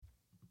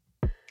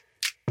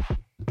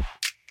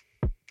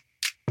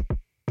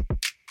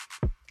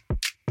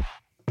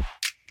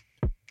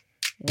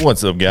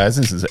What's up, guys?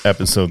 This is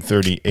episode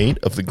 38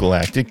 of the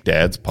Galactic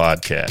Dads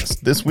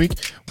Podcast. This week,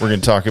 we're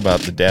going to talk about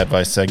the Dad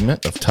Advice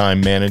segment of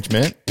time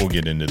management. We'll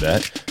get into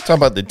that. Talk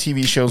about the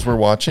TV shows we're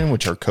watching,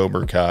 which are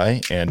Cobra Kai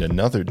and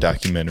another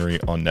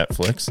documentary on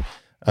Netflix.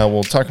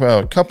 We'll talk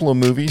about a couple of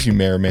movies you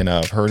may or may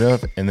not have heard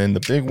of. And then the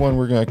big one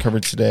we're going to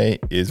cover today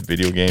is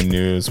video game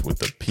news with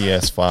the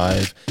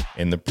PS5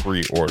 and the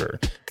pre-order.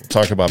 We'll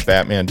talk about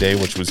Batman Day,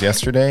 which was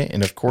yesterday,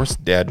 and of course,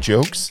 dad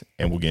jokes,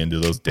 and we'll get into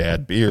those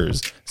dad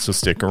beers. So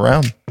stick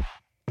around.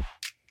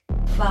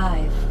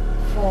 5,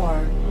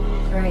 4,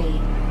 3, 2,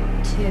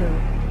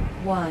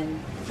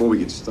 1. Before we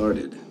get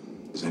started,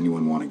 does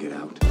anyone want to get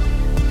out?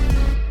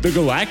 The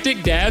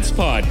Galactic Dads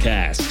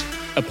Podcast,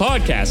 a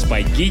podcast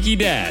by geeky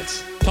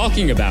dads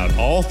talking about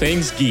all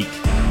things geek,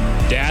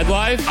 dad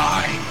life,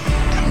 I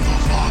am the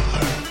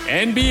father,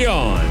 and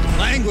beyond.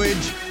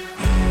 Language.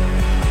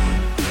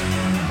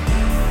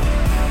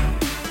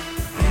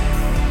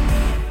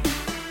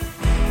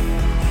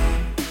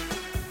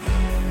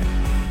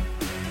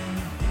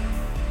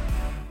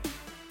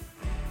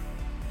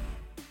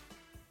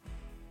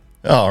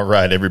 All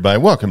right, everybody.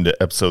 Welcome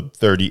to episode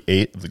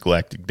 38 of the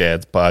Galactic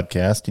Dads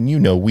Podcast. And you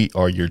know we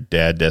are your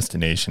dad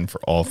destination for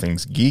all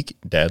things geek,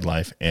 dad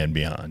life, and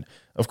beyond.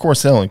 Of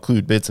course, they'll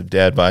include bits of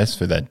dad advice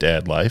for that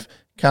dad life,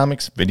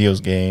 comics,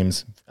 videos,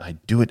 games. I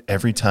do it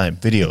every time.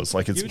 Videos,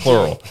 like it's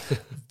plural.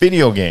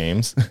 Video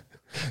games,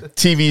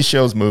 TV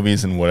shows,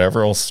 movies, and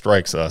whatever else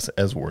strikes us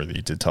as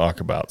worthy to talk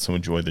about. So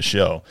enjoy the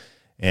show.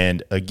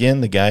 And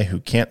again, the guy who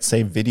can't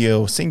say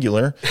video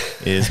singular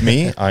is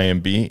me. I am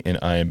B, and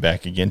I am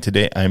back again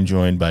today. I'm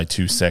joined by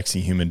two sexy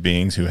human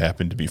beings who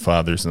happen to be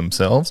fathers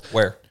themselves.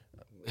 Where?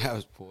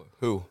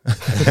 Who?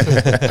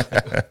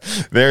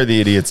 They're the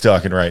idiots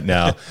talking right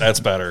now. That's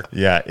better.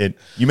 Yeah,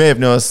 you may have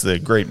noticed the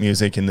great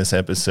music in this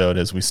episode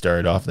as we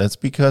started off. That's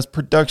because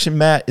Production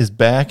Matt is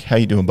back. How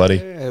you doing, buddy?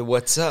 Hey,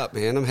 what's up,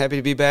 man? I'm happy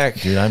to be back.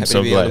 Dude, I'm happy so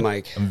to be glad. on the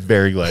mic. I'm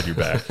very glad you're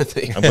back.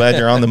 I'm glad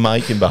you're on the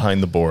mic and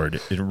behind the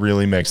board. It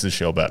really makes the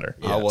show better.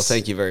 Oh, well,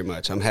 thank you very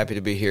much. I'm happy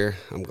to be here.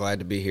 I'm glad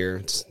to be here.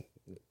 It's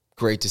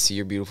great to see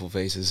your beautiful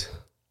faces.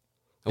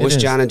 I wish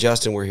John and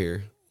Justin were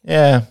here.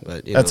 Yeah,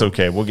 but that's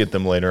okay. We'll get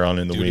them later on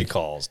in the week.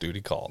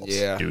 Duty calls.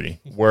 Yeah. Duty.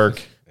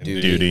 Work.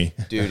 Duty.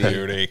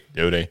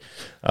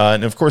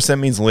 And of course, that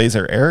means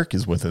Laser Eric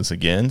is with us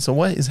again. So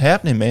what is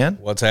happening, man?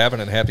 What's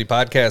happening? Happy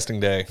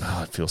podcasting day.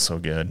 Oh, it feels so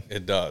good.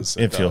 It does.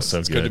 It feels so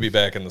It's good. good to be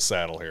back in the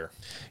saddle here.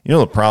 You know,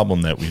 the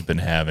problem that we've been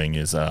having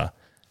is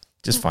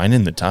just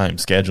finding the time,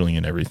 scheduling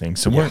and everything.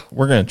 So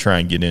we're going to try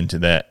and get into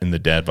that in the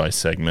Dad Advice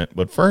segment.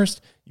 But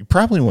first, you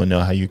probably want to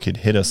know how you could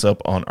hit us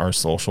up on our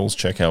socials,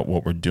 check out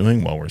what we're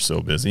doing while we're so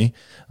busy.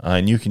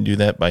 And you can do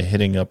that by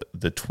hitting up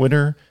the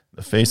Twitter,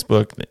 the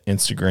Facebook, the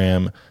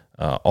Instagram,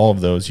 all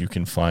of those. You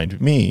can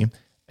find me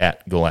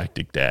at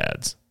Galactic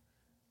Dads.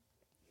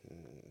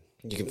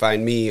 You can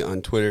find me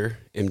on Twitter,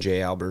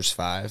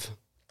 MJAlbers5.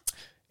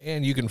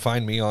 And you can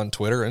find me on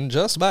Twitter and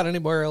just about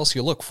anywhere else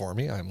you look for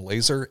me. I'm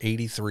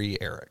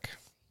Laser83Eric.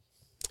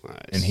 Nice.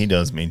 And he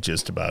does mean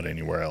just about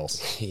anywhere else.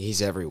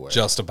 He's everywhere.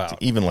 Just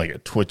about. Even like a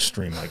Twitch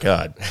stream. My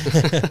God.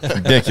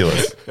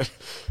 Ridiculous.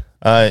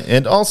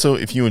 And also,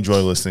 if you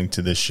enjoy listening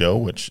to this show,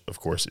 which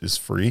of course is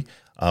free,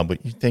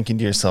 but you're thinking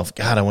to yourself,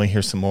 God, I want to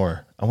hear some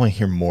more. I want to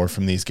hear more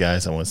from these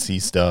guys. I want to see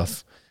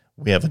stuff.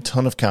 We have a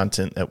ton of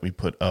content that we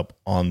put up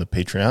on the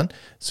Patreon,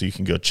 so you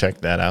can go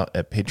check that out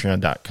at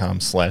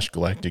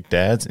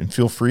patreon.com/galacticdads, and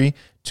feel free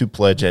to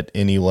pledge at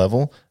any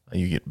level.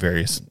 You get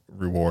various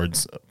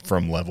rewards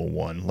from level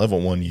 1. Level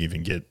 1, you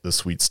even get the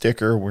sweet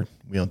sticker. We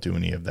don't do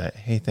any of that.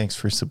 Hey, thanks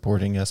for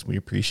supporting us. We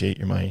appreciate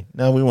your money.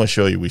 No, we want to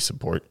show you we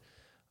support.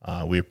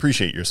 We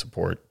appreciate your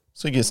support.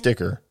 So you get a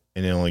sticker,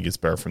 and it only gets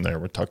better from there.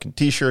 We're talking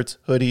t-shirts,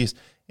 hoodies,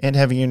 and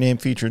having your name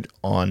featured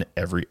on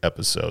every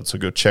episode. So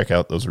go check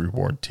out those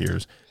reward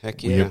tiers.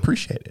 Heck yeah. We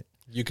appreciate it.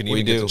 You can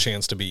even get the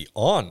chance to be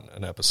on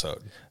an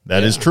episode.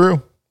 That is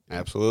true.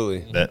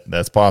 Absolutely.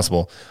 That's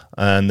possible.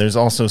 And there's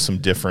also some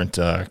different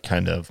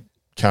kind of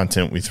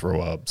content we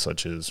throw up,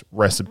 such as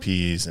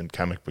recipes and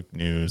comic book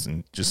news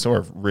and just sort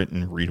of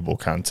written, readable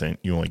content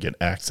you only get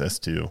access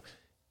to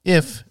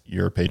if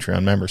you're a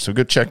Patreon member. So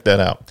go check that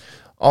out.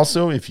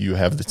 Also, if you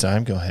have the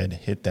time, go ahead and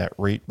hit that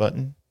rate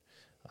button.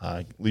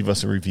 Leave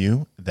us a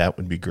review. That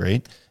would be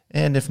great.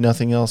 And if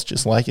nothing else,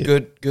 just like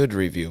it. Good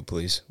review,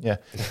 please. Yeah.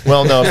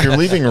 Well, no, if you're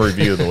leaving a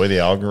review, the way the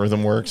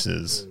algorithm works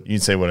is you can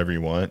say whatever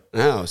you want.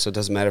 Oh, so it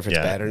doesn't matter if it's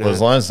bad or not? Well,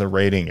 as long as the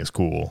rating is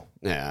cool,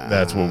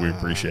 that's what we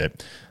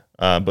appreciate.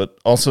 But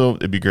also,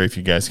 it'd be great if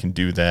you guys can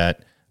do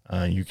that.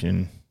 You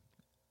can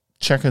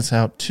check us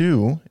out,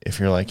 too, if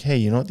you're like, hey,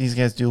 you know what these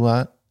guys do a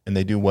lot, and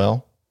they do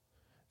well?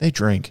 They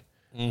drink.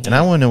 Mm-hmm. And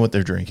I want to know what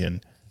they're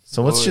drinking.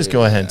 So let's just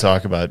go ahead and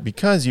talk about it,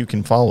 because you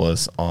can follow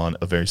us on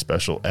a very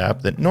special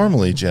app that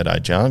normally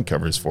Jedi John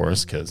covers for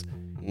us because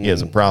he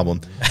has a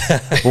problem.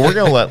 But we're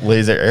going to let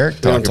Laser Eric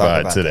talk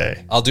about it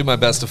today. I'll do my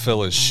best to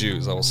fill his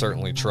shoes. I will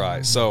certainly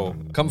try. So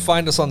come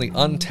find us on the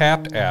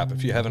Untapped app.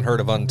 If you haven't heard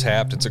of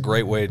Untapped, it's a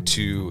great way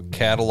to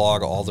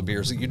catalog all the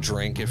beers that you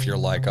drink if you're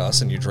like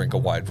us and you drink a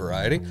wide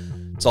variety.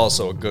 It's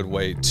also a good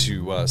way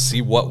to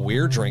see what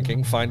we're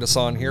drinking. Find us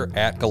on here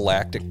at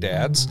Galactic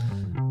Dads.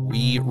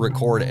 We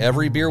record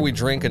every beer we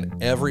drink in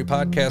every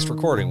podcast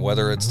recording,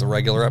 whether it's the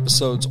regular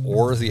episodes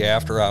or the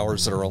after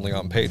hours that are only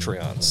on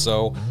Patreon.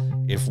 So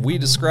if we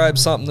describe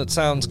something that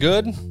sounds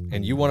good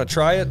and you want to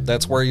try it,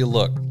 that's where you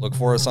look. Look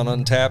for us on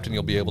Untapped and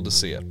you'll be able to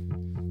see it.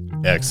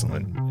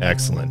 Excellent.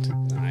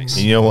 Nice.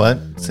 And you know what?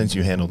 Since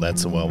you handled that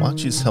so well, why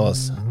don't you tell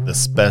us the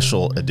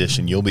special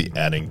edition you'll be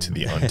adding to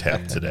the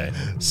Untapped today?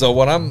 So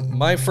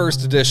my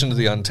first addition to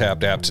the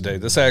Untapped app today,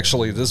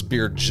 this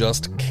beer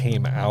just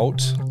came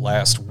out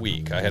last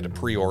week. I had to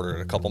pre-order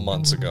it a couple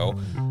months ago.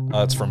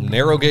 It's from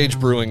Narrow Gauge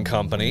Brewing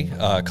Company,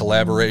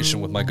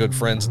 collaboration with my good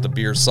friends at the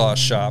Beer Sauce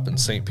Shop in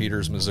St.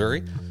 Peters,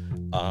 Missouri.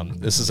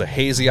 This is a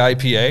hazy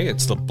IPA.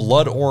 It's the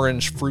Blood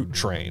Orange Fruit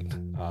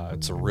Train.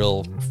 It's a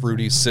real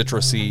fruity,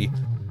 citrusy.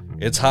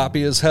 It's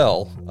hoppy as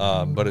hell,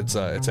 but it's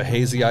a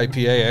hazy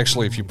IPA.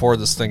 Actually, if you pour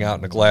this thing out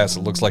in a glass,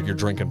 it looks like you're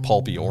drinking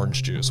pulpy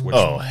orange juice. Which,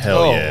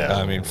 yeah!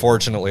 I mean,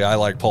 fortunately, I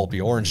like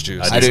pulpy orange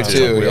juice. I do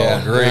too. We all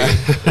agree.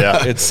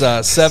 Yeah. It's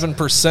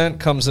 7%,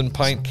 comes in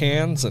pint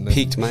cans, and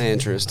Piqued my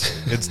interest.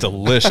 it's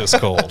delicious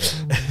cold.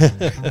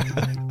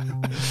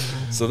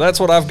 So that's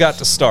what I've got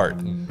to start.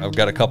 I've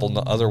got a couple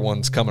other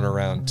ones coming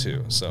around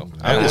too. So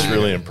I was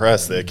really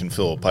impressed that it can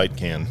fill a pint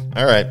can.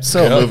 All right,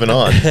 so moving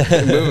on.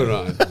 Moving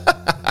on.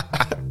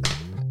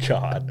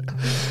 God.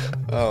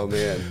 Oh,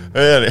 man.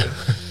 Anyway,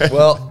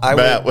 Well,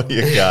 Matt, what do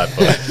you got,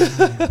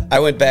 bud? I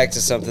went back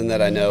to something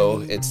that I know.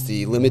 It's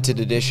the limited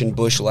edition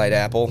Busch Light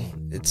Apple.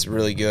 It's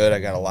really good. I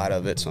got a lot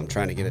of it, so I'm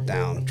trying to get it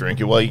down. Drink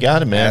it while you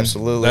got it, man.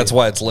 Absolutely. that's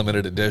why it's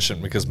limited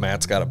edition, because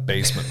Matt's got a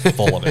basement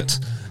full of it.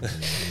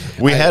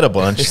 We had a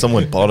bunch.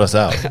 Someone bought us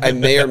out. I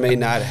may or may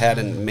not have had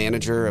a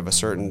manager of a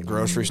certain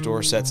grocery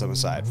store set some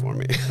aside for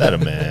me. That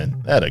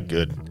a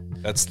good.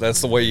 That's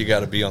the way you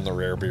got to be on the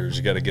rare beers.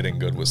 You got to get in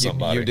good with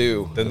somebody. you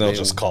do. Then I they'll mean-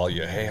 just call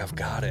you. Hey, I've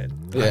got it.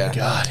 Yeah.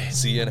 Got it.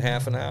 See you in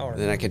half an hour.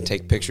 Then I can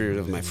take pictures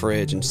of my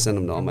fridge and send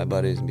them to all my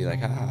buddies and be like,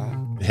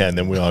 Yeah, and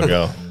then we all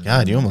go,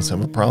 God, you almost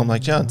have a problem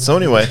like John. So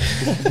anyway,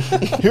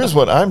 here's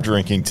what I'm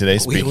drinking today.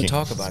 We don't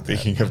talk about that.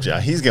 Speaking of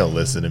John, he's going to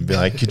listen and be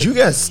like, could you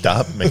guys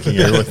stop making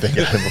everyone think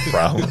I have a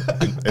problem?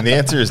 And the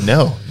answer is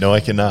no. No,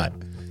 I cannot.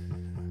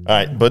 All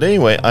right, but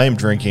anyway, I am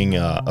drinking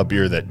a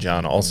beer that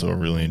John also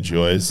really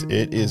enjoys.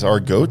 It is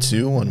our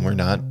go-to when we're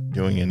not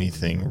doing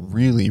anything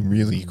really,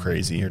 really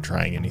crazy or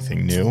trying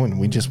anything new, and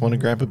we just want to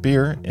grab a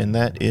beer, and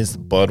that is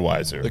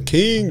Budweiser. The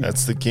king.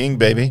 That's the king,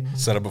 baby.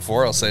 Said it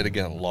before. I'll say it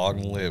again.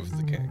 Long live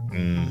the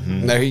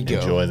king. There you go.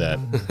 Enjoy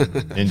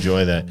that.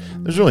 Enjoy that.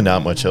 There's really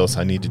not much else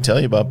I need to tell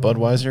you about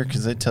Budweiser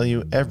because I tell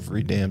you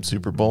every damn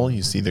Super Bowl.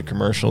 You see the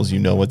commercials, you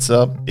know what's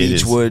up. It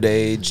is Beechwood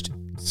aged.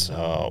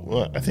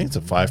 So I think it's a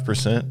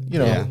 5%.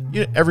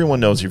 Yeah. Everyone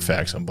knows your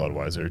facts on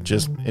Budweiser.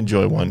 Just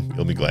enjoy one.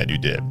 You'll be glad you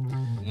did.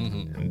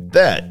 And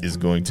that is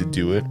going to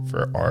do it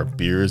for our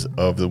beers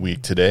of the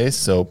week today.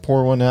 So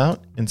pour one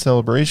out in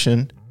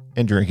celebration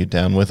and drink it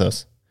down with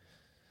us.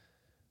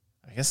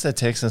 I guess that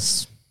takes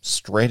us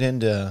straight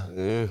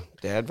into.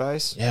 Dad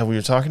advice. Yeah, we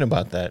were talking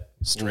about that.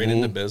 Straight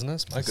into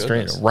business. My Straight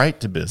goodness. right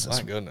to business.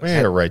 My goodness. We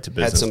had a right to Had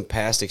business. some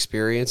past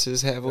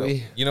experiences, have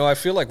we? You know, I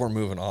feel like we're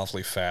moving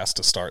awfully fast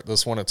to start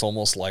this one. It's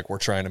almost like we're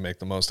trying to make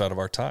the most out of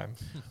our time.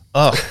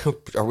 Oh,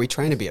 Are we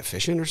trying to be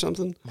efficient or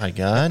something? my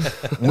God.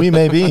 We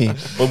may be.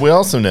 But we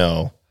also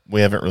know we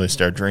haven't really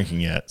started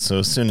drinking yet. So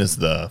as soon as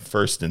the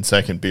first and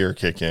second beer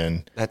kick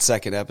in, That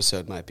second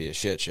episode might be a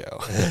shit show.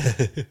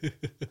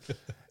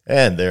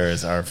 and there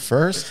is our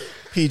first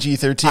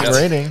PG-13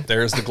 rating.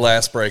 There's the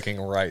glass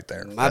breaking right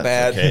there. My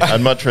bad. Okay,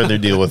 I'd much rather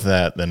deal with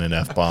that than an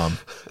F-bomb.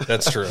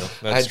 That's true.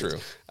 That's true.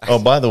 Oh,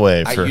 by the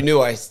way, You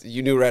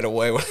knew right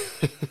away.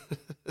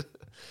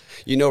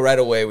 You know right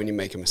away when you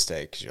make a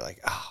mistake because you're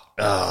like,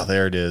 oh,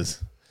 there it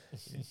is.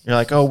 You're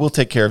like, oh, we'll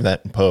take care of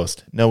that in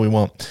post. No, we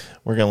won't.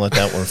 We're going to let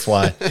that one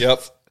fly.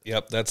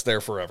 Yep. That's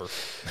there forever.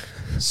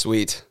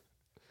 sweet.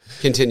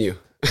 Continue.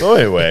 So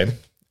anyway,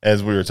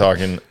 as we were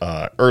talking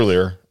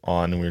earlier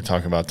on, we were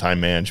talking about time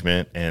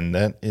management, and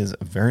that is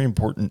a very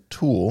important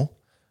tool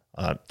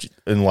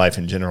in life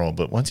in general.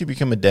 But once you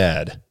become a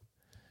dad,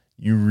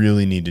 you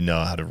really need to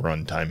know how to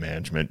run time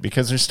management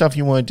because there's stuff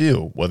you want to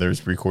do, whether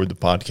it's record the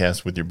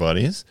podcast with your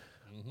buddies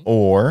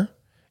or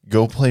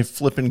go play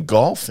flipping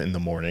golf in the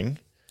morning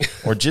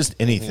or just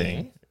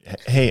anything.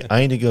 Hey, I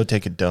need to go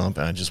take a dump,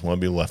 and I just want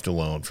to be left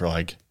alone for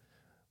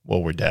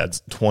we're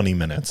dads, 20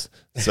 minutes.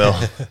 So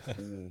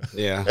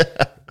Yeah.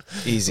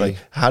 Easy. like,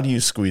 how do you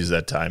squeeze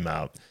that time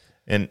out?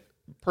 And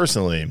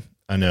personally,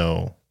 I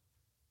know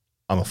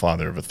I'm a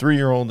father of a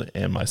 3-year-old,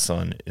 and my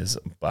son is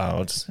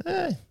about,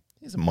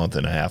 he's a month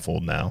and a half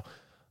old now.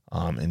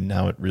 And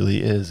now it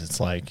really is. It's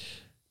like,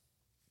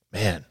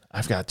 man,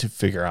 I've got to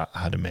figure out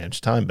how to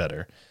manage time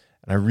better.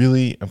 And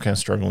I'm kind of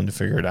struggling to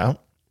figure it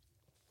out.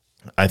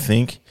 I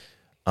think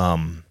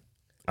I'm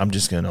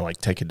just going to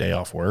take a day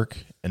off work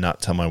and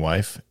not tell my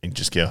wife and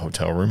just get a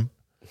hotel room.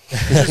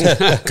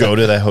 Just go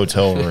to that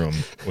hotel room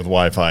with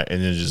Wi-Fi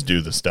and then just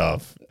do the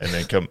stuff and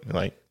then come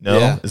no,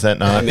 Yeah. is that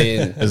not I mean-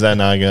 is that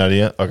not a good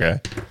idea? Okay.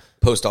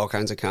 Post all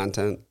kinds of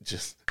content.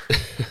 Just,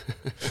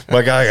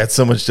 my God, I got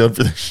so much done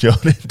for the show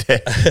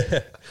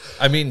today.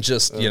 I mean,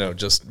 just,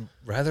 just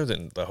rather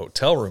than the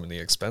hotel room and the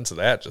expense of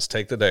that, just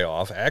take the day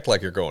off, act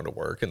like you're going to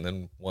work. And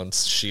then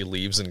once she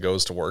leaves and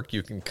goes to work,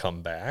 you can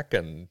come back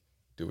and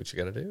do what you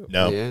got to do.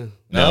 No. Yeah.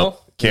 No.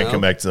 Can't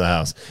come back to the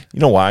house. You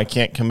know why I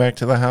can't come back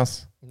to the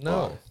house?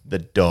 No. The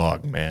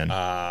dog, man.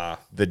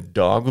 The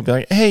dog would be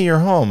like, hey, you're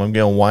home. I'm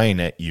going to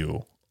whine at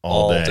you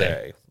all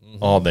day.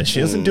 Mm-hmm. All day. She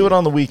doesn't do it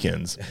on the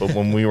weekends. But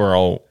when we were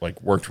all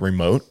like worked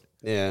remote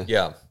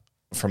Yeah.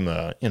 from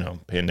the,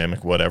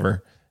 pandemic,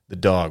 whatever, the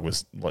dog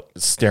was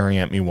staring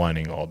at me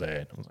whining all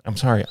day. I'm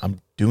sorry.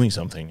 I'm doing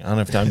something. I don't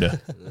have time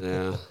to.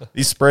 Yeah.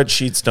 These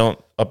spreadsheets don't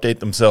update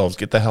themselves.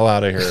 Get the hell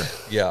out of here.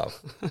 Yeah.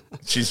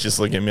 She's just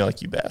looking at me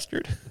like, you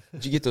bastard.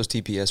 Did you get those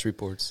TPS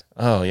reports?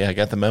 Oh, yeah. I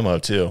got the memo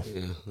too.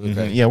 Yeah. Mhm.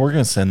 Okay. Yeah, we're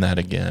going to send that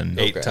again.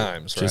 8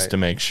 times, right? Just to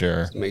make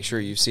sure. Make sure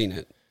you've seen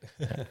it.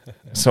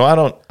 So I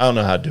don't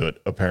know how to do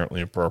it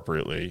apparently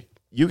appropriately.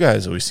 You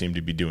guys always seem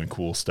to be doing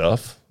cool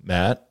stuff.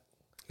 Matt,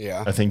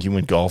 Yeah. I think you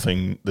went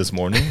golfing this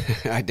morning.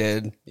 I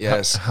did.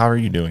 Yes. How are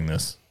you doing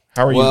this?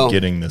 How are you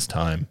getting this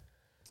time?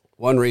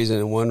 One reason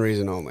and one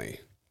reason only.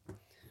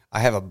 I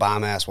have a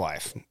bomb-ass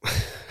wife.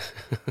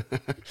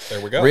 There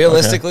we go.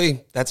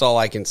 Realistically, that's all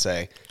I can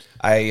say.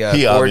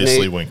 He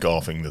obviously went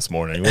golfing this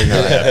morning. We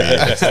know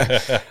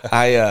that.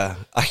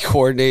 I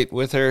coordinate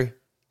with her,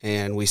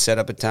 and we set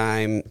up a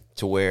time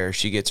to where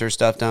she gets her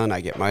stuff done,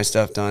 I get my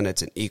stuff done.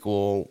 It's an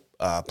equal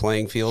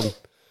playing field.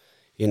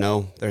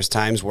 There's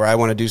times where I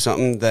want to do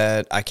something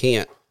that I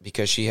can't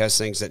because she has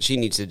things that she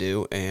needs to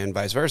do, and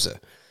vice versa.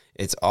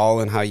 It's all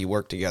in how you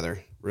work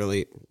together.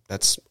 Really,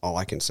 that's all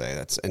I can say.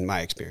 That's in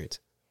my experience.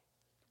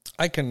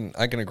 I can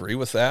agree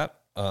with that.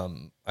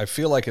 I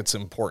feel like it's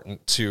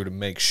important to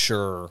make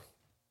sure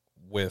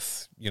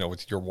with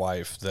your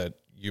wife that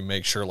you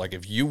make sure, like,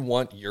 if you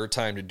want your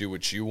time to do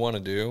what you want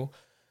to do,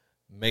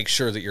 make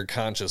sure that you're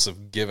conscious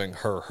of giving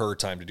her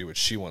time to do what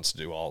she wants to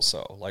do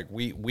also. Like,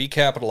 we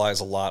capitalize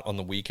a lot on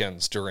the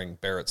weekends during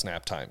Barrett's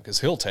nap time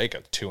because he'll take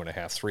a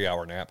 2.5-3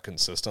 hour nap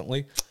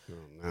consistently.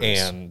 Oh, nice.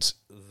 And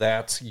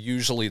that's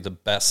usually the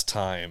best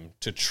time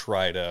to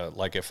try to,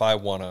 like, if I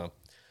want to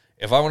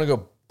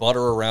go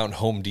butter around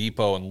Home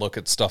Depot and look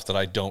at stuff that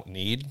I don't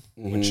need,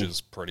 which is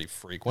pretty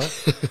frequent.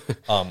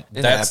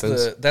 That's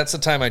the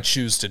time I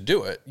choose to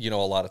do it, a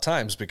lot of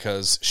times,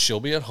 because she'll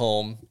be at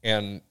home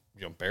and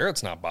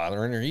Barrett's not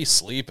bothering her. He's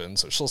sleeping,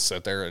 so she'll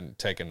sit there and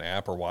take a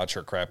nap or watch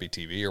her crappy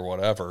TV or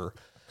whatever.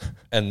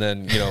 And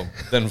then,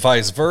 then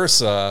vice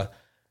versa,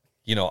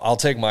 I'll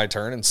take my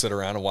turn and sit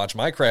around and watch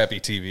my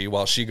crappy TV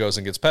while she goes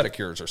and gets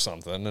pedicures or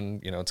something.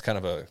 And, it's kind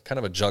of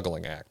a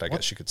juggling act, I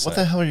guess you could say. What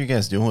the hell are you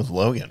guys doing with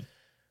Logan?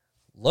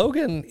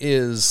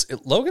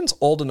 Logan's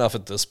old enough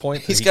at this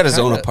point. He's got his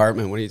own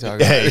apartment. What are you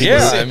talking about?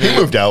 He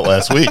moved out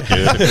last week,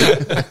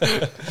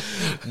 dude.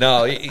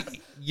 No,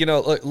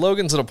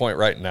 Logan's at a point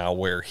right now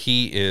where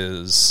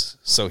he's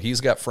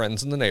got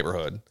friends in the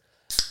neighborhood,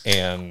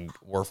 and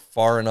we're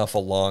far enough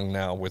along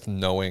now with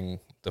knowing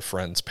the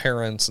friends'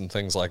 parents and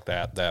things like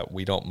that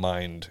we don't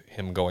mind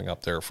him going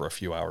up there for a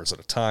few hours at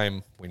a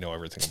time. We know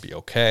everything will be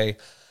okay.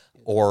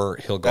 Or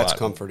he'll go That's out.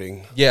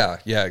 comforting. Yeah,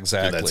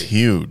 exactly. Dude, that's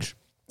huge.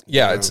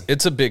 Yeah,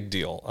 it's a big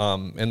deal.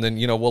 And then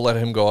we'll let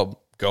him go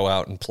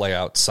out and play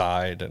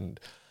outside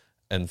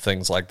and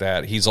things like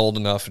that. He's old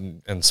enough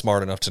and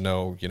smart enough to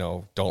know,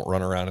 don't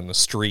run around in the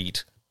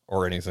street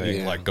or anything.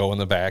 Yeah. Like, go in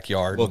the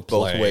backyard. Look and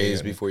play both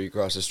ways before you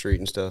cross the street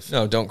and stuff.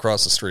 No, don't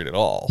cross the street at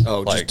all.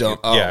 Oh, just don't.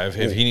 Yeah,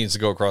 if he needs to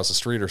go across the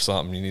street or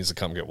something, he needs to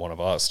come get one of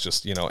us.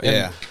 Just and,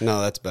 yeah,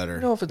 no, that's better.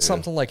 If it's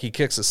something like he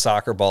kicks a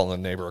soccer ball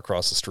in the neighbor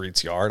across the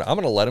street's yard, I'm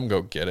going to let him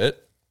go get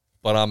it,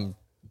 but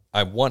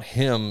I want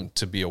him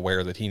to be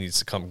aware that he needs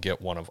to come get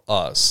one of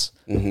us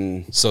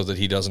so that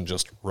he doesn't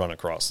just run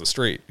across the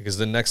street. Because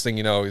the next thing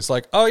you know, he's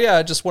like, oh, yeah,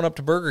 I just went up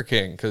to Burger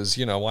King because,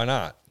 why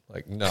not?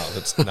 Like, no,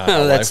 that's not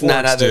how that's life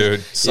not works, how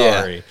dude.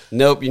 Sorry. Yeah.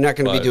 Nope, you're not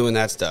going to be But- doing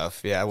that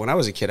stuff. Yeah, when I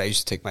was a kid, I used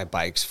to take my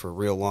bikes for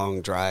real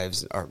long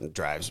rides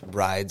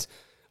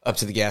up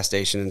to the gas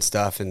station and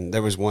stuff. And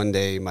there was one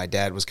day my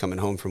dad was coming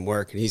home from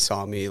work, and he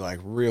saw me like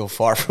real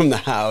far from the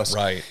house.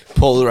 Right.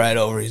 Pulled right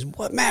over. He's,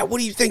 what, Matt, what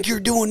do you think you're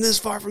doing this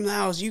far from the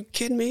house? You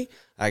kidding me?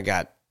 I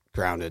got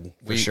grounded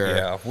for sure.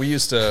 Yeah, we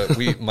used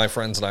to, my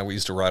friends and I, we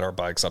used to ride our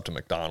bikes up to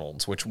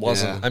McDonald's, which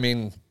wasn't, Yeah. I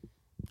mean,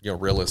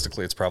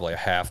 realistically, it's probably a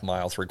half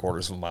mile,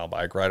 3/4 of a mile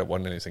bike ride. It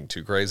wasn't anything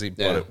too crazy,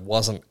 but Yeah. it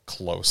wasn't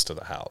close to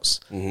the house.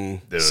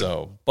 Dude.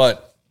 So,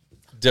 but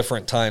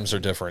different times are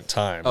different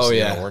times. Oh,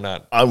 yeah. We're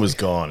not. I was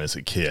gone as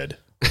a kid.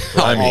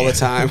 All the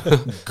time.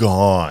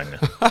 Gone.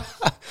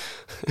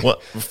 Well,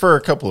 for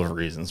a couple of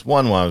reasons.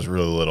 One, when I was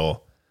really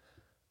little,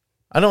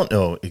 I don't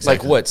know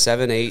exactly. Like what,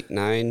 7, 8,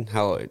 9?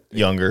 How?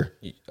 Younger.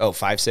 Oh,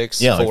 5,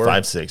 6? Yeah, 4? like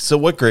 5, 6. So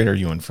what grade are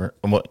you in?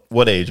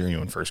 What age are you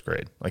in first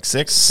grade? Like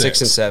 6?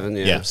 6 and 7,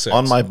 yeah. Yeah, 6.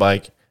 on my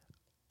bike,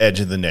 edge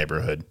of the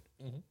neighborhood,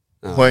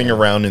 playing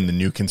around in the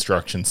new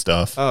construction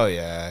stuff. Oh,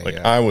 yeah. Like,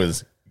 yeah. I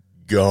was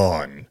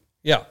gone.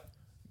 Yeah.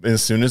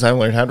 As soon as I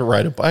learned how to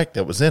ride a bike,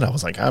 that was it. I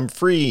was like, I'm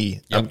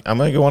free. I'm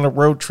going to go on a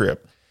road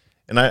trip.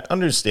 And I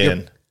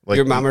understand.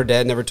 Your mom or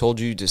dad never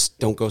told you just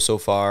don't go so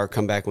far,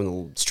 come back when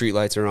the street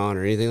lights are on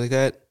or anything like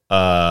that?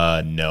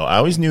 No, I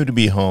always knew to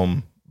be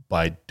home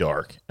by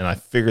dark, and I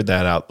figured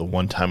that out the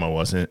one time I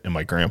wasn't, and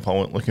my grandpa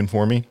went looking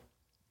for me.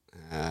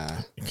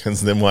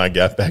 Because then when I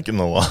got back in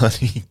the lawn,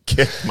 he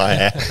kicked my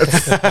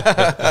ass.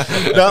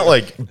 Not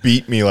like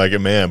beat me like a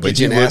man, but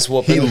he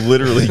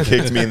literally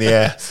kicked me in the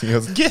ass. He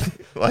goes,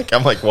 like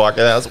I'm like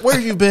walking out. I was, where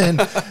you been?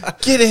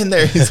 Get in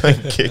there. He's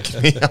like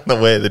kicking me on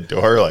the way to the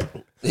door. Like,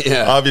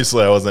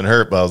 obviously I wasn't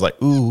hurt, but I was like,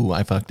 ooh,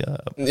 I fucked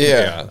up.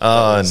 Yeah.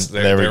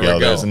 There we go.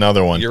 There's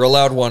another one. You're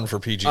allowed one for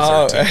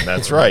PG-13.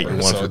 That's right.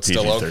 One So for it's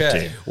still PG-13.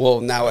 okay. Well,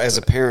 now as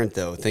a parent,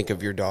 though, think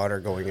of your daughter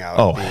going out.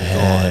 Oh, being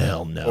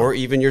hell gone. no. Or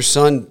even your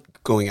son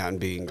going out and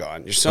being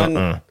gone. Your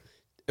son,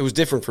 it was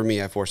different for me.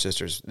 I have 4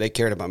 sisters. They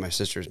cared about my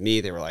sisters. Me,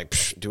 they were like,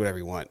 do whatever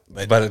you want.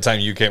 But By the time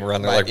you came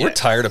around, they're like, we're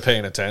tired of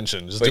paying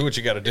attention. Just do what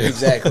you got to do.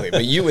 Exactly.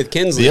 But you with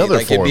Kinsley. The other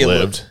like, it'd 4 be a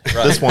lived.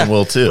 little- This one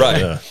will too.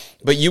 Right. Yeah.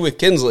 But you with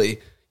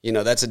Kinsley, you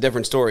know, that's a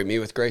different story. Me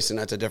with Grayson,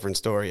 that's a different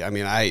story. I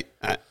mean, I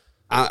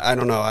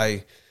don't know.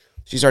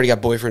 She's already got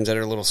boyfriends at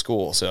her little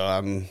school, so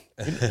I'm.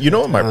 You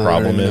know what my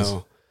problem don't is?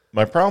 know.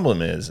 My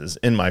problem is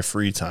in my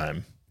free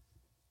time,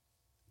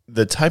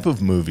 the type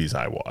of movies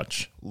I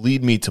watch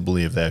lead me to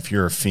believe that if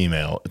you're a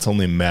female, it's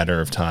only a matter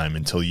of time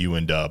until you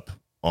end up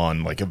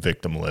on like a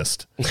victim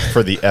list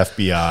for the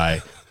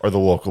FBI or the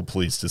local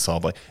police to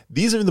solve. Like,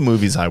 these are the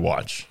movies I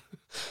watch.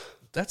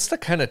 That's the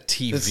kind of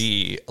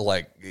TV,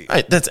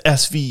 That's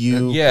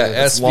SVU. yeah,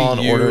 that's SVU Law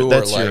and Order.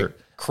 That's or like your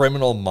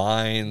Criminal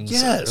Minds.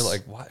 Yes. They're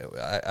like, why?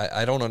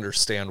 I don't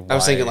understand why. I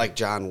was thinking like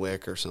John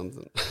Wick or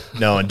something,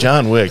 no. And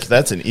John Wick,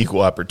 that's an equal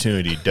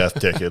opportunity death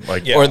ticket.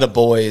 Like or The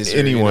Boys. Or,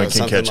 Anyone can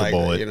something catch a like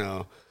bullet. that, you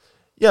know.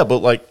 Yeah, but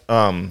like,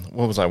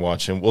 what was I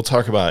watching? We'll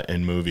talk about it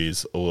in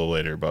movies a little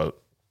later, but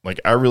like,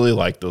 I really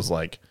like those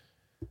like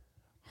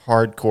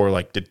hardcore,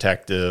 like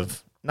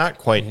detective, not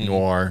quite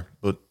noir,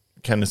 but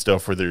kind of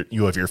stuff where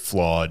you have your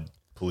flawed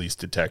police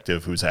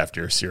detective who's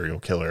after a serial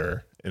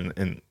killer,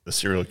 and the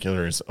serial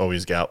killer has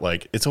always got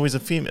like, it's always a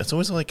female, it's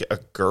always like a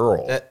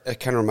girl. That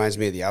kind of reminds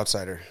me of The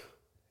Outsider.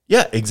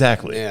 Yeah,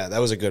 exactly. Yeah, that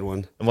was a good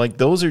one. I'm like,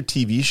 those are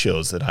TV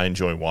shows that I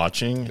enjoy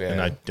watching,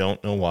 and I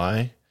don't know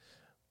why.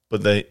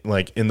 But they,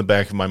 like, in the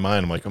back of my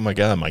mind, I'm like, oh my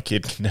God, my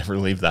kid can never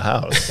leave the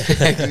house.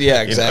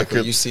 Yeah, exactly.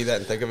 You know, You see that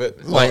and think of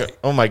it. Like,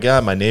 oh my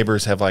God, my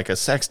neighbors have like a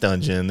sex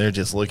dungeon. They're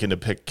just looking to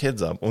pick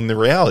kids up. When the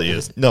reality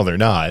is, no, they're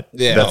not.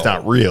 Yeah. That's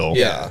not real.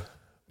 Yeah.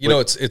 You know,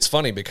 it's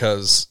funny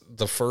because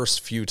the first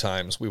few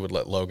times we would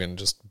let Logan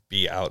just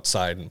be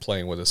outside and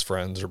playing with his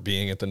friends or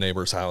being at the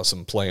neighbor's house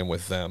and playing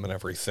with them and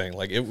everything.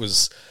 Like it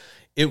was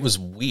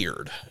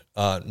weird.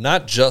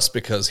 Not just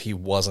because he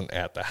wasn't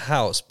at the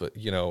house, but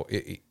you know,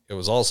 it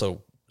was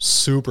also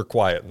super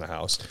quiet in the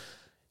house.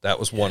 That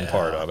was one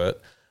part of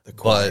it.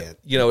 But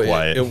you know,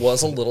 it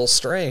was a little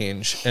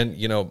strange. And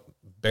you know,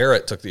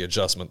 Barrett took the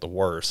adjustment the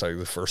worst. Like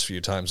the first few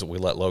times that we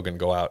let Logan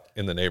go out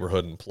in the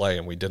neighborhood and play,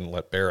 and we didn't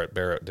let Barrett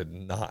did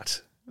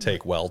not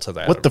take well to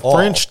that. What, the at all.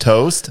 French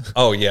toast?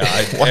 Oh yeah,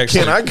 Why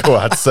can't I go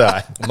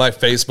outside? My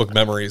Facebook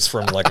memories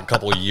from like a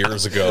couple of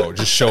years ago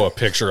just show a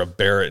picture of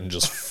Barrett and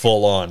just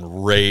full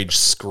on rage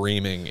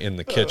screaming in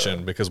the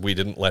kitchen because we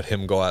didn't let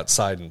him go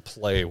outside and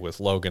play with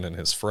Logan and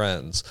his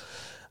friends.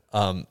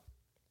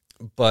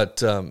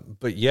 But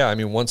yeah, I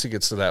mean, once he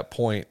gets to that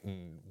point,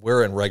 and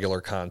we're in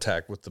regular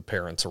contact with the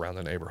parents around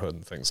the neighborhood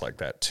and things like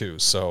that too.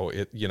 So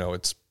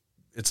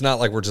it's not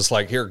like we're just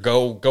like, here,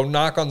 go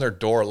knock on their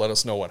door, let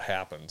us know what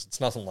happens.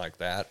 It's nothing like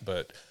that.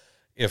 But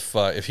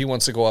if he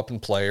wants to go up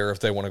and play, or if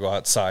they want to go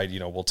outside, you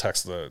know, we'll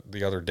text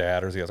the other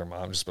dad or the other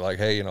mom, just be like,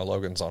 hey, you know,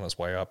 Logan's on his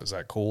way up. Is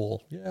that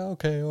cool? Yeah,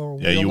 okay. Or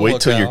Yeah, you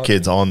wait till your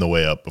kid's on the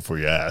way up before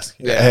you ask.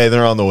 Yeah. Hey,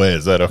 they're on the way.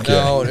 Is that okay?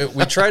 No,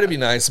 we try to be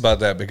nice about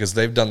that because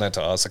they've done that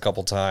to us a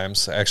couple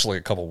times. Actually,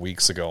 a couple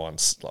weeks ago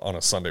on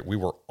a Sunday, we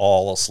were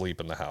all asleep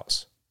in the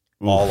house.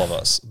 Oof. All of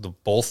us,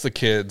 both the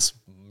kids,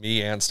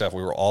 me and Steph,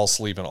 we were all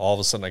sleeping. All of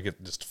a sudden, I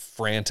get just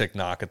frantic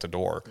knock at the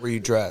door. Were you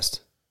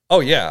dressed? Oh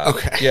yeah,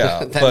 okay,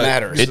 yeah. That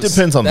matters. It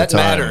depends on the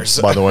time.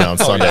 By the way, on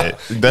Sunday,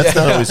 that's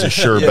not always a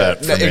sure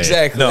bet for me.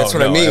 Exactly. That's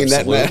what I mean.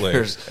 Absolutely. That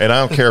matters. And I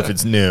don't care if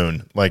it's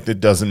noon. Like, it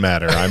doesn't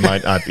matter. I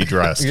might not be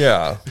dressed.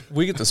 Yeah,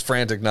 we get this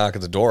frantic knock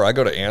at the door. I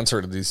go to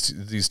answer to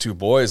these two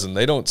boys, and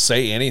they don't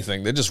say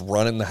anything. They just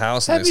run in the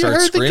house and they start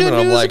screaming. And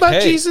I'm like,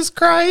 "Hey, Jesus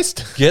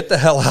Christ, get the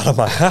hell out of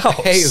my house!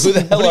 Hey, who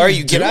the hell are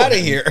you? Get out of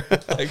here!"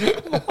 Like,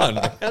 come on,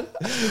 man.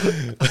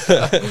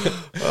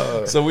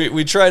 So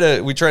we try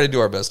to do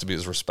our best to be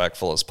as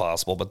respectful as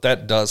possible, but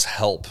that does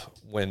help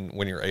when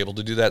you're able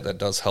to do that. That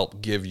does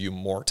help give you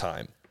more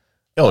time.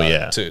 Oh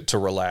yeah, to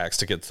relax,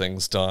 to get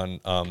things done.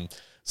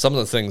 Some of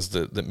the things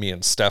that me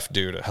and Steph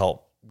do to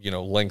help, you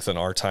know, lengthen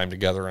our time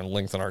together and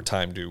lengthen our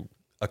time to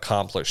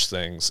accomplish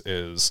things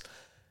is,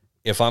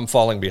 if I'm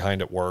falling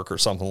behind at work or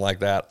something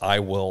like that,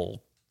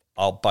 I'll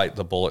bite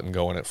the bullet and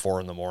go in at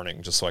 4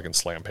 a.m. just so I can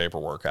slam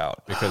paperwork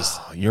out, because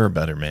you're a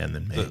better man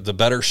than me. The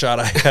better shot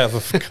I have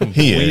of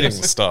completing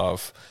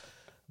stuff,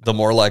 the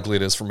more likely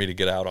it is for me to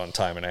get out on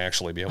time and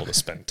actually be able to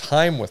spend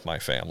time with my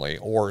family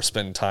or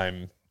spend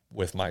time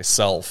with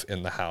myself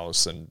in the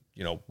house and,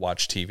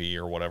 watch TV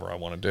or whatever I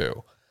want to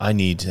do. I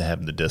need to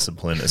have the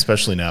discipline,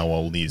 especially now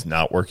while Lee's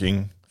not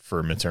working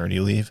for maternity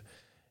leave.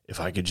 If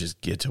I could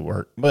just get to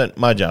work. But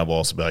my job will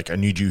also be like, I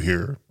need you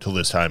here till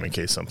this time in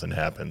case something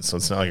happens. So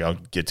it's not like I'll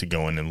get to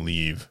go in and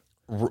leave.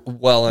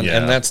 Well, and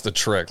that's the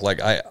trick.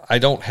 Like, I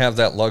don't have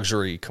that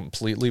luxury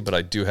completely, but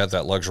I do have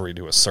that luxury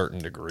to a certain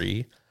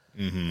degree.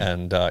 Mm-hmm.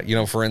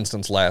 And, for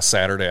instance, last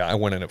Saturday, I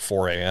went in at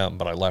 4 a.m.,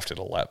 but I left at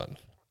 11.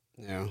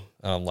 Yeah.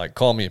 Like,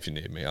 call me if you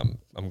need me.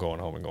 I'm going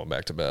home and going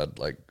back to bed.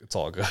 Like, it's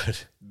all good.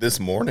 This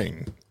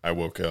morning, I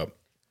woke up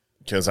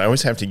because I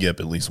always have to get up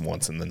at least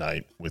once in the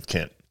night with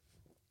Kent,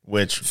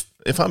 which,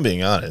 if I'm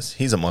being honest,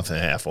 he's a month and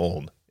a half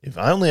old. If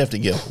I only have to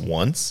get up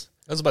once,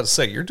 I was about to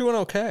say, you're doing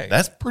okay.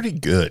 That's pretty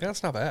good. Yeah,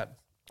 that's not bad.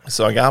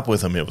 So I got up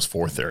with him. It was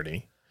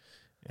 4:30,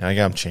 and I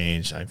got him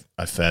changed.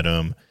 I fed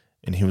him,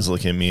 and he was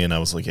looking at me, and I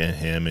was looking at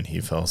him, and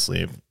he fell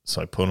asleep.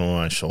 So I put him on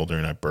my shoulder,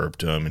 and I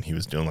burped him, and he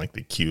was doing like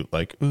the cute,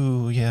 like,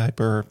 ooh, yeah, I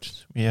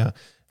burped. Yeah.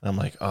 And I'm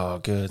like, oh,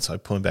 good. So I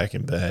put him back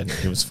in bed, and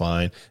he was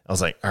fine. I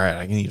was like, all right,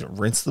 I need to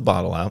rinse the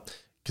bottle out,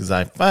 because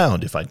I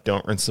found if I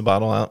don't rinse the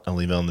bottle out, I'll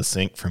leave it on the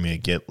sink for me to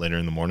get later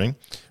in the morning.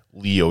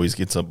 Lee always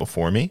gets up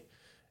before me.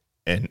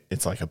 And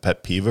it's like a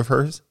pet peeve of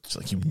hers. She's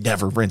like, you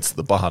never rinse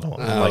the bottle.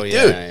 And I'm like,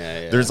 dude,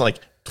 there's like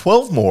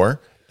 12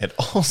 more. And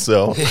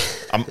also,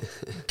 I'm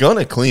going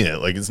to clean it.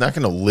 Like, it's not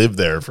going to live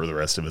there for the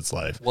rest of its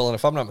life. Well, and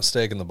if I'm not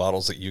mistaken, the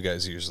bottles that you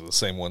guys use are the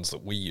same ones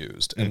that we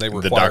used. And they The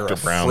require Dr. a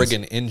Brown's.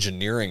 friggin'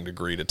 engineering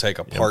degree to take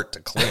apart to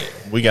clean.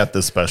 We got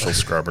the special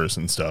scrubbers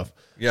and stuff.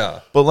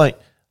 Yeah. But like,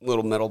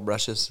 Little metal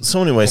brushes.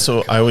 so anyway,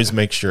 so I always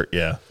make sure,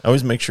 I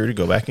always make sure to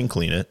go back and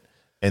clean it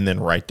and then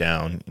write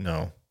down,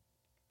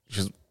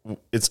 because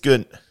it's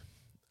good.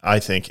 I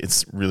think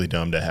it's really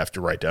dumb to have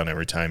to write down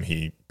every time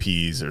he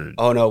pees or.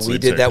 Oh no, we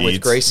sleeps did or that with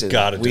eats. Grayson.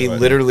 Gotta do we it.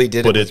 literally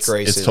did But it with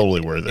Grayson. it's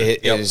totally worth it.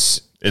 It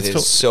is. It's It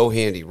is so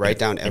handy. Write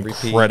down every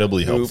pee,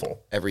 incredibly poop, helpful.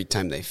 every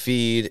time they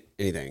feed,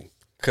 anything.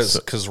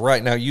 Because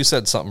right now, you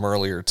said something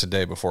earlier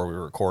today before we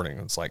were recording.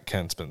 It's like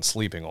Kent's been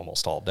sleeping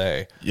almost all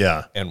day.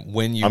 Yeah. And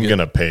when you I'm going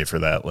to pay for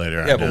that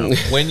later. Yeah, I know. but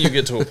when you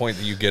get to a point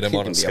that you get him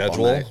on a can be up all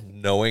schedule, night.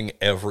 knowing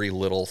every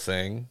little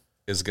thing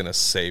is going to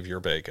save your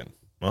bacon.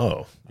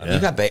 Oh, yeah. You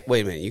got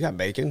wait a minute. You got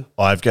bacon?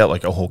 Oh, I've got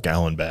like a whole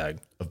gallon bag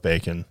of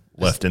bacon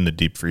left in the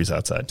deep freeze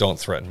outside. Don't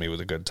threaten me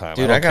with a good time.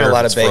 Dude, don't I got care a if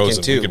lot it's of bacon,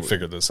 frozen. too. We can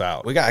figure this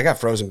out. I got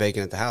frozen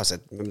bacon at the house.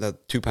 Remember the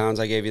 2 pounds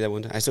I gave you that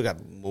one time? I still got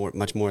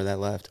much more of that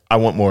left. I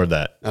want more of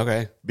that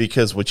Okay.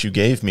 because what you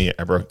gave me,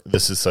 I broke.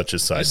 This is such a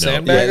side note.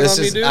 sandbag- Yeah, this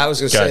on me, is. dude? I was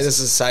going to say Guys, this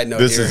is a side note.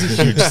 This here. is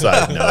a huge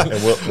side note,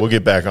 and we'll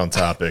get back on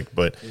topic.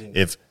 But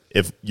if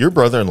your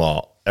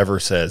brother-in-law ever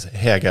says,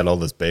 "Hey, I got all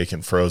this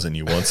bacon frozen.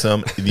 You want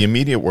some?" the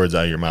immediate words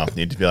out of your mouth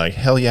need to be like,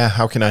 "Hell yeah!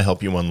 How can I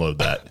help you unload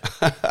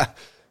that?"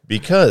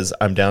 Because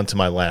I'm down to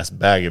my last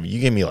bag of it. You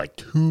gave me like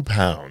 2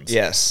 pounds.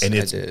 Yes, and I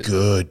it's did.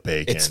 good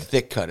bacon. It's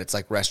thick cut. It's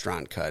like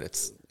restaurant cut.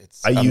 It's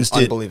I used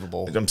it.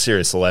 unbelievable. I'm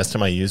serious. The last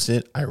time I used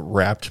it, I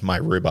wrapped my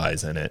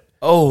ribeyes in it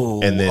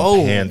Oh, and then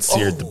pan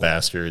seared the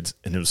bastards,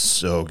 and it was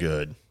so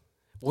good.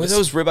 Were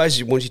those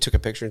ribeyes ones you took a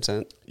picture and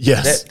sent?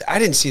 Yes. I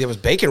didn't see that was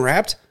bacon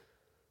wrapped.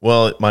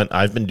 Well,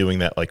 I've been doing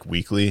that like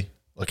weekly.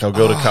 Like I'll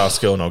go to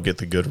Costco and I'll get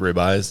the good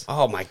ribeyes.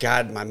 Oh my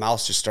god, my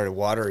mouth just started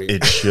watering.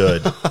 It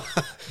should.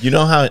 You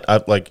know how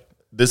I like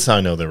this? Is how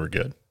I know they were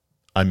good.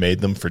 I made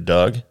them for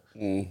Doug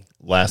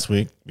last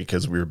week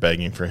because we were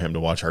begging for him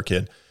to watch our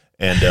kid,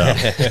 and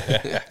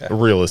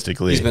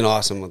realistically, He's been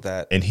awesome with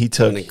that. and he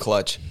took Coming in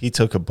clutch. He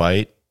took a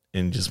bite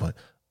and just went,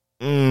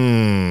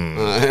 and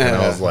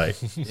I was like,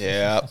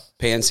 Yeah,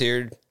 pan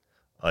seared.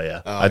 oh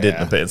yeah, I did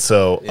in the pan.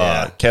 So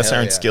Yeah. cast Hell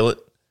iron yeah. skillet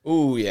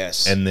Ooh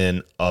yes, and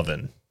then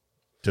oven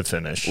to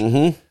finish,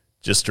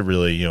 just to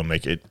really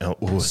make it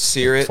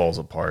Sear it. falls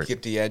apart.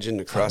 get the edge and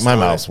the crust. My on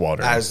mouth's it.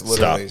 watering. I was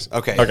literally Stop.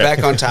 okay.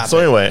 Back on topic. So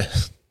anyway,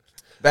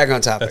 back on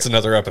topic. That's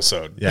another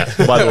episode. yeah.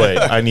 By the way,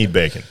 I need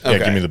bacon. Yeah,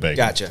 Okay. give me the bacon.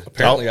 Gotcha.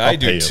 Apparently, I'll I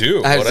do pay you.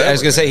 too. I was Whatever.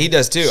 gonna say he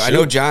does too. I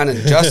know John and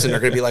Justin are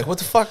gonna be like, "What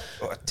the fuck?"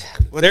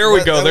 There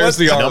we go. There's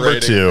the R Number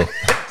rating. 2.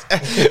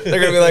 They're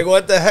gonna be like,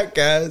 "What the heck,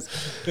 guys?"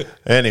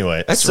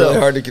 Anyway, That's really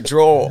hard to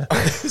control.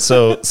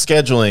 So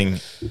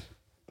scheduling,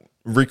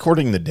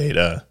 recording the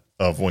data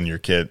of when your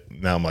kid.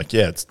 Now I'm like,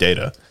 yeah, it's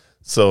data.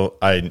 So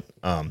I,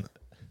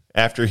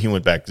 after he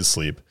went back to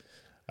sleep,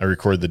 I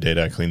recorded the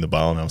data. I cleaned the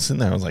bottle, and I was sitting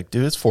there. I was like,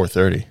 dude, it's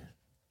 4:30.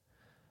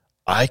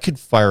 I could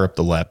fire up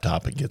the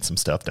laptop and get some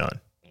stuff done,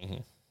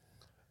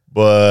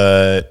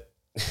 but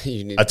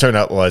you need, I turned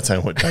out the lights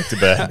and I went back to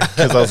bed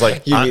because I was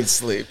like, you need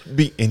sleep.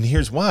 And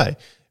here's why.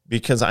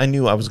 Because I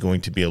knew I was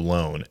going to be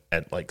alone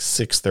at like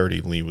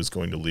 6:30. Lee was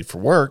going to leave for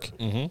work,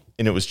 and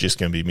it was just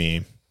going to be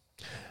me.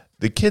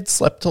 The kids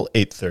slept till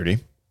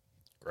 8:30.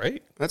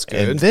 Great. That's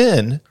good. And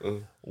then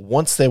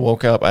once they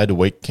woke up, I had to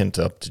wake Kent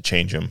up to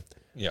change him.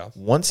 Yeah.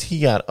 Once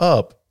he got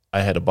up,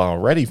 I had a bottle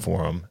ready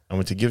for him. I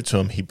went to give it to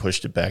him. He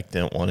pushed it back,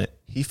 didn't want it.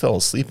 He fell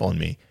asleep on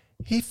me.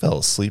 He fell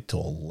asleep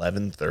till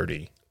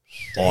 11:30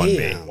 on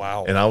me.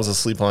 Wow. And I was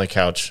asleep on the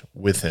couch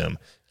with him.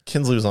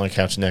 Kinsley was on the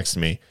couch next to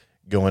me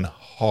going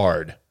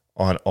hard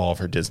on all of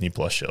her Disney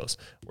Plus shows.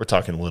 We're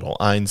talking Little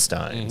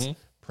Einsteins,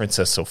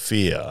 Princess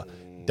Sophia,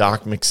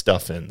 Doc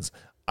McStuffins.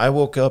 I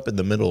woke up in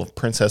the middle of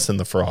Princess and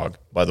the Frog.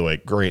 By the way,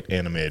 great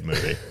animated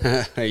movie.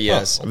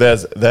 Yes.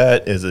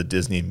 That is a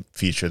Disney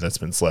feature that's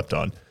been slept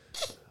on.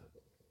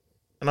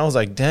 And I was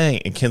like, dang.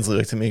 And Kinsley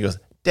looked at me and goes,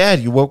 Dad,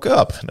 you woke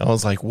up. And I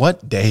was like,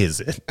 what day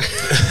is it?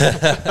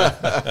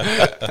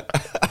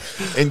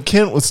 And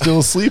Kent was still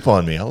asleep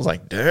on me. I was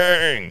like,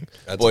 dang.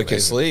 That boy can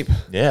sleep.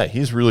 Yeah,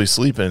 he's really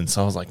sleeping.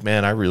 So I was like,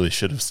 man, I really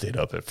should have stayed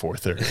up at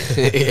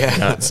 4:30. Yeah.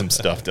 Got some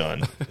stuff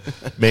done.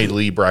 Made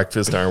Lee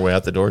breakfast on our way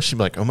out the door. She'd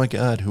be like, oh my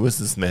God, who is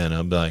this man?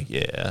 I'm like,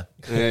 yeah.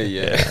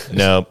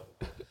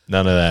 Nope.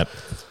 None of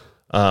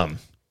that.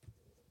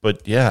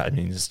 But yeah, I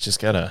mean, it's just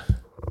gotta,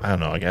 I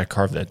don't know, I gotta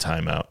carve that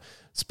time out.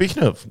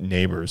 Speaking of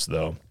neighbors,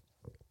 though,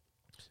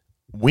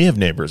 we have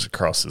neighbors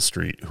across the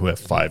street who have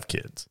 5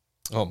 kids.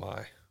 Oh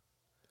my.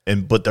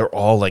 But they're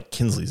all like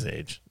Kinsley's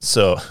age.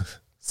 So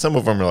some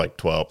of them are like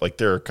 12, like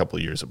they're a couple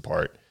of years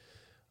apart.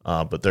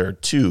 But there are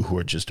 2 who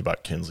are just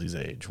about Kinsley's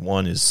age.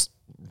 One is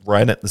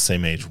right at the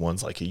same age.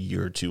 One's like a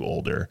year or 2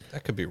 older.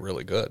 That could be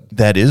really good.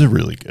 That is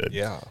really good.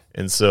 Yeah.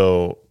 And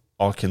so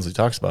all Kinsley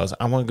talks about is,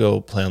 I want to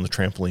go play on the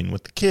trampoline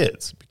with the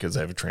kids because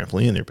I have a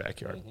trampoline in their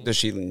backyard. Does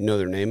she know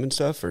their name and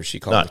stuff, or she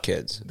called Not the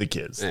kids? The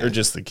kids. Yeah. They're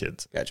just the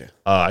kids. Gotcha.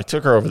 I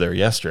took her over there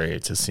yesterday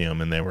to see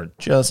them, and they were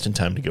just in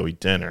time to go eat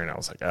dinner. And I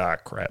was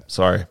like, crap.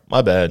 Sorry.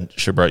 My bad.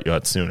 Should have brought you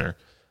out sooner.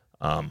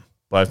 But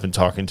I've been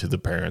talking to the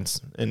parents,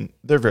 and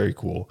they're very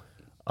cool.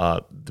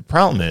 The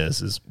problem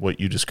is what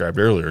you described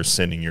earlier,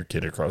 sending your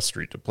kid across the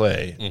street to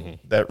play.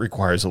 Mm-hmm. That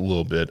requires a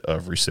little bit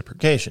of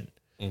reciprocation.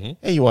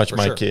 Mm-hmm. Hey, you watch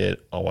my kid,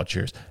 I'll watch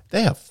yours.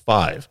 They have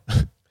 5.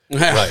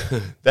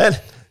 Right.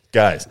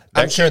 Guys,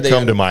 I'm sure can't they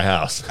come to my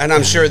house. And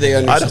I'm sure they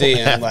I don't understand,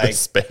 have the like,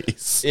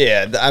 space.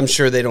 yeah, I'm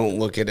sure they don't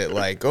look at it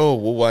like, oh,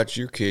 we'll watch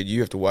your kid. You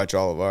have to watch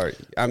all of our.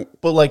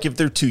 But like if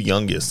their 2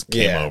 youngest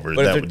came Yeah, over,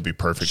 but if that they're- would be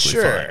perfectly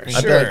Sure, fine.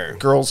 I sure. bet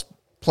girls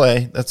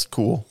play. That's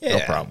cool. No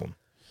Yeah. problem.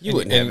 You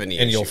wouldn't have any.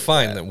 And you'll issue with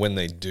find that when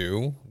they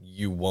do,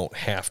 you won't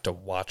have to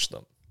watch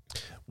them.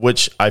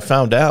 Which I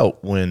found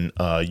out when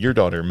your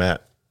daughter,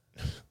 Matt,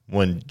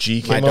 when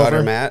G came over. My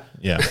daughter, Matt?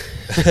 Yeah.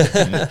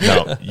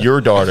 No,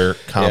 your daughter,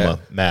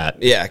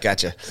 Matt. Yeah,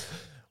 gotcha.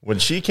 When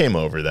she came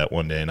over that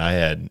one day and I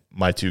had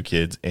my 2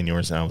 kids and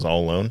yours and I was all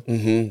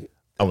alone,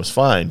 I was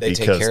fine They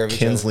take because care of each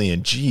Kinsley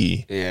and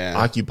G Yeah.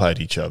 occupied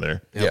each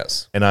other.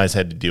 Yes. And I just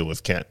had to deal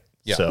with Kent.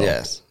 Yeah. So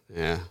Yes.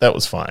 Yeah. that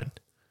was fine.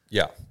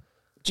 Yeah.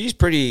 She's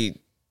pretty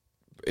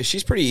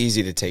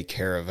easy to take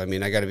care of. I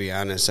mean, I got to be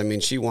honest. I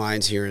mean, she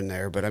whines here and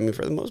there, but I mean,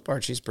 for the most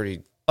part, she's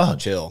pretty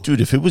chill. Dude,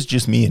 if it was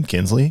just me and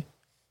Kinsley,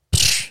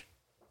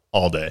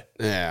 all day.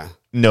 Yeah.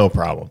 No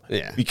problem.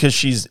 Yeah. Because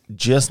she's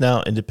just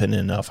now independent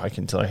enough. I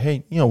can tell her,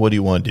 hey, what do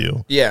you want to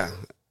do? Yeah.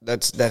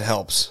 That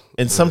helps.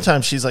 And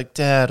sometimes she's like,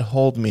 Dad,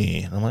 hold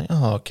me. And I'm like,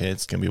 oh, okay,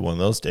 it's going to be one of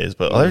those days.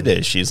 But other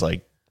days she's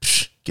like,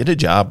 get a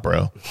job,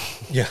 bro.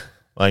 Yeah.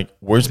 Like,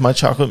 where's my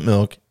chocolate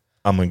milk?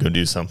 I'm going to go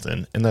do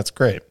something. And that's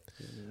great.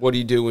 What do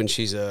you do when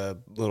she's a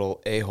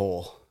little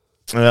a-hole?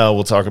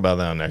 We'll talk about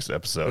that on next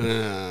episode.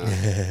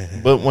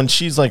 But when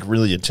she's like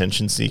really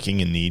attention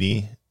seeking and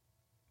needy,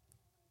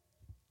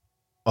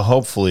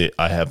 hopefully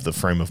I have the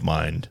frame of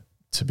mind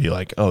to be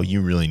like, oh,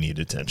 you really need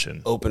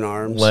attention. Open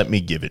arms. Let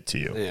me give it to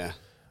you. Yeah.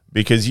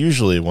 Because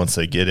usually once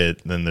they get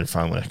it, then they're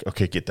finally like,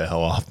 okay, get the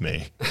hell off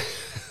me.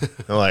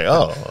 They're like,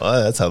 oh,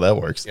 well, that's how that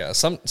works. Yeah,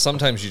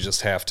 sometimes you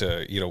just have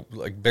to,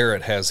 like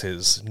Barrett has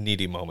his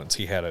needy moments.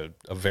 He had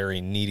a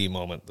very needy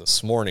moment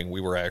this morning.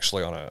 We were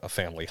actually on a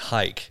family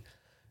hike,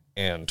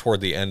 and toward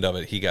the end of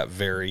it, he got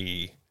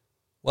very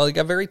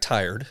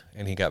tired,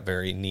 and he got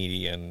very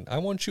needy, and I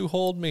want you to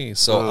hold me.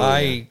 So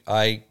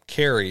I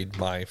carried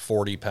my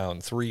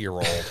 40-pound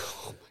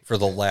 3-year-old for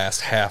the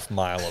last half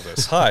mile of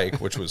this hike,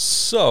 which was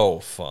so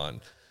fun.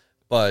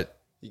 But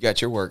You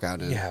got your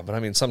workout in. yeah, but I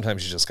mean,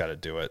 sometimes you just got to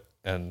do it.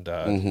 And,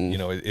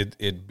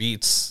 it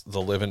beats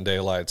the living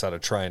daylights out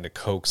of trying to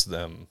coax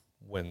them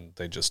when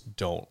they just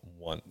don't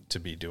want to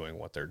be doing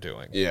what they're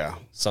doing. Yeah.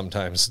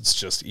 Sometimes it's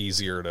just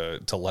easier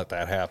to let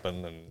that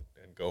happen and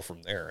go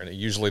from there. And it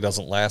usually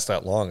doesn't last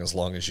that long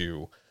as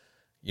you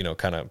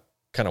kind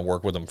of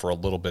work with them for a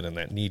little bit in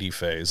that needy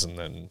phase. And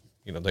then,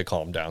 they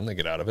calm down, they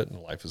get out of it, and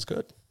life is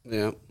good.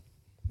 Yeah.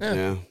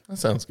 Yeah. That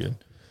sounds good.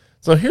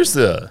 So here's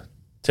the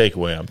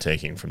takeaway I'm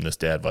taking from this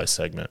Dad Advice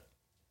segment.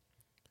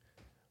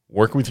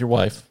 Work with your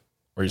wife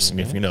or your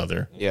significant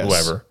other, Yes.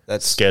 whoever.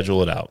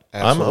 Schedule it out.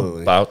 Absolutely.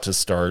 I'm about to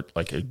start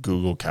like a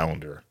Google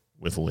Calendar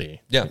with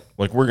Lee. Yeah.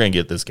 Like we're going to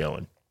get this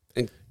going.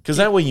 And- Because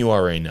that way you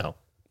already know.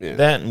 Yeah.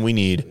 That, and we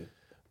need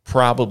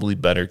probably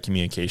better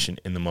communication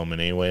in the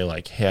moment anyway.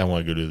 Like, hey, I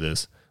want to go do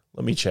this.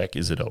 Let me check.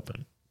 Is it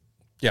open?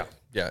 Yeah.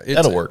 Yeah.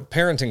 That'll work.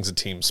 Parenting's a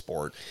team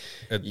sport.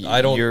 I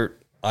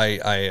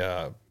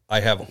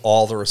have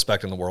all the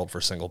respect in the world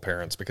for single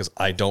parents because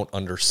I don't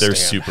understand They're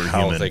superhuman.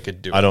 how they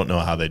could do it. I don't know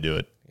how they do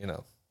it.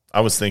 You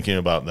I was thinking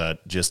about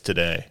that just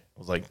today. I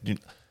was like, dude,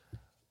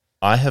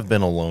 I have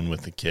been alone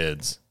with the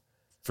kids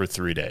for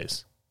 3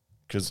 days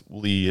because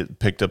Lee had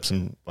picked up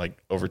some like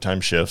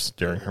overtime shifts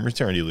during her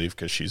maternity leave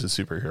because she's a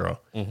superhero,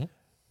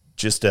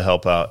 just to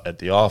help out at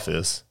the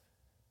office.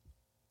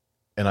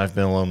 And I've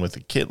been alone with the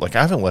kid. Like,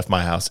 I haven't left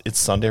my house. It's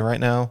Sunday right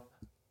now.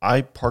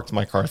 I parked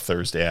my car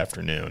Thursday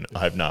afternoon.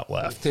 I've not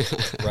left.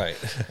 Right.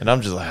 And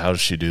I'm just like, how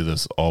does she do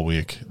this all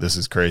week? This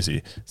is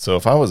crazy. So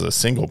if I was a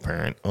single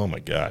parent, oh my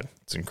God,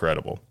 it's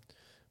incredible.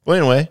 But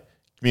anyway,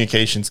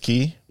 communication's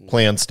key.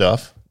 Plan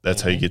stuff.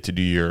 That's how you get to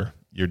do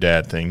your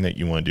dad thing that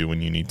you want to do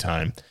when you need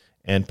time.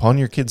 And pawn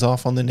your kids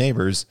off on the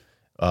neighbors,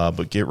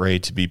 but get ready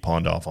to be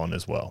pawned off on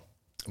as well.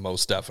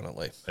 Most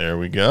definitely. There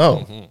we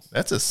go.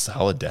 That's a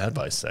solid dad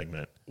advice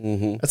segment.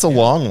 That's a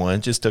long one.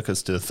 It just took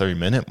us to the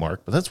 30-minute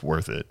mark, but that's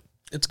worth it.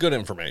 It's good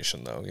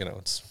information, though. You know,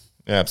 it's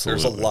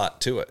Absolutely. there's a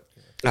lot to it.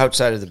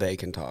 Outside of the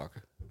bacon talk.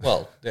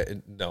 Well,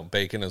 no,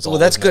 bacon is all Well,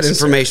 that's good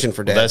necessary. information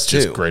for dads, That's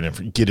just too. great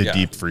info. Get a Yeah.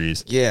 deep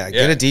freeze. Yeah,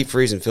 get Yeah. a deep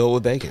freeze and fill it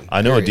with bacon.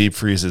 I know a Period. deep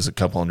freeze is a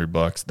couple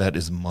 $100. That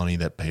is money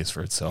that pays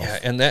for itself. Yeah,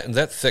 and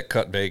that thick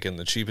cut bacon,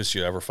 the cheapest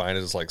you ever find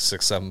is like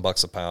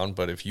 $6-7 a pound.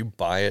 But if you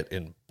buy it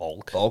in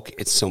bulk,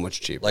 It's so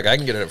much cheaper. like I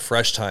can get it at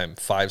Fresh Time,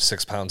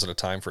 5-6 pounds at a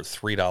time for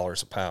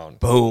 $3 a pound.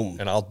 Boom.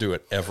 And I'll do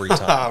it every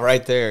time.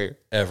 Right there.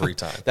 Every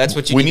time. That's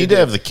what you We need need to do.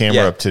 have the camera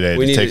Yeah. up today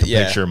We to need take a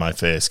yeah. picture of my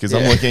face because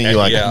I'm looking at you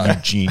like Yeah.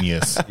 you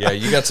genius. Yeah,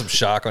 you got some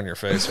shock on your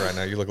face right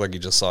now. You look like you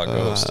just saw a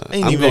ghost.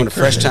 Ain't I'm even going to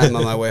Fresh Time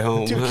on my way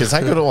home. Dude, because I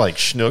go to like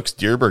Schnucks,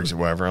 Deerbergs, or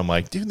whatever. I'm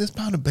like, dude, this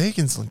pound of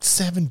bacon's like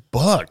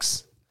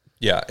 $7.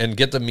 Yeah, and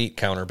get the meat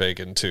counter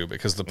bacon too,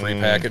 because the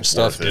prepackaged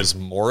stuff worth it. is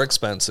more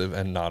expensive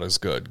and not as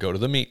good. Go to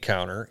the meat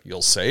counter,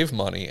 you'll save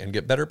money and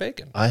get better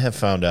bacon. I have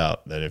found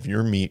out that if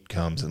your meat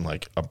comes in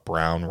like a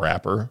brown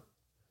wrapper,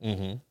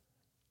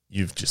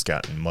 you've just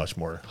gotten much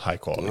more high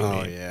quality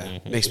Oh, meat. yeah.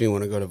 Makes me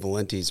want to go to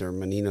Valenti's or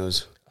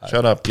Menino's.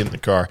 Shut up, get in the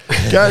car.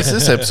 Guys,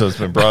 this episode's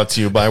been brought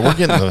to you by We're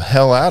Getting the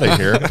Hell Out of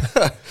Here.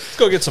 Let's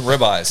go get some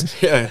ribeyes.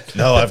 Yeah.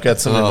 No, I've got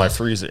some in my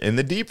freezer, in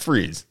the deep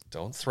freeze.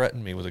 Don't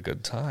threaten me with a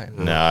good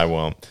time. No, I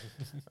won't.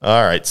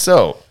 All right.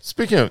 So,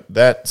 speaking of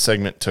that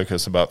segment, took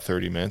us about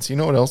 30 minutes. You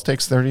know what else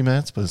takes 30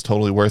 minutes, but is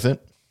totally worth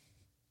it?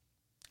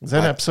 Is that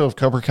an episode of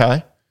Cobra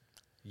Kai?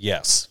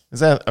 Yes.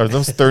 Are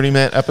those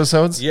 30-minute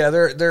episodes? Yeah,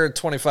 they're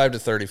 25 to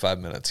 35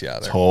 minutes. Yeah,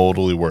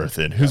 Totally worth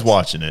it. Who's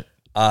watching it?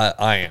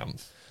 I am.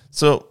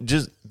 So,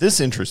 just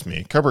this interests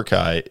me. Cobra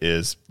Kai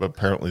is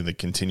apparently the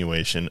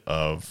continuation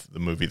of the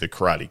movie The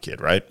Karate Kid,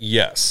 right?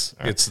 Yes,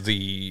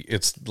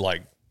 it's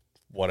like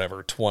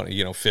whatever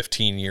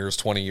 15 years,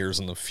 20 years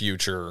in the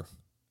future.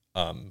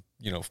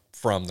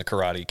 From the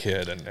Karate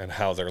Kid and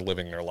how they're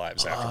living their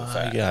lives after the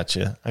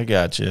fact. I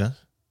gotcha.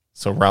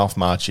 So Ralph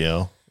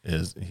Macchio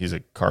he's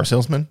a car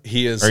salesman?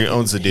 He is. Or he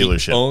owns the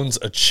dealership. He owns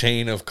a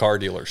chain of car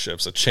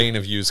dealerships, a chain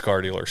of used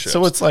car dealerships.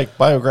 So it's like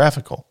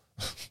biographical.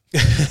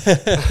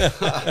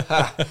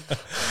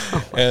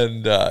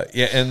 and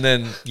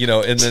then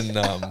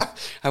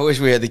I wish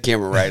we had the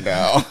camera right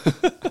now.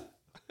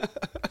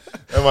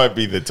 That might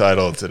be the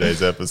title of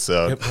today's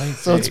episode.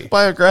 So it's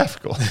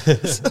biographical.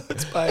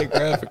 It's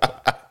biographical.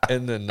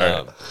 and then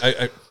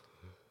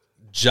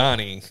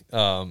Johnny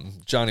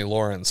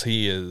Lawrence,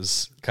 he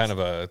is kind of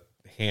a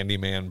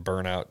handyman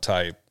burnout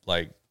type,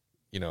 like,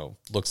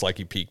 looks like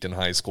he peaked in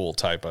high school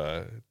type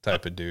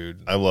of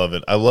dude. I love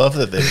it. I love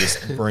that they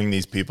just bring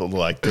these people to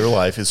like their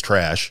life is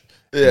trash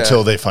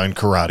until they find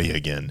karate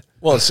again.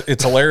 Well,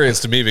 it's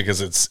hilarious to me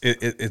because it's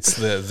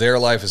their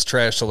life is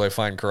trash till they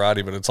find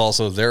karate, but it's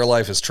also their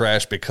life is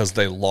trash because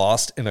they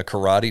lost in a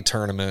karate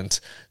tournament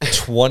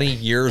 20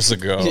 years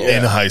ago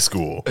In high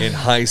school.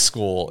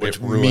 Which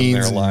It ruined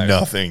means their life.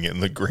 nothing in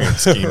the grand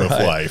scheme of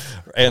life.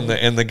 And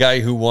the guy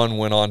who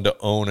went on to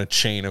own a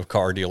chain of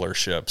car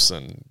dealerships,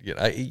 and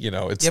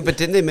it's Yeah, but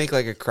didn't they make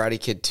like a Karate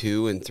Kid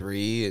 2 and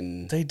 3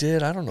 and they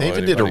did. I don't know. They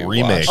even did a anybody who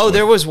remake. watched Oh, it.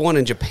 there was one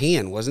in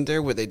Japan, wasn't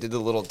there, where they did the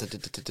little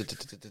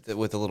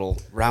with the little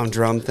round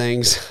drum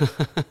things.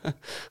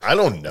 I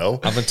don't know.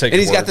 I'm gonna take. And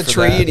he's your got word the for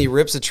tree that. and he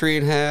rips the tree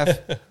in half.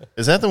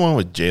 Is that the one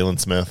with Jalen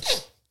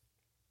Smith?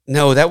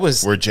 No, that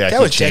was Where Jackie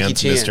that was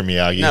Chan's Mr.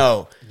 Miyagi?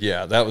 No,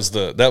 Yeah, that was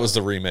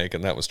the remake,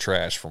 and that was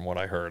trash from what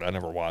I heard. I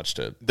never watched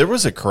it. There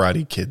was a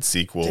Karate Kid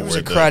sequel There was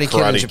where a the Karate Kid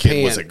in Karate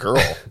Kid was Japan. a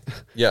girl,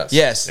 Yes.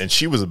 yes, and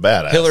she was a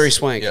badass. Hillary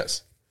Swank.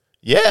 Yes.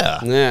 Yeah.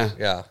 Yeah.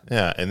 Yeah.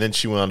 Yeah, and then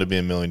she went on to be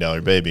 $1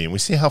 Million Baby, and we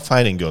see how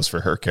fighting goes for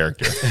her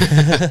character.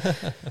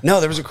 No,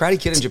 there was a Karate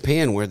Kid in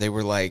Japan where they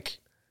were like,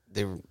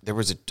 there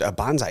was a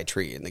bonsai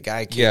tree and the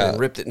guy came Yeah. and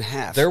ripped it in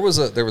half. There was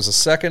a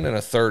second and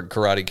a third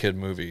Karate Kid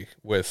movie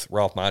with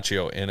Ralph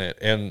Macchio in it,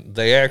 and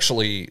they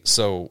actually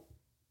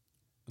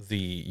the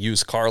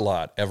used car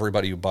lot,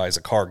 everybody who buys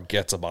a car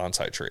gets a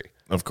bonsai tree.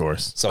 Of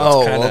course. So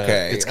Oh, it's kinda,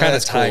 okay. It's Oh, kind of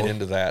that's tied cool.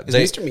 into that. Is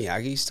They- Mr.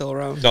 Miyagi still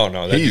around? No,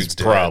 that He's dude's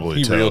dead. probably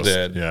he toast. real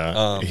dead.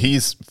 Yeah.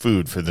 He's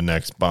food for the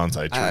next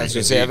bonsai tree. I was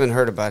gonna say I haven't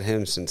heard about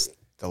him since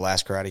the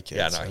last Karate Kid.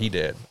 Yeah, no, so. he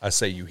did. I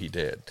say he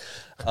did.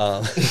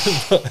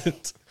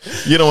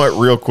 You know what?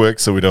 Real quick,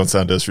 so we don't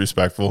sound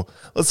disrespectful,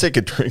 let's take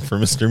a drink for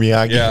Mr.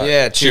 Miyagi. Yeah.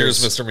 Yeah, Cheers,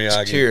 cheers. Mr.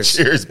 Miyagi. Cheers.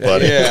 Cheers,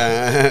 buddy.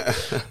 Yeah.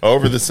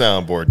 Over the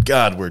soundboard.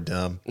 God, we're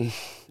dumb.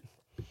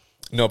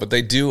 No, but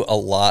they do a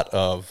lot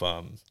of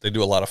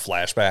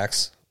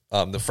flashbacks.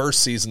 The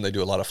first season, they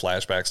do a lot of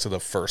flashbacks to the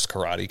first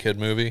Karate Kid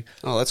movie.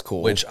 Oh, that's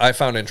cool. Which I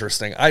found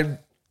interesting.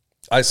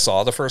 I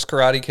saw the first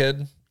Karate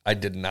Kid. I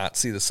did not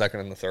see the second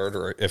and the third,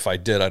 or if I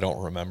did, I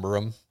don't remember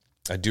them.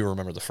 I do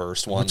remember the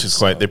first one. Which is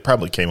quite, they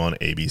probably came on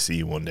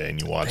ABC one day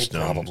and you watched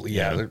them. Probably,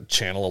 yeah. They're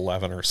Channel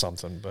 11 or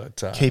something. But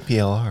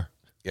KPLR.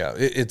 Yeah,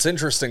 it's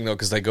interesting, though,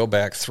 because they go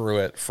back through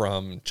it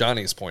from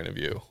Johnny's point of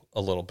view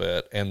a little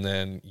bit, and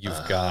then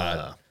you've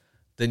got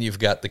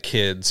the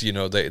kids. You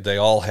know, they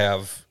all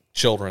have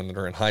children that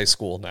are in high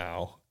school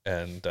now,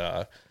 and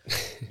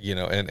you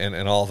know,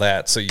 and all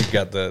that. So you've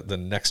got the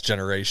next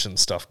generation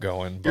stuff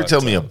going. You're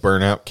telling me a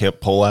burnout can't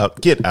pull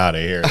out? Get out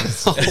of here!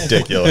 It's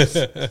ridiculous.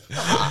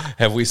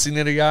 Have we seen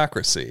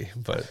Idiocracy?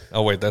 But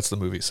oh wait, that's the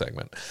movie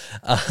segment.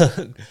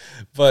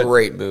 But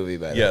great movie,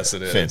 by the way. Yes,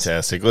 it is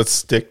Fantastic. Let's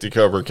stick to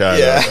Cobra Kai.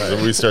 Yeah.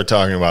 If we start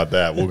talking about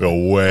that, we'll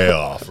go way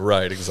off.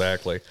 Right,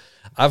 exactly.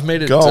 I've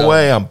made it. Go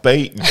away! I'm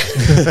baiting.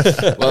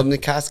 Welcome to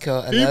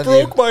Costco. I He love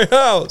broke my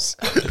house.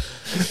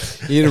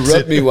 you. You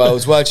interrupt me while I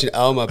was watching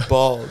Oh My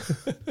Balls.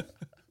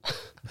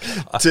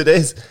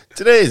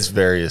 Today's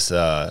various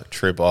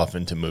trip off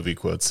into movie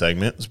quote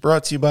segment was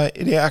brought to you by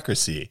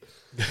Idiocracy,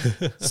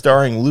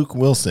 starring Luke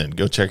Wilson.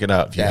 Go check it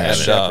out if you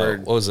Dax haven't.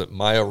 Shepard. What was it?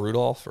 Maya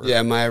Rudolph? Or?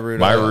 Yeah, Maya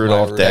Rudolph. Maya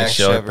Rudolph, Dax Dax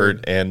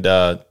Shepard, and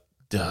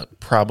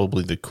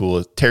probably the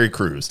coolest Terry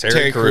Crews.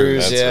 Terry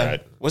Crews, That's yeah.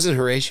 right. Wasn't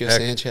Horatio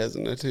Sanchez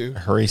in it too?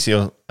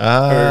 Horatio.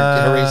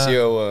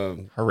 Horatio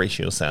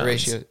sounds.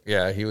 Horatio.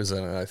 Yeah, he was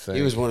in it, I think.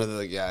 He was one of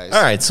the guys.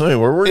 All right, so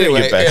anyway, we're going to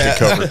Anyway, get back yeah. to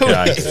Cobra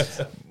Kai,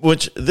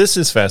 which this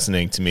is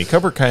fascinating to me.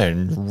 Cobra Kai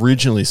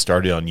originally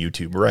started on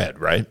YouTube Red,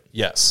 right?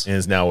 Yes. And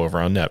is now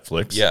over on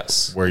Netflix.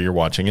 Yes. Where you're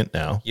watching it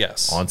now.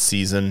 Yes. On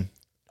season.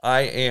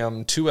 I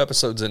am 2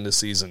 episodes into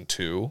season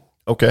 2.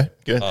 Okay,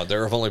 good.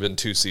 There have only been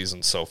 2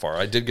 seasons so far.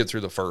 I did get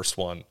through the first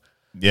one.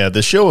 Yeah,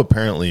 the show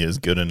apparently is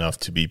good enough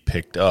to be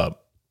picked up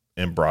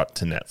and brought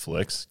to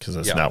Netflix because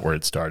that's not where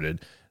it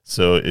started.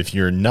 So if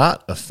you're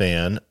not a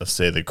fan of,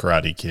 say, The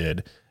Karate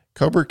Kid,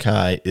 Cobra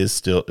Kai is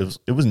still,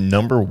 it was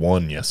number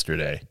 1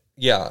 yesterday.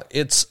 Yeah,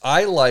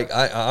 I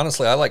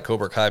honestly like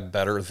Cobra Kai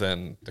better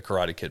than the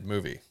Karate Kid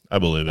movie. I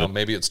believe it.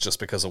 Maybe it's just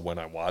because of when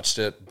I watched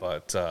it,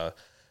 but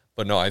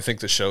no, I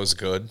think the show's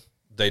good.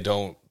 They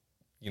don't,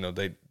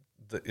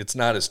 it's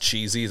not as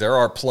cheesy. There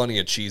are plenty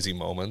of cheesy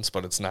moments,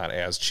 but it's not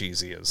as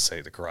cheesy as,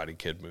 say, the Karate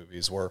Kid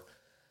movies were.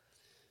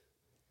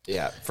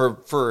 Yeah,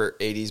 for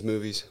 80s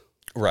movies.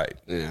 Right.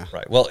 Yeah.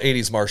 Right. Well,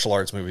 80s martial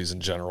arts movies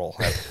in general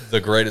have the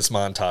greatest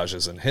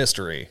montages in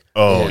history.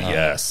 Oh,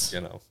 yes.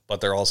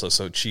 But they're also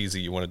so cheesy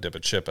you want to dip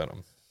a chip in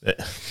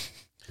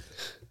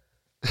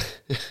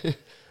them.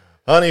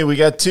 Honey, we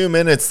got 2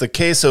 minutes. The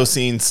queso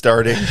scene's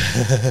starting.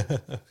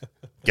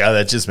 God,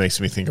 that just makes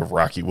me think of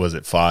Rocky, was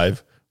it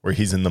 5, where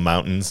he's in the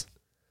mountains?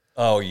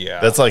 Oh,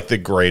 yeah. That's like the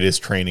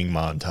greatest training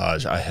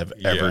montage I have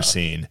ever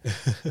seen.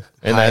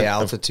 And High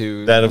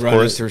altitude, that of running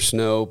course through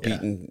snow,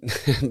 beating.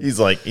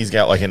 he's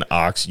got like an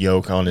ox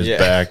yoke on his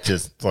back,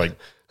 just like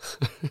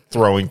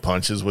throwing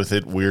punches with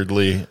it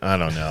weirdly. I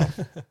don't know.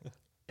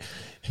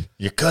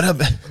 You could have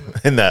been.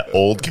 And that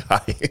old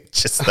guy,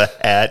 just the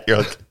hat. You're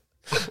like,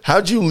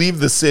 how'd you leave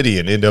the city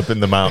and end up in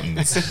the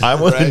mountains? I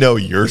want to know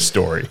your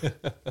story.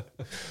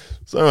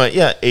 So,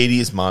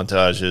 80s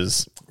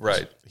montages.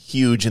 Right.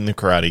 Huge in the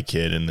Karate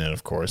Kid, and then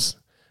of course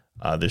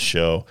this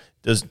show.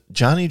 Does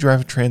Johnny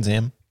drive a Trans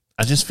Am?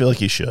 I just feel like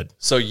he should.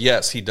 So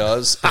yes, he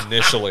does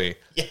initially.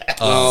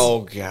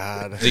 Oh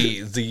God,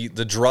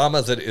 the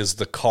drama that is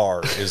the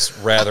car is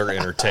rather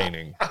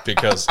entertaining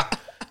because,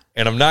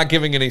 and I'm not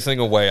giving anything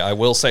away. I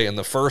will say in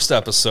the first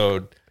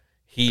episode,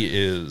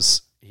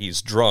 he's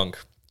drunk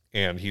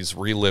and he's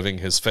reliving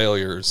his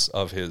failures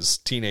of his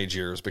teenage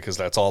years because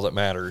that's all that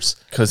matters.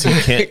 Because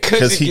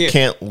he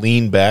can't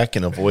lean back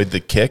and avoid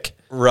the kick.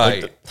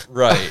 Right,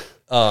 right.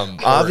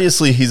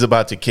 Obviously, he's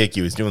about to kick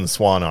you. He's doing the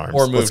swan arms.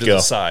 Or move Let's to go.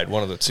 the side,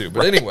 one of the two.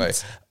 But anyway,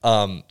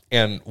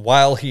 and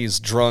while he's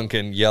drunk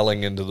and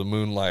yelling into the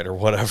moonlight or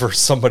whatever,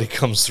 somebody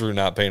comes through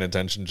not paying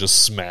attention,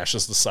 just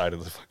smashes the side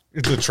of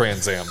the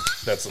Trans Am.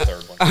 That's the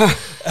third one.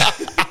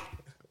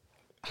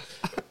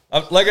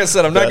 Like I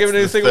said, I'm not giving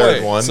anything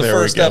away. It's the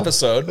first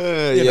episode.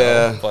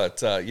 But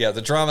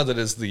the drama that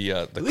is the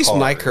at least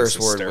my curse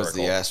word was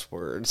the S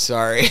word.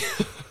 Sorry.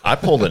 I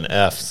pulled an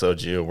F, so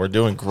Gio, we're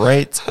doing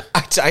great.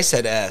 I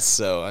said S,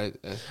 so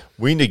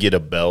we need to get a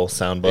bell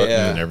sound button,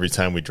 and every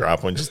time we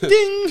drop one, just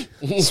ding.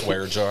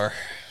 Swear jar.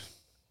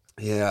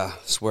 Yeah,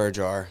 swear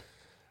jar.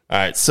 All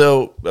right,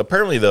 so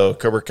apparently, though,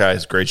 Cobra Kai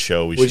is a great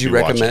show. Would you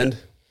recommend?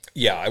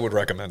 Yeah, I would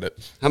recommend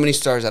it. How many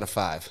stars out of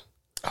 5?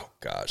 Oh,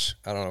 gosh.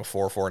 I don't know,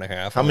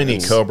 4.5. How many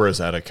Cobras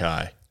out of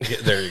Kai?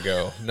 Yeah, there you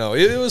go. No,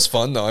 it was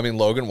fun, though. I mean,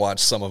 Logan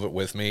watched some of it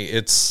with me.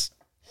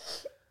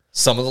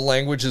 Some of the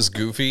language is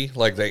goofy,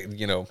 like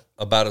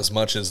about as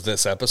much as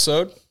this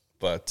episode,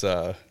 but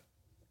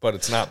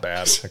it's not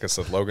bad. Like I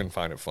said, Logan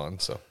find it fun,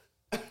 so.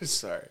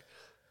 Sorry.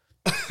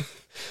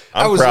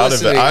 I'm proud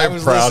of it. I'm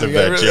proud of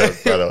that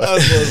joke, by the way. I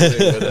was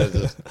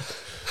listening,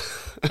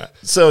 but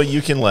So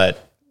you can let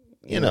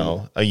you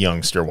know, a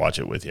youngster watch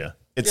it with you.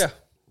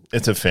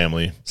 It's a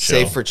family show.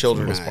 Safe for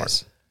children most part.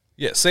 eyes.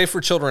 Yeah, safe for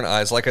children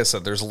eyes. Like I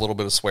said, there's a little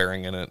bit of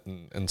swearing in it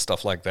and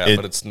stuff like that,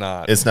 but it's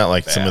not. It's not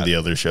like some of bad. the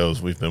other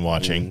shows we've been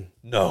watching.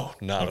 No,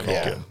 not Okay,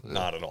 at all. good.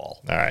 Not at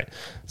all. All right.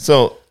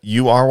 So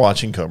you are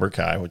watching Cobra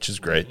Kai, which is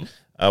great.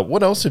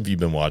 What else have you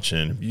been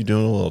watching? You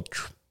doing a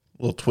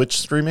little Twitch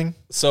streaming?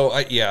 So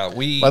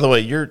By the way,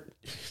 your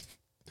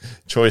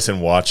choice in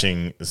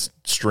watching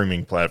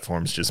streaming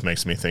platforms just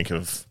makes me think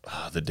of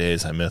the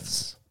days I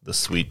miss the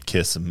sweet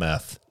kiss of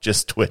meth,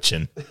 just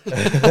twitching.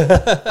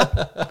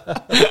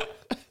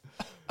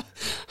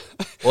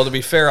 Well, to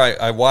be fair,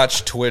 I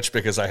watch Twitch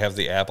because I have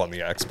the app on the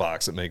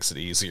Xbox. It makes it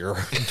easier.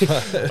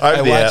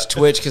 I watch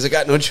Twitch because I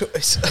got no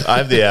choice. I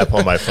have the app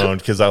on my phone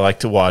because I like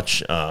to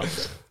watch.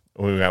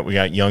 We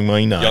got Young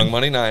Money 9. Young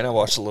Money 9, I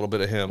watched a little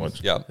bit of him.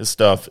 Yeah. His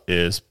stuff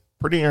is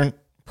pretty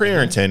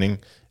entertaining.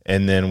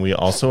 And then we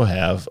also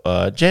have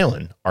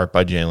Jalen. Art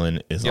by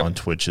Jalen is on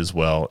Twitch as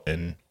well,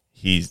 and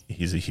he's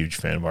a huge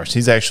fan of ours.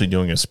 He's actually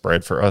doing a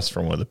spread for us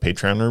from one of the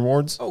Patreon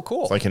rewards. Oh,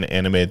 cool. It's like an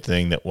animated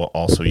thing that we'll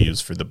also use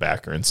for the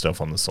backer and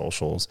stuff on the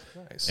socials.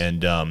 Nice.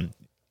 And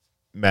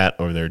Matt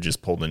over there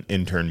just pulled an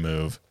intern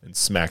move and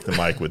smacked the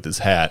mic with his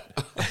hat.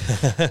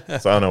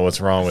 So I don't know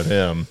what's wrong with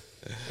him.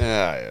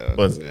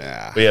 But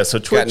yeah, so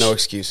Twitch. Got no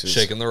excuses.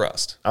 Shaking the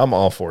rust. I'm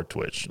all for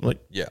Twitch. Like,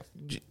 Yeah.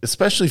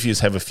 especially if you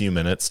just have a few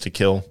minutes to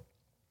kill.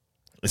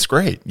 It's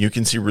great. You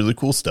can see really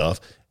cool stuff.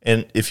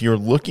 And if you're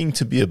looking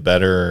to be a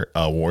better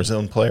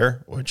Warzone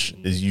player, which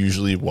is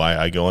usually why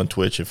I go on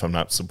Twitch if I'm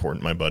not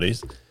supporting my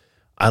buddies,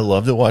 I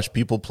love to watch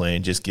people play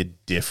and just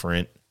get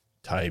different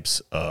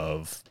types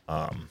of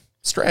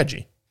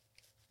strategy.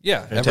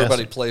 Yeah, Fantastic.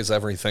 everybody plays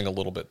everything a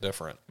little bit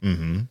different.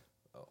 And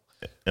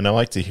I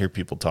like to hear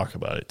people talk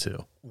about it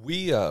too.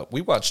 We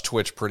watch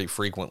Twitch pretty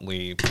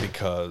frequently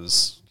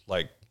because,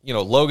 like, you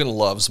know, Logan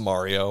loves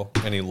Mario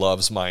and he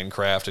loves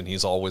Minecraft and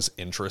he's always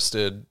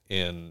interested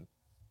in,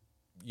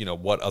 you know,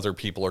 what other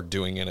people are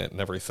doing in it and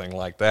everything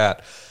like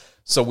that.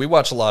 So we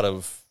watch a lot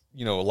of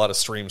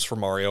streams for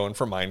Mario and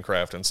for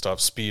Minecraft and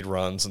stuff, speed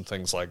runs and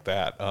things like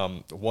that.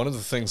 One of the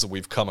things that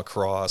we've come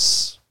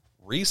across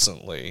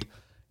recently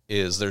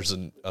is there's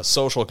a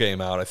social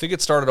game out. I think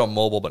it started on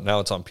mobile, but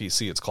now it's on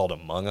PC. It's called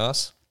Among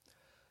Us.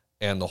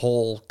 And the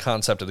whole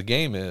concept of the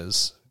game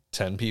is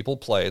 10 people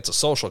play. It's a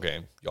social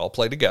game. You all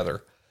play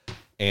together.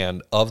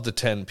 And of the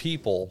 10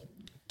 people,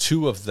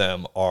 2 of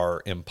them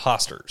are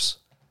imposters.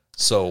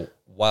 So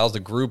while the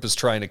group is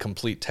trying to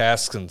complete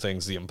tasks and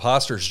things, the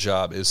imposter's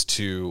job is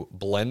to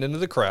blend into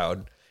the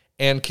crowd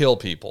and kill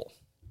people.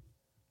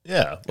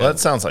 Yeah, well, that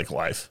sounds like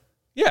life.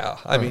 Yeah,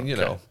 I mean, you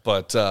know,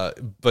 but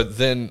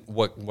then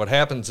what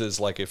happens is,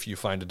 like, if you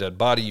find a dead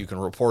body, you can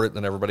report it,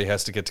 then everybody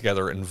has to get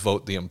together and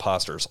vote the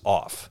imposters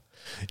off.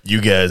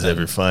 You guys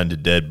ever find a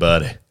dead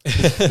body?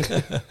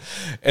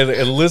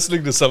 And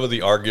listening to some of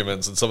the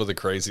arguments and some of the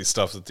crazy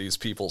stuff that these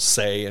people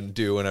say and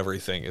do and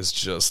everything is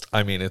just,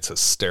 I mean, it's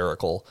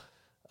hysterical.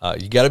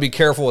 You got to be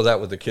careful with that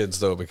with the kids,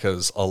 though,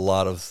 because a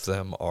lot of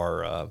them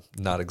are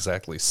not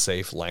exactly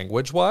safe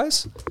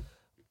language-wise.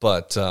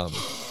 But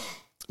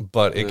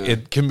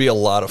it can be a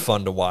lot of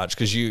fun to watch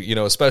because you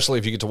know, especially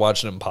if you get to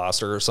watch an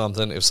imposter or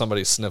something, if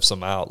somebody sniffs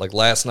them out. Like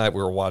last night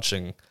we were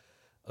watching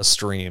a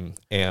stream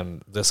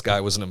and this guy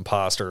was an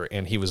imposter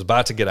and he was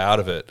about to get out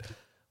of it,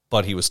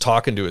 but he was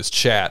talking to his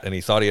chat and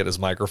he thought he had his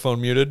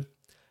microphone muted.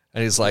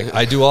 And he's like,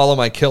 I do all of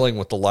my killing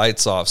with the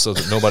lights off so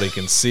that nobody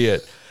can see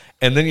it.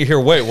 And then you hear,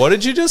 wait, what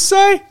did you just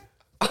say?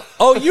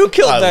 Oh, you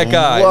killed that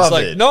guy. He's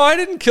like, no, I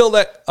didn't kill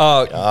that.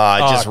 I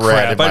just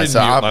read it I didn't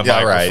mute my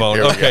microphone.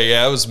 Right, okay,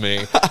 yeah, it was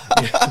me.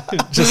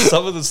 Just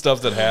some of the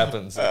stuff that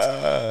happens.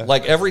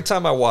 Like every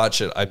time I watch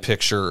it, I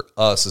picture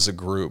us as a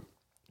group,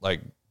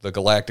 like the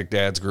Galactic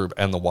Dads group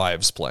and the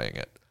wives playing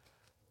it.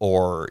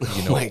 Or,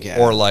 you know,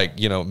 or like,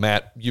 you know,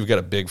 Matt, you've got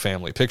a big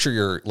family. Picture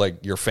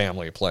your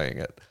family playing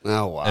it.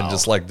 Oh, wow. And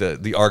just like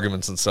the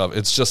arguments and stuff.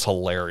 It's just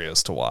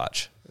hilarious to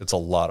watch. It's a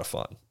lot of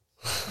fun.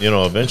 You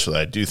know, eventually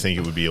I do think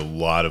it would be a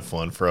lot of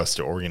fun for us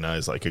to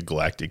organize like a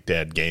Galactic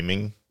Dad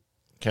gaming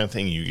kind of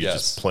thing. You could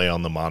just play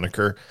on the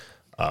moniker.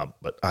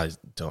 But I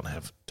don't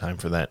have time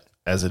for that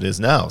as it is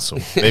now. So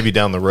maybe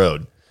down the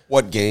road.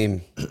 What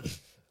game?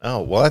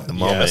 Oh, well, at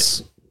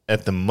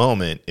the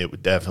moment, it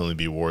would definitely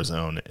be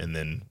Warzone, and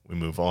then we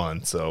move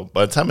on. So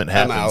by the time it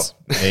happens,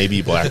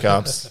 maybe Black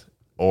Ops,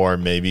 or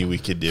maybe we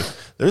could do.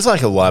 There's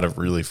like a lot of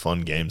really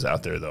fun games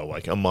out there, though.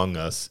 Like Among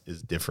Us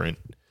is different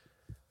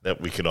that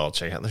we could all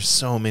check out. There's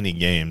so many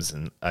games,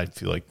 and I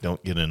feel like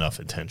don't get enough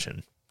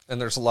attention.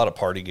 And there's a lot of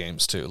party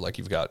games, too. Like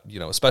you've got, you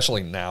know,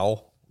 especially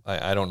now,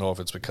 I don't know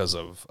if it's because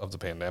of the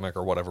pandemic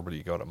or whatever, but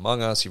you go to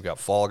Among Us, you've got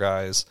Fall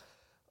Guys.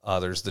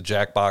 There's the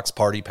Jackbox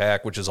Party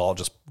Pack, which is all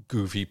just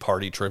goofy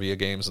party trivia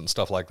games and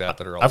stuff like that.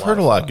 I've heard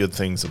a lot of good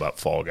things about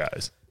Fall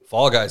Guys.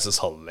 Fall Guys is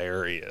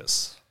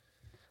hilarious.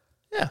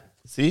 Yeah.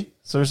 See?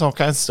 So there's all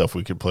kinds of stuff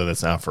we could play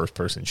that's not a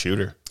first-person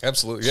shooter.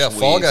 Absolutely. Yeah,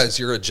 Fall Guys,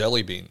 you're a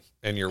jelly bean,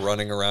 and you're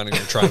running around and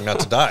you're trying not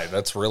to die.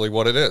 That's really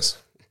what it is.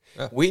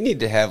 Yeah. We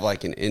need to have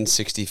like an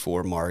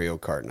N64 Mario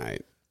Kart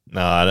night.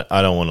 No,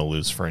 I don't want to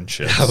lose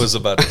friendships. I was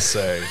about to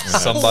say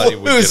somebody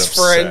would get Lose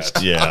upset.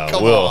 friends. Yeah,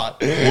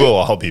 we'll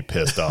all be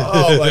pissed off.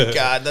 Oh my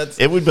God, that's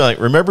It would be like,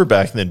 remember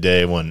back in the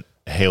day when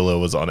Halo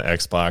was on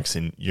Xbox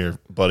and your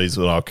buddies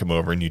would all come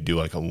over and you'd do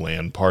like a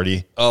LAN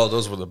party, Oh,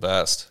 those were the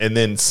best. and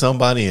then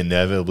somebody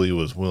inevitably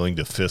was willing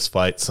to fist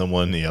fight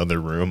someone in the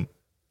other room,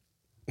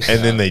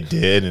 and then they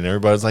did, and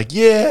everybody's like,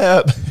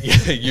 "Yeah,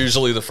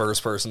 Usually the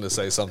first person to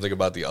say something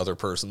about the other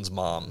person's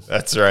mom.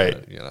 that's right."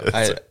 You know,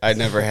 I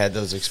never had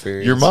those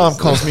experiences. Your mom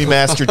calls me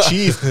Master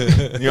Chief,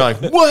 and you're like,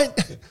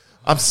 "What?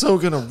 I'm so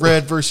gonna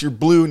red versus your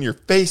blue in your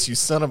face, you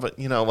son of a,"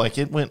 like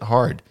it went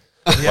hard.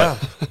 Yeah.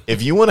 But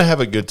if you want to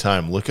have a good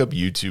time, look up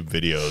YouTube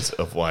videos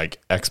of like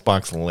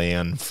Xbox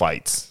LAN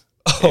fights.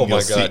 Oh And my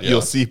you'll God, yeah.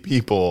 You'll see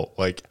people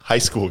like high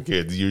school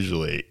kids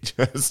usually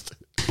just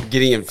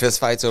Getting in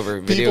fistfights over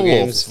video people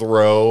games. will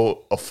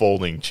throw a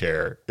folding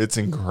chair. It's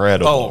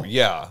incredible. Oh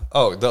yeah.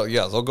 Oh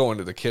they'll go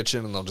into the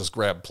kitchen and they'll just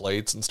grab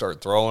plates and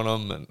start throwing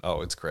them, and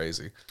it's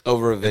crazy.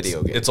 Over a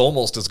video game. It's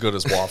almost as good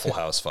as Waffle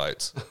House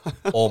fights.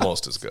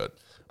 Almost as good.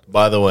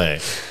 By the way,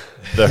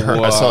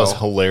 I saw this Wow.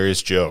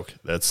 hilarious joke.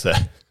 That's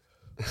that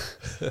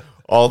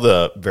all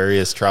the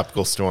various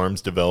tropical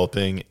storms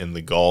developing in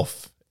the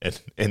Gulf and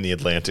in the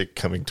Atlantic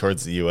coming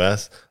towards the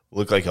U.S.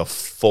 look like a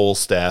full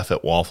staff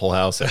at Waffle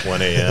House at 1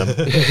 a.m.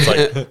 It's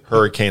like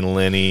Hurricane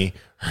Lenny,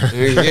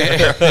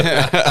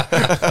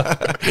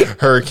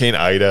 Hurricane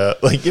Ida,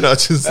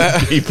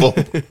 just people.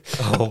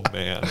 Oh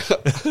man.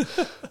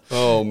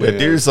 Oh But man.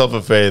 do yourself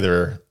a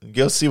favor.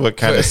 Go see what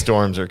kind of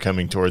storms are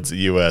coming towards the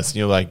U.S. And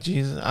you're like,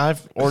 Jesus,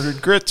 I've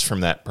ordered grits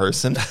from that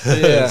person.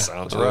 Yeah.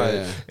 Sounds right.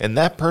 Yeah. And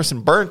that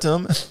person burnt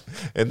them.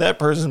 And that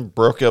person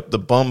broke up the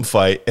bum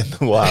fight in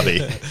the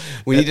lobby.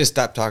 We need to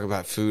stop talking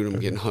about food. I'm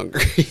getting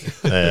hungry.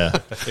 Yeah.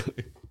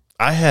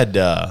 I had,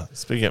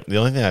 speaking of, the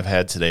only thing I've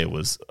had today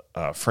was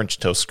French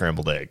toast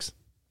scrambled eggs.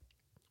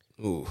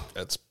 Ooh.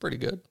 That's pretty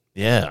good.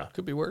 Yeah.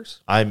 Could be worse.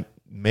 I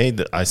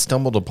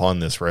stumbled upon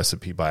this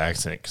recipe by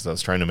accident because I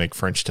was trying to make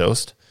French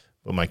toast,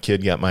 but my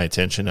kid got my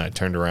attention. I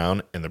turned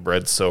around and the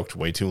bread soaked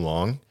way too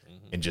long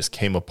and just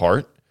came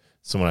apart.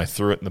 So when I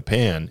threw it in the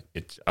pan,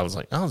 I was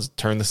like, I'll just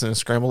turn this into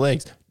scrambled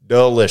eggs.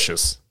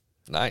 Delicious.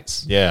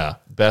 Nice. Yeah.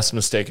 Best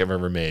mistake I've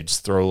ever made.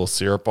 Just throw a little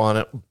syrup on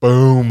it.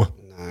 Boom.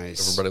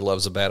 Nice. Everybody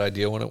loves a bad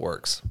idea when it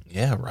works.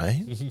 Yeah,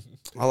 right?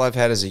 All I've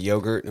had is a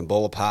yogurt and a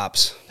bowl of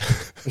Pops.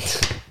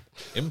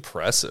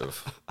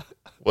 Impressive.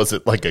 Was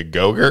it like a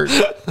Go-Gurt?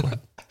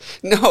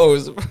 No,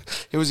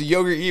 it was a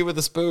yogurt you eat with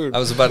a spoon. I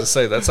was about to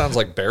say that sounds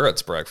like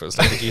Barrett's breakfast.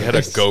 I think he had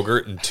a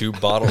Go-Gurt and two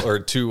bottles.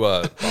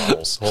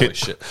 Holy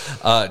shit!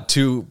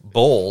 2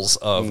 bowls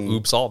of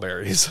Oops All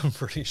Berries. I'm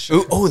pretty sure.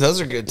 Ooh, oh,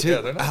 those are good too.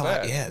 Yeah, they're not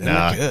bad. Yeah, they're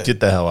Nah, good. get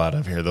the hell out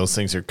of here. Those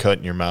things are cut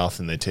in your mouth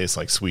and they taste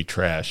like sweet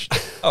trash.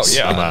 Oh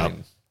yeah. I'm I out.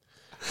 mean,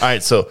 All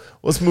right, so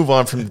let's move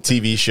on from the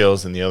TV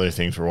shows and the other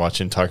things we're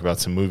watching. Talk about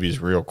some movies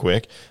real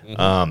quick.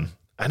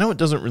 I know it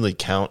doesn't really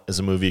count as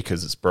a movie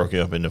because it's broken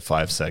up into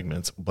 5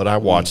 segments, but I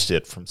watched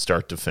it from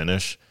start to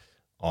finish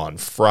on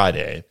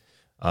Friday,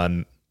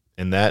 and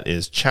that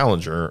is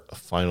Challenger: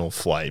 Final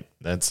Flight.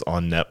 That's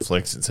on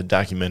Netflix. It's a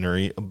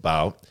documentary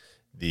about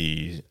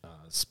the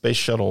space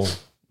shuttle.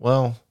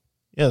 Well,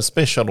 yeah, the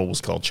space shuttle was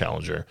called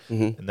Challenger,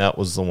 and that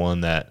was the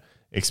one that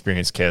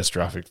experienced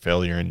catastrophic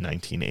failure in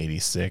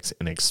 1986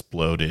 and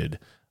exploded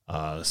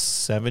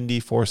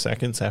 74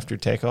 seconds after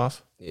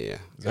takeoff. Yeah.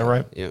 Is that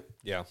right? Yep.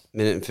 yeah.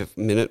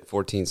 Minute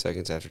 14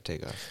 seconds after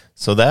takeoff.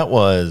 So that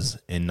was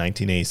in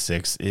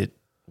 1986. It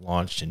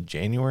launched in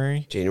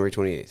January. January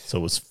 28th. So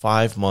it was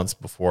 5 months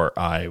before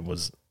I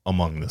was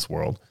among this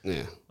world.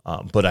 Yeah.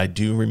 But I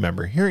do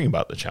remember hearing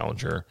about the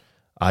Challenger.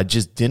 I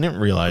just didn't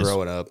realize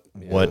Grow it up.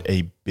 Yeah.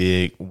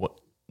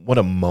 what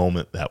a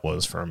moment that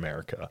was for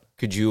America.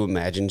 Could you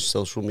imagine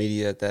social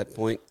media at that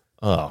point?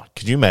 Oh,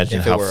 could you imagine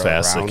If it how were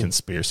fast around? the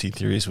conspiracy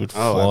theories would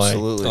Oh, fly?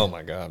 absolutely. Oh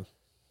my god.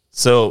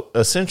 So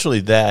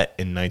essentially that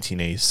in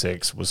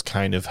 1986 was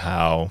kind of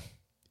how,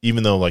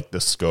 even though like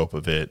the scope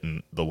of it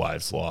and the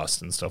lives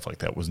lost and stuff like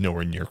that was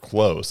nowhere near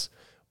close,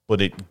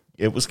 but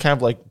it was kind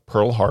of like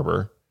Pearl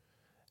Harbor,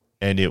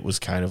 and it was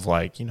kind of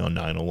like,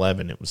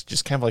 9/11. It was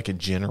just kind of like a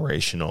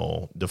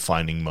generational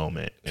defining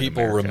moment. in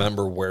People America.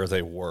 remember where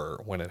they were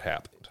when it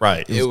happened.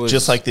 Right. It It was was-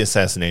 just like the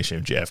assassination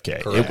of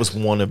JFK. Correct. It was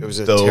one of It was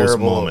a those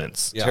terrible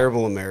moments. Yeah.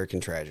 Terrible American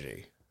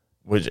tragedy.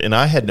 And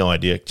I had no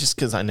idea just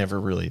because I never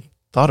really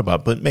thought about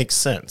it, but it makes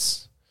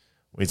sense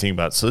when you think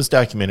about it. So this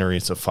documentary,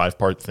 it's a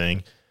 5-part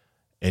thing,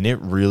 and it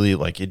really,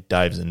 it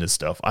dives into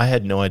stuff. I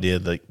had no idea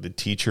that the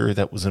teacher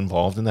that was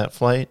involved in that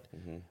flight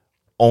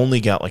only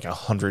got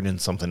 100 and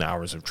something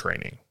hours of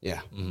training.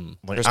 Yeah.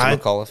 Like, Crystal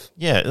McAuliffe.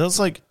 Yeah, it was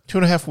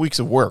 2.5 weeks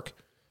of work.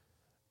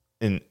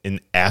 In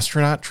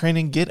astronaut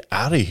training, get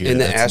out of here. And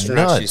the That's astronauts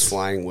nuts. she's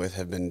flying with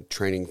have been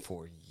training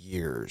for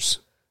years.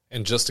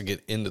 And just to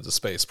get into the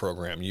space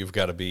program, you've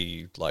got to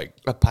be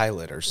A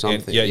pilot or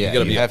something. you got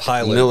to be a have to-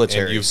 pilot,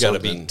 military. and you've got to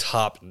be something.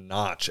 top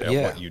notch at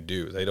Yeah. what you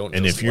do. They don't.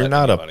 And just if you're let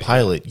not a anybody in.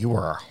 pilot, you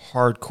are a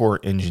hardcore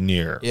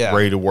engineer, Yeah.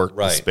 ready to work the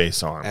Right.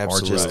 space arm, or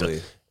just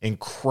Absolutely.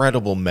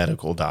 incredible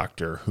medical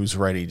doctor who's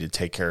ready to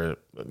take care of,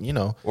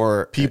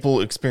 Or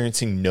people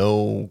experiencing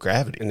no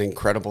gravity. an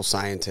incredible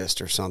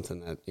scientist or something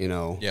that,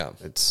 Yeah.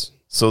 it's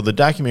So the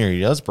documentary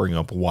does bring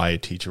up why a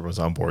teacher was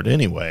on board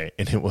anyway,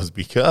 and it was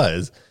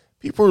because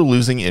people were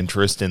losing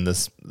interest in the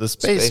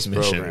space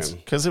missions,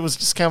 program. because it was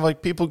just kind of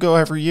like people go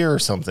every year or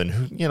something,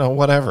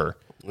 whatever.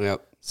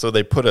 yep. So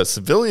they put a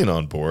civilian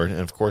on board, and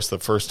of course, the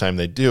first time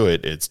they do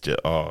it, it's just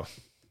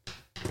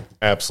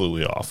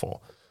absolutely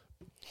awful.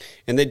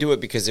 And they do it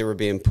because they were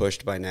being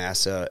pushed by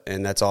NASA,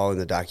 and that's all in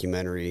the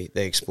documentary.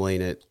 They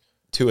explain it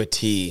to a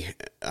T.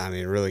 I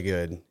mean, really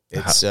good.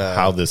 It's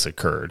How this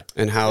occurred.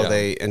 and how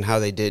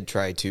they did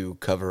try to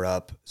cover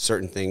up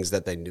certain things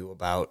that they knew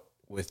about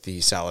with the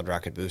solid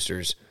rocket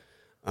boosters.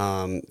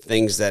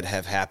 Things that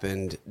have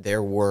happened.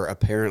 There were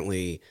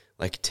apparently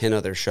like 10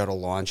 other shuttle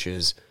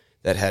launches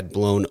that had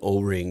blown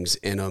O-rings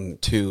in them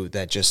too,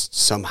 that just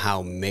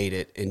somehow made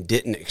it and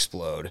didn't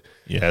explode.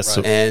 Yeah,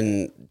 so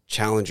And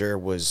Challenger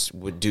was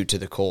due to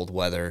the cold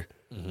weather.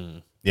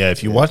 yeah,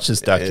 if you watch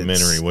this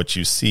documentary, what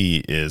you see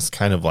is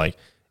kind of like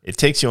it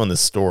takes you on this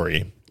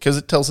story because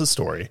it tells a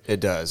story, It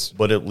does.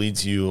 but it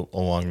leads you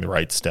along the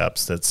right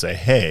steps that say,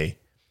 hey,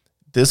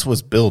 this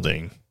was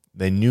building.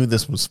 They knew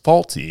this was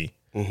faulty,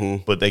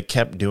 but they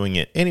kept doing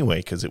it anyway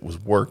because it was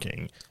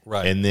working.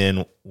 Right. And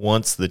then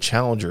once the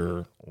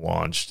Challenger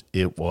launched,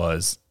 it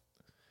was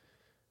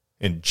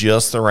in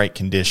just the right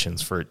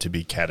conditions for it to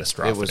be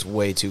catastrophic. It was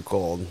way too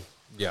cold.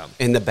 Yeah.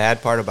 And the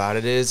bad part about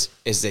it is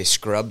they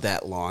scrubbed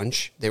that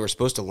launch. They were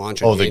supposed to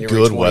launch on Oh, the January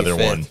good 25th. weather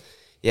one.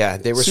 Yeah,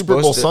 they were Super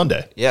supposed Bowl to,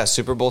 Sunday. Yeah,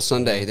 Super Bowl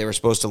Sunday. They were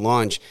supposed to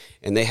launch,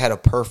 and they had a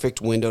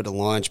perfect window to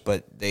launch,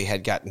 but they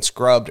had gotten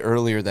scrubbed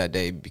earlier that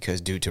day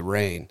because due to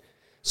rain.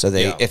 So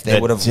if they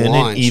That would have didn't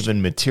launched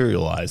even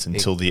materialize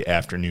until the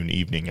afternoon,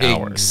 evening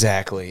hours.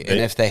 exactly, and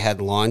if they had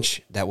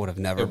launched, that would have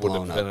never It would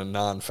blown have been up. a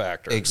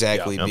non-factor.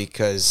 Exactly, Yeah.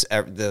 because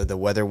the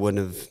weather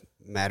wouldn't have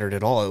mattered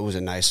at all. It was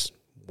a nice,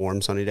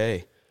 warm, sunny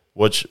day.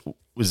 Which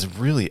was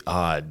really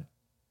odd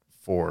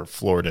for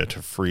Florida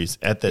to freeze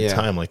at that Yeah.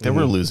 time. Like they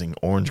were losing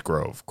orange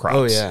grove crops.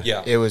 Oh yeah,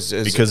 Yeah. It was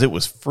Because it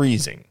was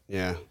freezing.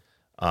 yeah.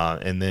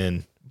 And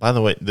then, by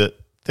the way, the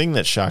thing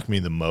that shocked me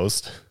the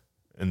most,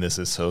 and this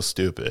is so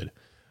stupid,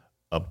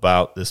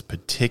 about this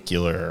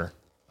particular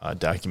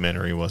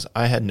documentary was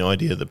I had no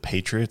idea the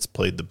Patriots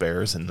played the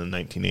Bears in the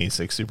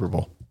 1986 Super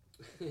Bowl.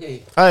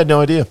 I had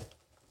no idea.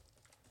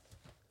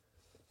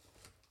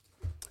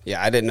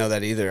 Yeah, I didn't know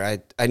that either.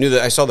 I knew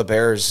that I saw the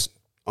Bears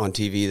on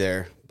TV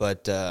there,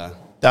 but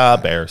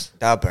Bears.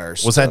 the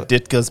Bears. Was that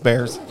Ditka's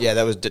Bears? Yeah,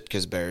 that was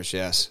Ditka's Bears.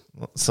 Yes.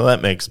 So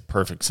that makes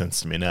perfect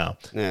sense to me now.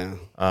 Yeah.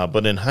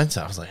 But in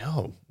hindsight, I was like,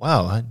 oh,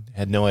 wow, I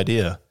had no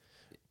idea.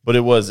 But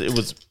it was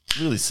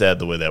really sad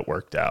the way that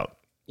worked out.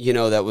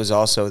 That was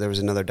also, there was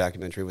another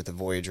documentary with the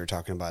Voyager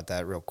talking about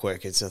that real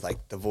quick. It's just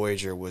like the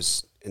Voyager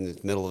was in the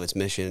middle of its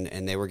mission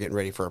and they were getting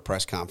ready for a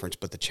press conference,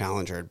 but the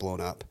Challenger had blown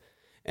up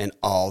and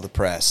all the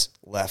press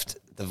left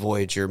the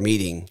Voyager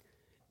meeting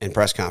and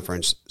press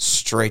conference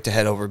straight to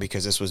head over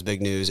because this was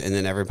big news. And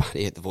then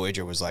everybody at the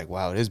Voyager was like,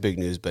 wow, it is big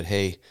news, but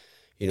hey,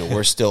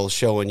 we're still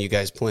showing you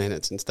guys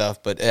planets and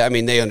stuff. But I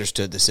mean, they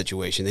understood the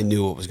situation. They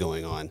knew what was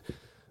going on.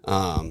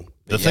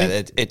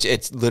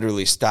 It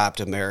literally stopped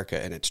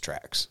America in its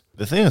tracks.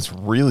 The thing that's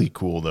really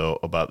cool, though,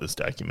 about this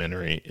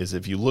documentary is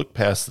if you look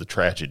past the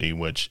tragedy,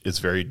 which is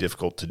very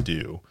difficult to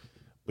do,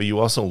 but you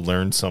also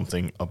learn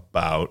something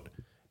about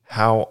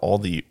how all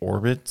the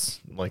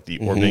orbits, like the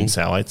orbiting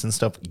satellites and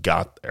stuff,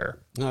 got there.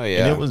 Oh,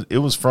 yeah. And it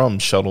was from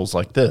shuttles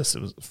like this.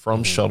 It was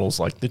from shuttles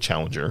like the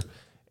Challenger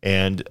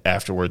and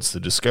afterwards the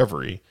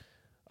Discovery,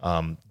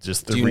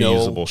 just the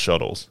reusable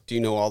shuttles. Do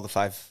you know all the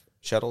 5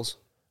 shuttles?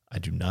 I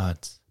do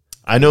not.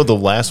 I know the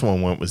last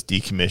one was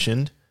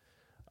decommissioned.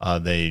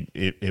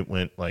 It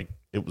went like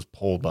it was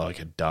pulled by like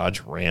a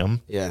Dodge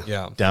Ram. Yeah.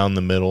 Yeah. Down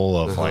the middle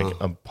of like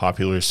a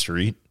popular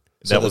street.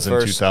 So That was in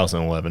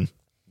 2011.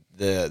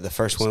 The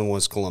first one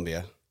was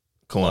Columbia,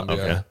 Columbia.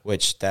 Okay.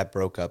 which that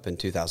broke up in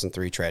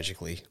 2003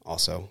 tragically.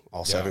 Also,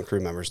 all 7 crew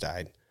members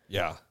died.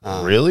 Yeah.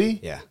 Really?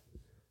 Yeah.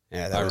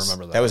 Yeah, I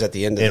remember that. That was at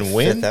the end of And the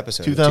when? 5th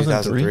episode.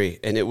 2003?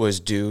 And it was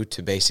due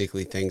to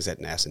basically things that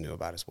NASA knew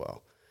about as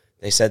well.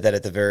 They said that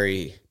at the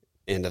very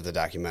end of the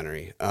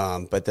documentary.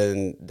 But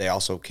then they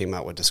also came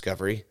out with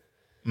Discovery.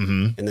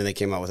 And then they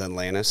came out with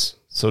Atlantis.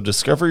 So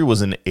Discovery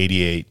was in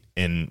 88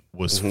 and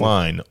was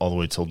fine all the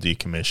way till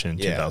decommission in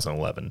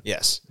 2011.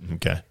 Yes.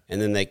 Okay. And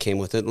then they came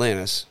with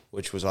Atlantis,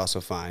 which was also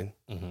fine.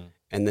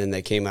 And then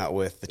they came out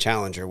with the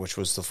Challenger, which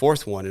was the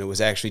 4th one, and it was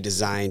actually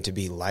designed to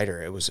be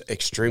lighter. It was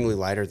extremely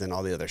lighter than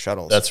all the other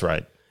shuttles. That's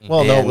right.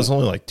 Well, no, it And- was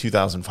only like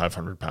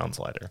 2,500 pounds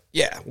lighter.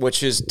 yeah,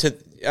 which is Still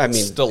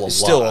a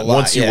still lot. a lot.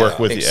 Once you yeah. work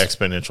with the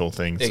exponential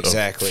things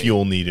Exactly. of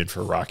fuel needed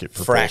for rocket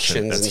propulsion,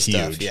 fractions that's and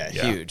huge. stuff, yeah,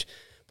 huge.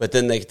 But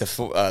then the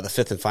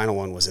 5th and final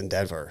one was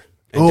Endeavor.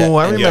 Oh,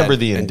 I remember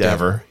the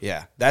Endeavor.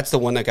 Yeah, that's the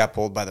one that got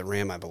pulled by the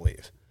Ram, I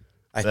believe.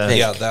 I think.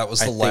 Yeah, that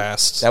was I the think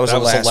last- That was that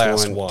the was the last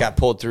last one. one. Got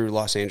pulled through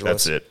Los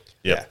Angeles. That's it.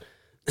 Yep.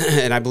 Yeah.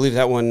 And I believe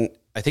that one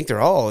I think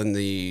they're all in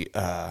the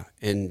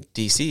in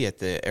DC at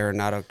the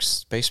Aeronautics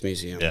Space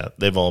Museum. Yeah,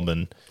 they've all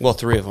been, Well,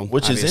 3 of them,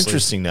 which obviously. is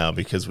interesting now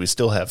because we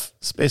still have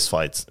space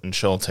flights and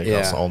shuttle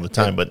takeoffs Yeah. all the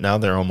time, but now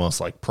they're almost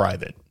like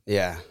private.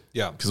 Yeah.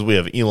 Yeah. Because we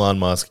have Elon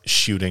Musk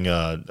shooting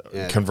a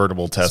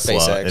convertible Tesla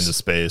SpaceX. into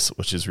space,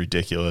 which is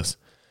ridiculous.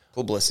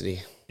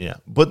 Publicity. Yeah.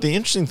 But the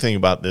interesting thing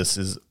about this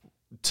is,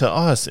 to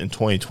us in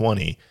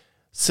 2020,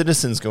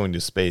 citizens going to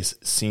space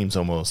seems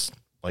almost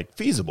like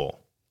feasible.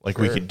 Like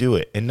we could do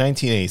it. In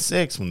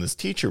 1986, when this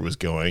teacher was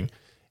going,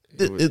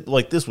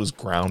 this was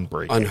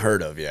groundbreaking.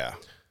 Unheard of, yeah.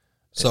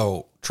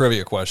 So,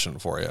 trivia question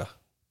for you.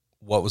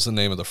 What was the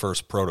name of the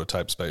first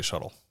prototype space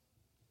shuttle?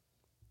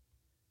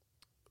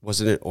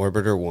 Wasn't it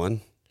Orbiter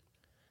 1?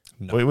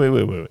 No.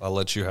 Wait. I'll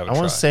let you have a I try.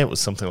 want to say it was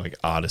something like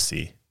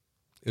Odyssey.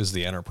 It was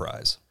the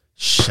Enterprise.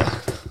 Shut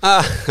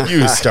up.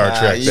 You Star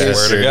Trek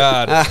Yes. Swear to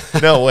bastard.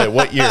 God. No, wait,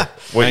 what year?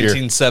 What year?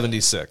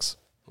 1976.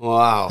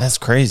 Wow. That's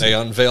crazy. They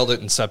unveiled it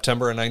in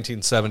September of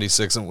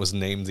 1976 and it was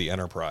named the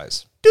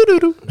Enterprise.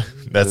 Doo-doo-doo.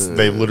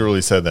 They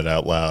literally said that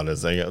out loud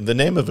as they go. The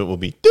name of it will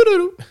be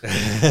doo-doo-doo.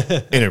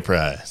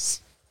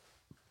 Enterprise.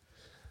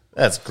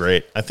 That's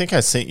great. I think I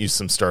sent you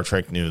some Star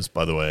Trek news,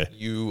 by the way.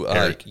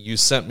 Eric. You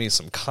sent me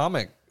some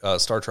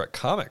Star Trek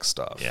comic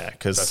stuff. Yeah,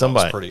 because That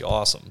somebody was pretty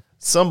awesome.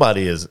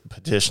 somebody is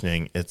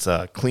petitioning. It's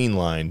Clean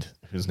Line,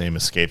 whose name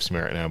escapes me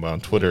right now, but on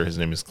Twitter his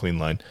name is Clean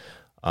Line.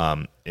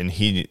 And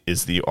he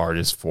is the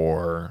artist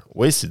for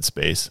Wasted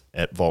Space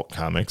at Vault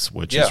Comics,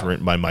 which is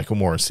written by Michael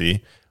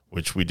Morrissey,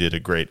 which we did a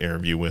great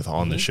interview with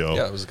on the show.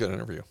 Yeah, it was a good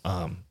interview.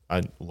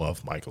 I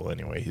love Michael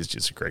anyway. He's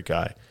just a great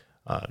guy.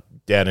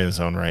 Dad in his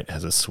own right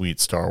has a sweet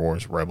Star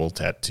Wars Rebel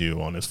tattoo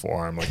on his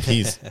forearm. Like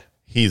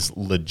he's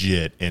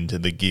legit into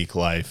the geek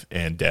life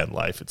and dad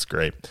life. It's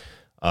great.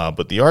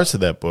 But the arts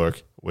of that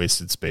book,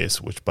 Wasted Space,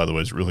 which by the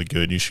way is really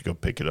good. You should go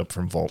pick it up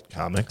from Vault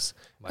Comics.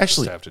 Might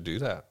Actually, just have to do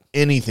that.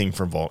 anything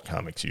from Vault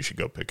Comics you should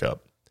go pick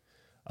up.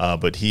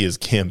 But he is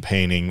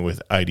campaigning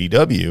with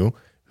IDW,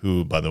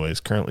 who, by the way, is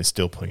currently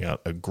still putting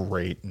out a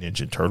great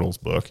Ninja Turtles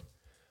book,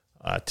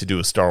 to do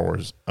a Star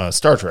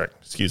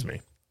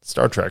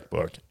Trek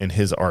book, and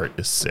his art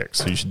is sick.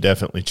 So you should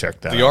definitely check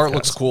that out. The art guys.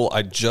 looks cool.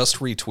 I just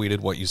retweeted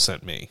what you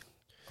sent me.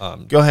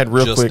 Go ahead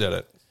real just quick. did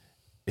it.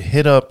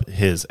 Hit up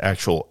his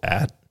actual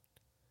 @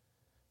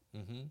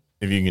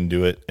 if you can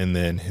do it, and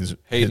then his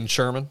Hayden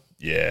Sherman.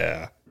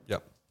 yeah.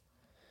 Yep.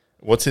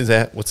 What's his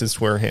 @ What's his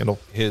Twitter handle?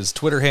 His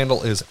Twitter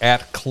handle is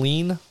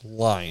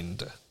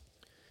 @cleanlined.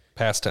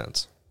 Past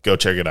tense. Go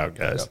check it out,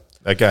 guys. Yep.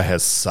 That guy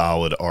has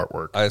solid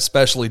artwork. I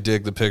especially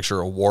dig the picture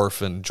of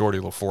Worf and Geordie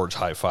LaForge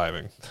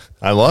high-fiving.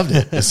 I loved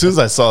it. As soon as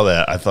I saw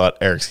that, I thought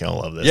Eric's gonna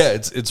love this. Yeah,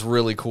 it's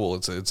really cool.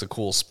 It's a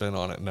cool spin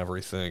on it and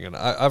everything. And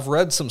I've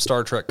read some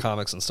Star Trek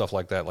comics and stuff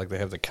like that. Like they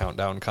have the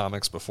countdown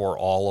comics before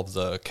all of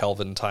the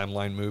Kelvin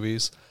timeline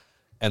movies,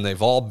 and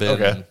they've all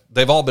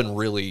been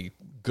really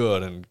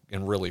good and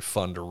really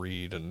fun to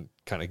read and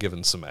kind of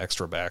given some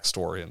extra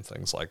backstory and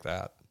things like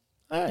that.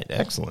 All right,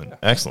 excellent.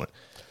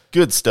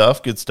 Good stuff.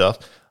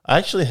 I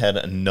actually had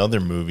another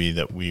movie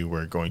that we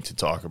were going to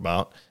talk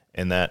about,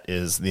 and that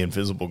is The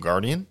Invisible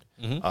Guardian.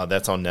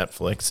 That's on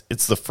Netflix.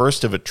 It's the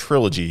first of a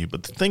trilogy,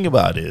 but the thing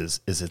about it is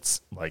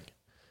it's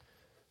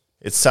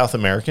South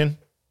American,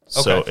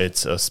 so Okay.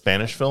 it's a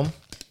Spanish film,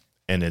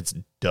 and it's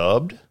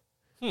dubbed.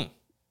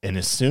 And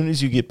as soon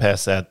as you get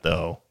past that,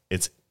 though,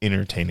 it's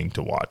entertaining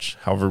to watch.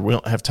 However, we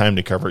don't have time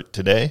to cover it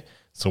today,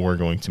 so we're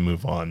going to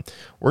move on.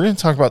 We're going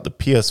to talk about the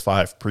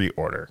PS5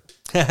 pre-order.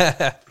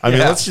 I mean,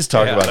 let's just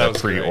talk about that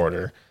was great.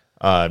 pre-order.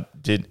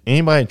 Did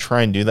anybody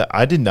try and do that?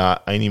 I did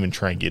not. I didn't even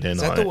try and get in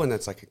Is on that the it. one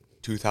that's like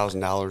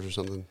 $2,000 or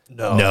something?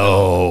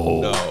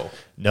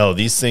 No,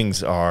 these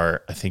things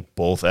are, I think,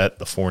 both at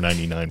the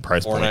 $4.99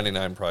 price point.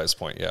 $4.99 price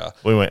point, yeah.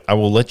 Wait. I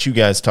will let you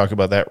guys talk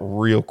about that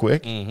real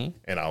quick, and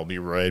I'll be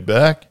right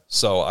back.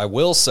 So I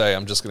will say,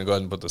 I'm just going to go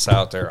ahead and put this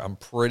out there. I'm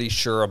pretty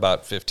sure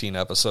about 15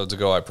 episodes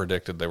ago, I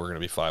predicted they were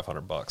going to be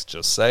 $500.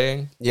 Just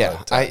saying. Yeah,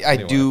 But, I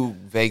anyway. do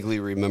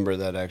vaguely remember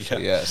that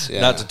actually, yes.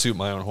 Yeah. Not to toot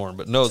my own horn,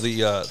 but no,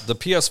 the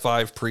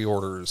PS5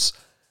 pre-orders,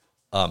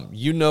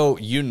 you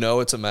know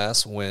it's a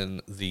mess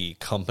when the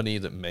company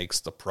that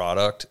makes the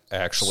product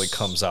actually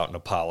comes out and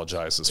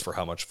apologizes for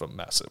how much of a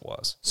mess it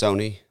was.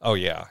 Sony? Oh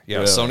yeah.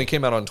 Really? Sony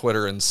came out on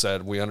Twitter and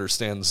said, "We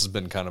understand this has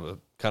been kind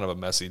of a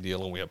messy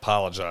deal, and we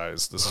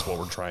apologize. This is what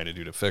we're trying to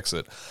do to fix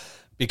it."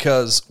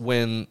 Because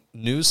when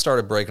news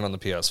started breaking on the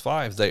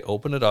PS5, they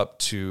opened it up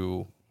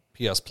to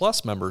PS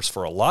Plus members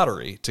for a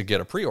lottery to get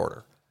a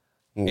pre-order.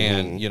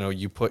 And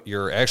you put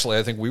actually,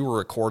 I think we were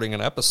recording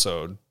an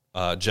episode.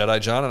 Jedi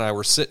John and I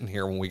were sitting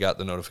here when we got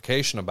the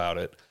notification about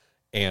it,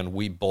 and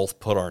we both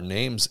put our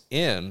names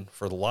in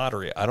for the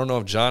lottery. I don't know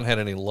if John had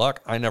any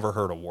luck. I never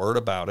heard a word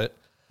about it.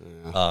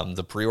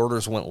 The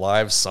pre-orders went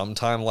live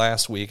sometime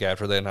last week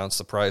after they announced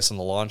the price and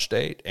the launch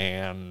date,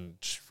 and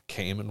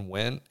came and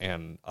went.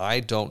 And I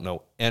don't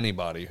know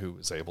anybody who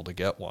was able to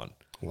get one.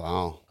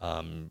 Wow.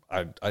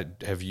 Do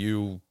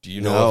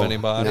you know of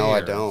anybody? No, I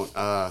or- don't.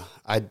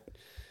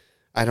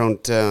 I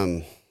don't.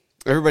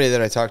 Everybody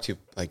that I talk to,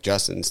 like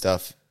Justin and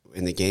stuff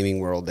in the gaming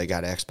world, they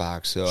got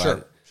Xbox. So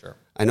Sure.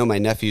 I know my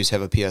nephews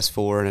have a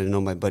PS4, and I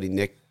know my buddy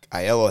Nick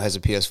Aiello has a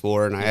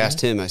PS4, and I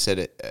asked him, I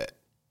said,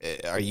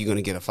 are you going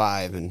to get a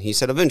 5? And he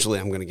said, eventually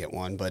I'm going to get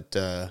one, but,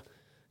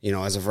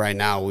 as of right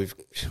now,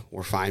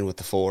 we're fine with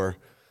the 4.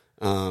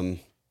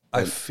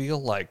 I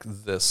feel like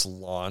this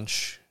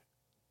launch,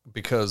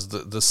 because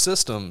the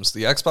systems,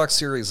 the Xbox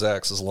Series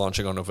X is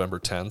launching on November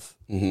 10th,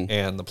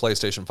 and the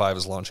PlayStation 5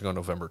 is launching on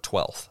November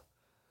 12th.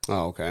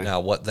 Oh, okay. Now,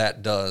 what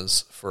that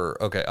does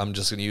I'm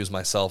just going to use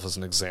myself as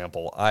an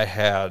example. I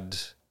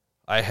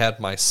had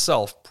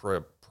myself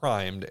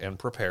primed and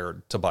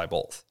prepared to buy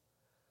both.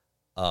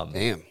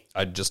 Damn.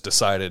 I just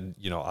decided,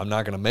 I'm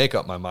not going to make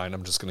up my mind.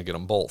 I'm just going to get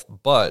them both.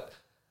 But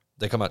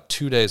they come out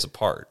 2 days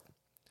apart.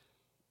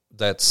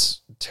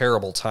 That's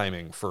terrible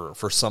timing for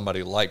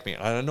somebody like me.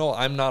 And I know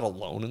I'm not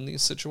alone in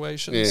these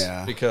situations.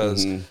 Yeah.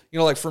 Because,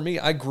 like for me,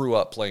 I grew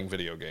up playing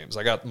video games.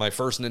 I got my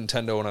first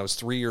Nintendo when I was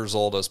 3 years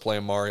old. I was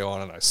playing Mario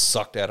on it, and I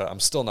sucked at it. I'm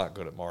still not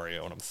good at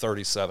Mario, and I'm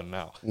 37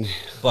 now.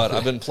 But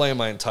I've been playing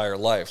my entire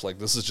life. Like,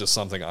 this is just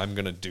something I'm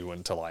going to do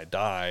until I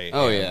die.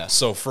 Oh, And yeah.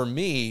 So for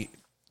me,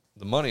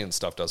 the money and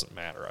stuff doesn't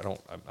matter.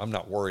 I'm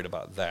not worried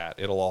about that.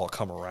 It'll all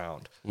come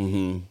around.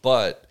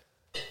 But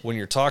when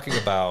you're talking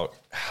about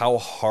how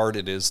hard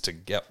it is to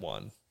get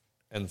one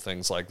and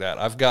things like that,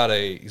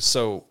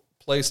 so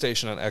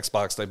PlayStation and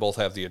Xbox, they both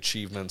have the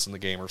achievements and the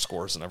gamer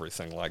scores and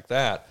everything like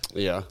that.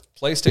 Yeah.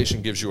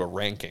 PlayStation gives you a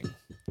ranking.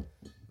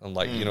 And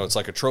it's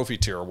like a trophy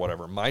tier or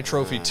whatever. My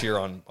trophy tier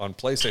on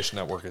PlayStation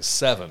Network is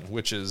 7,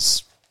 which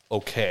is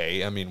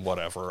okay. I mean,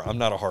 whatever. I'm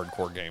not a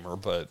hardcore gamer,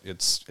 but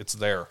it's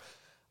there.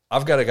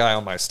 I've got a guy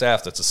on my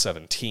staff that's a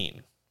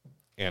 17,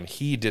 and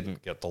he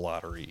didn't get the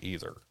lottery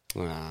either.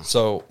 Wow.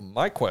 So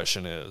my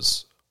question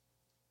is,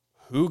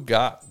 who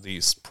got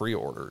these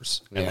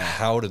pre-orders and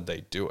how did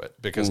they do it?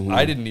 Because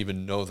I didn't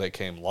even know they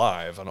came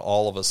live, and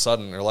all of a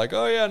sudden they're like,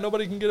 oh yeah,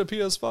 nobody can get a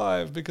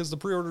PS5 because the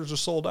pre-orders are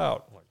sold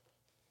out. I'm like,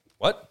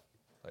 what?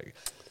 Like,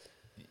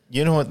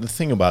 You know what? The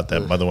thing about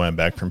that, by the way, I'm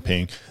back from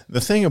peeing.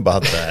 The thing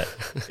about that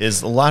is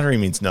the lottery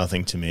means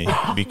nothing to me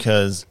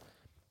because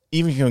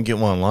even if you don't get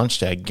one on launch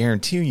day, I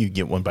guarantee you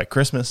get one by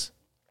Christmas.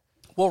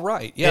 well,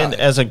 right, yeah. And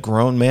as a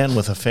grown man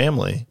with a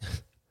family,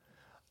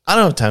 I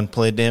don't have time to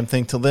play a damn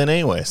thing till then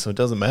anyway, so it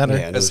doesn't matter.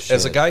 Yeah, no As a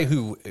shit. guy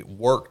who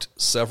worked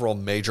several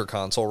major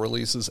console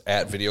releases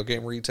at video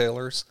game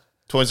retailers,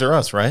 Toys R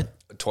Us, right?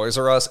 Toys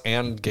R Us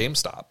and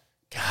GameStop,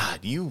 God,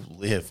 you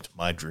lived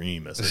my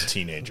dream as a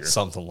teenager.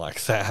 something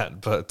like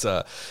that. But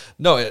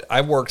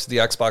I worked the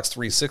Xbox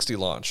 360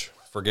 launch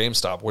for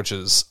GameStop, which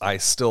is, I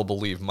still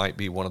believe, might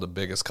be one of the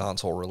biggest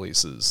console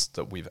releases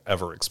that we've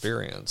ever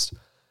experienced.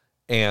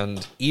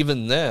 And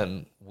even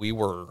then, we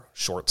were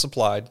short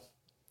supplied.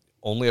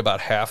 Only about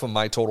half of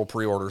my total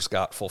pre-orders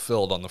got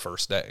fulfilled on the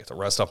first day. The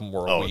rest of them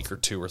were a week or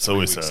 2 or 3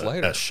 always weeks a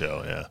later. S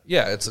show, yeah.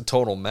 Yeah, it's a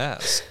total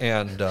mess.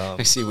 And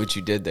I see what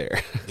you did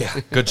there. yeah,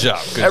 good job.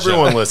 Good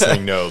Everyone job.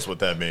 listening knows what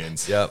that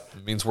means. Yep,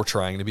 it means we're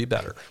trying to be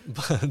better.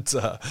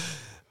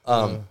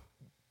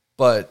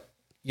 But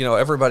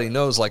everybody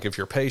knows, like, if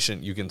you're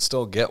patient, you can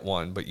still get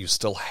one, but you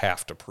still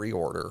have to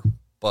pre-order.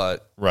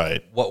 But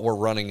Right. what we're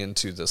running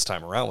into this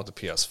time around with the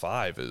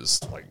PS5 is,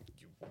 like,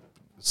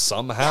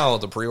 somehow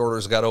the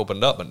pre-orders got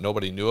opened up, but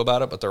nobody knew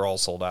about it, but they're all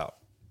sold out.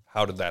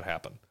 How did that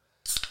happen?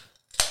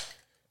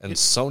 And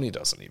Sony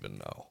doesn't even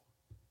know.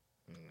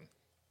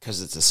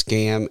 Because it's a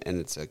scam and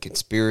it's a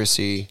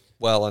conspiracy.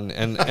 Well, and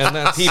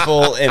that's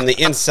People in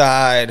the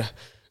inside.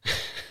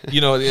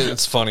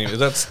 it's funny.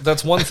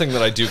 That's one thing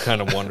that I do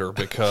kind of wonder,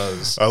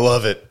 because I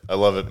love it. I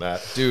love it,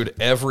 Matt. dude,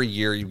 every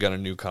year you've got a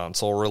new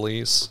console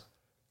release.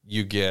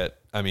 You get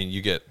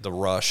the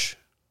rush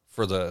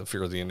for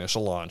the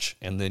initial launch,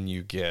 and then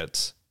you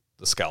get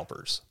the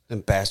scalpers.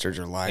 Them bastards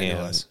are lying to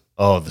And- us.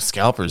 Oh, the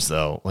scalpers,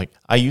 though. Like,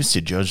 I used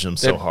to judge them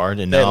so hard,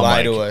 and They now I'm lie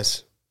like, to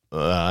us.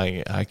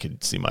 I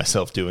could see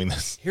myself doing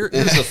this. Here's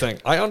the thing.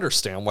 I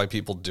understand why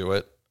people do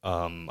it.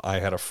 I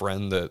had a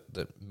friend that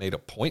made a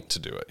point to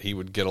do it. He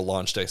would get a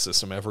launch day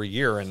system every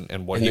year, and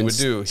what And he then would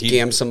do,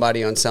 scam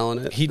somebody on selling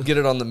it. he'd get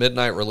it on the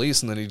midnight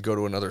release, and then he'd go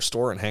to another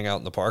store and hang out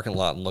in the parking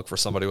lot and look for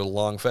somebody with a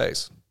long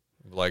face.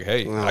 Like,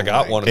 hey, I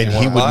got one. If And you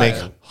he want would to make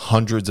buy it.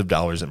 hundreds of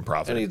dollars in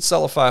profit. And he'd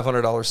sell a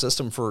 $500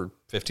 system for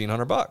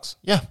 $1,500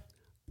 Yeah.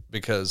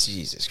 because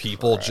Jesus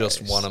people Christ.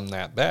 just want them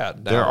that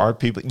bad. Now, There are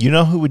people, you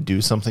know who would do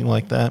something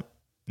like that?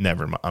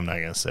 Never mind. I'm not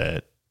going to say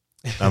it.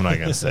 I'm not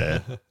going to say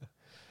it.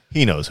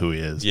 He knows who he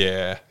is.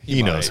 Yeah,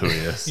 He knows might. who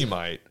he is. He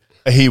might.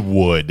 He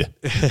would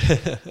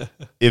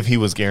if he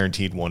was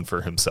guaranteed one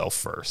for himself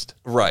first.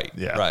 Right.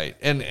 Yeah. Right.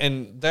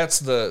 And that's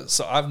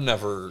so I've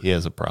never He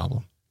has a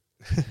problem.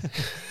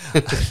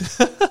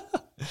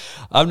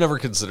 I've never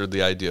considered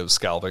the idea of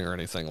scalping or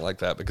anything like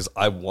that, because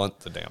I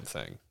want the damn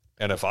thing.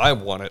 And if I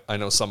want it, I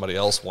know somebody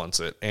else wants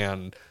it.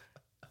 And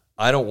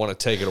I don't want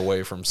to take it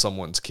away from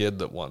someone's kid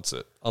that wants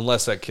it,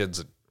 unless that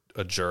kid's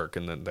a jerk,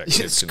 and then that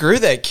kid can, Screw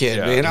that kid,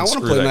 yeah, man. and I want to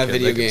screw play that my kid.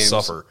 video They can games.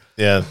 Suffer.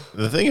 Yeah.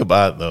 The thing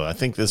about it, though, I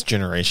think this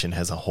generation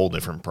has a whole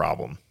different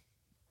problem.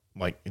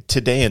 Like,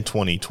 today in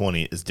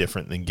 2020 is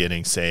different than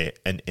getting, say,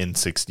 an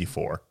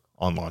N64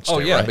 on launch Oh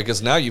day, yeah, right?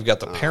 because now you've got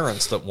the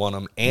parents that want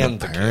them and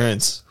the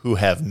parents who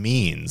have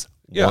means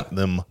Yeah. want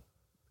them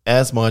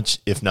as much,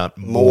 if not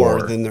More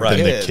more, than their than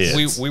kids. the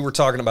kids. We were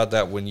talking about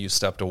that when you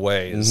stepped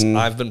away.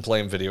 I've been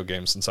playing video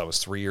games since I was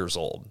 3 years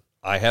old.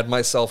 I had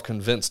myself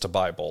convinced to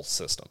buy both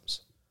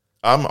systems.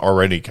 I'm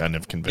already kind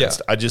of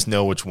convinced. Yeah. I just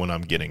know which one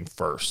I'm getting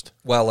first.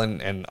 Well,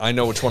 and I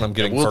know which one I'm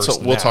getting we'll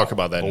first. we'll now. talk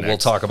about that We'll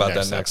next- talk about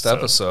next that next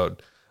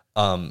episode.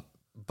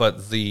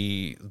 But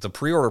the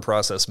pre-order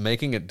process,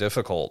 making it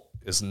difficult,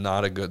 is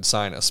not a good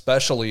sign,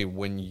 especially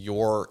when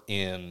you're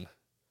in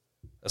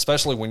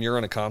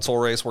a console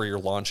race where you're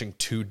launching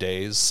 2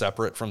 days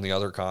separate from the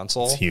other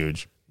console. It's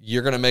huge.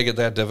 You're going to make it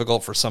that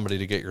difficult for somebody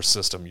to get your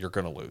system. You're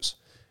going to lose.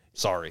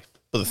 Sorry.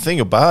 But the thing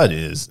about it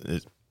is,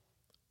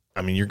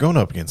 I mean, you're going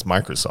up against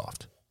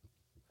Microsoft.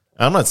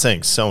 I'm not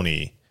saying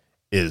Sony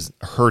is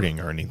hurting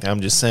or anything.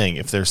 I'm just saying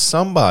if there's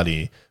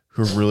somebody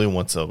who really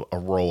wants a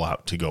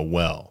rollout to go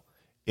well,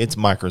 it's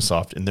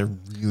Microsoft, and they're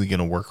really going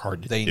to work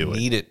hard to They do it.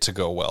 need it to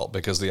go well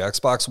because the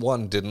Xbox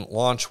One didn't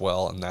launch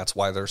well, and that's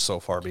why they're so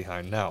far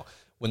behind now.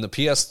 When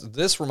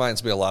this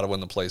reminds me a lot of when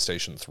the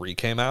PlayStation 3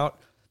 came out,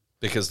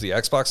 because the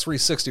Xbox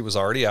 360 was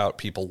already out.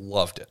 People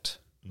loved it.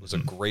 It was a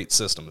great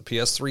system. The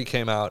PS3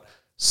 came out.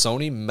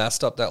 Sony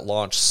messed up that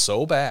launch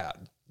so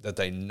bad that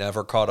they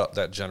never caught up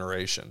that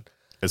generation.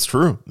 It's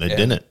true. They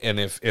didn't. And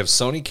if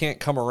Sony can't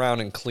come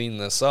around and clean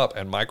this up,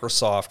 and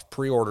Microsoft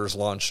pre-orders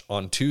launch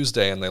on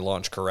Tuesday and they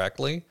launch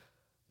correctly,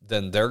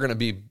 then they're going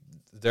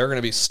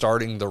to be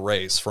starting the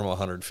race from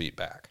 100 feet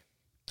back.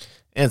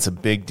 And it's a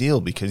big deal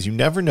because you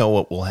never know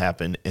what will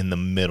happen in the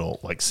middle,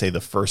 like say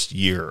the first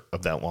year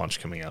of that launch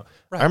coming out.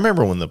 Right. I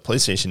remember when the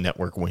PlayStation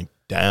Network went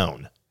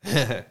down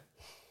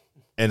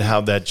and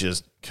how that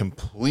just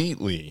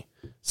completely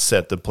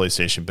set the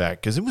PlayStation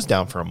back because it was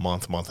down for a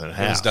month and a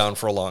half. It was down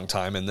for a long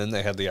time, and then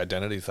they had the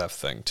identity theft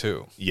thing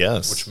too.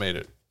 Yes. Which made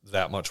it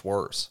that much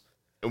worse.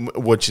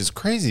 Which is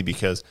crazy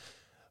because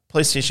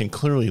PlayStation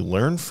clearly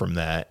learned from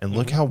that, and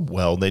look how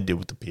well they did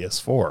with the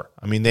PS4.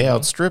 I mean, they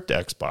outstripped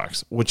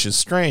Xbox, which is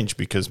strange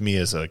because me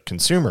as a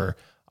consumer,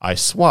 I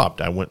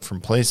swapped. I went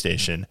from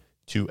PlayStation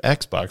to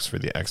Xbox for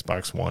the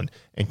Xbox One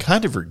and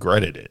kind of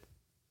regretted it.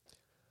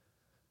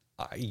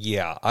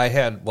 Yeah, I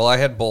had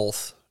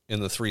both in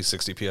the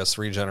 360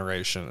 PS3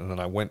 generation, and then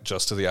I went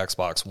just to the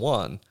Xbox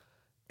One,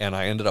 and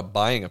I ended up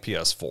buying a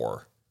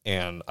PS4,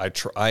 and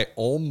I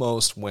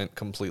almost went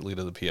completely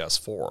to the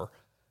PS4,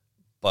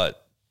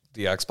 but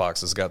the Xbox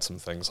has got some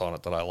things on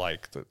it that I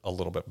like a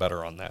little bit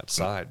better on that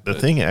side. The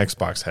thing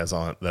Xbox has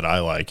on it that I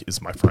like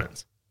is my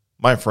friends.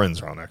 My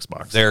friends are on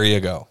Xbox. There you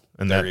go.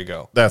 And there you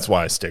go. That's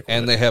why I stick with it.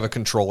 And they have a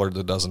controller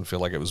that doesn't feel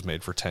like it was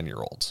made for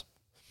 10-year-olds.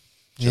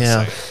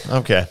 Yeah.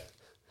 Okay.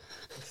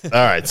 All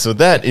right. So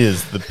that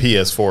is the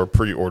PS4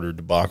 pre-order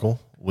debacle.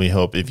 We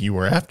hope if you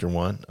were after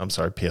one,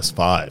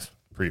 PS5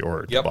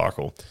 pre-order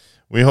debacle.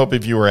 We hope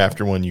if you were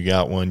after one, you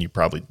got one. You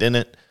probably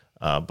didn't.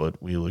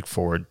 But we look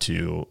forward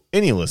to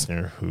any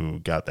listener who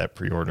got that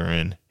pre-order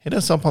in. Hit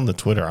us up on the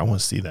Twitter. I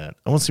want to see that.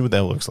 I want to see what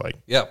that looks like.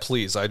 Yeah,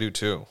 please. I do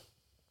too.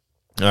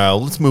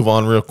 Let's move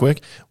on real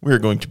quick. We're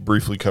going to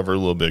briefly cover a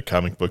little bit of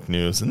comic book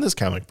news. And this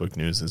comic book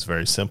news is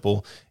very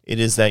simple. It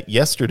is that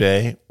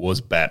yesterday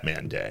was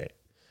Batman Day,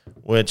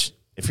 which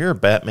if you're a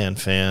Batman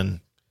fan,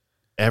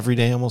 every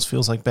day almost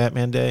feels like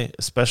Batman Day,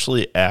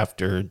 especially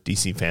after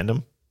DC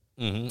fandom.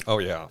 Mm-hmm. Oh,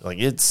 yeah. Like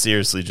it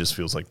seriously just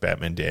feels like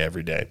Batman Day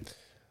every day.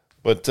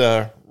 But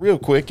real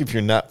quick, if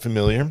you're not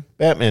familiar,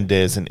 Batman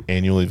Day is an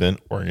annual event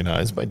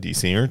organized by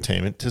DC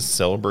Entertainment to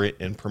celebrate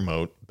and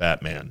promote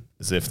Batman,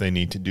 as if they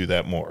need to do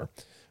that more.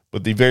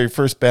 But the very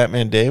first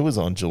Batman Day was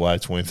on July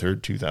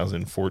 23rd,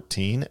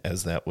 2014,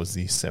 as that was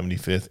the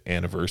 75th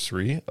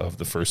anniversary of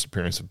the first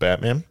appearance of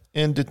Batman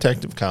in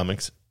Detective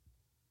Comics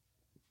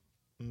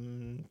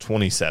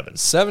 27.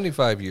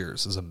 75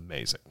 years is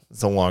amazing.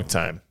 It's a long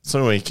time. So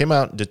anyway, it came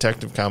out in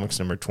Detective Comics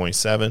number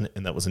 27,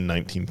 and that was in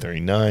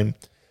 1939.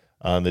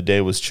 The day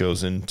was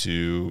chosen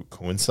to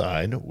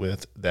coincide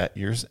with that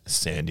year's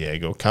San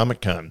Diego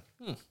Comic-Con.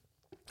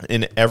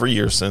 And every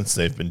year since,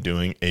 they've been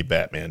doing a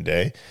Batman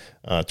Day.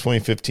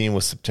 2015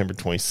 was September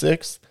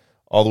 26th,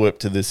 all the way up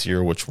to this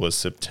year, which was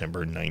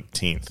September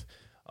 19th.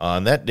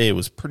 And that day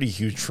was pretty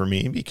huge for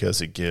me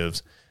because it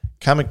gives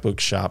comic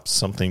book shops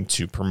something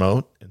to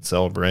promote and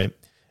celebrate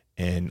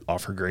and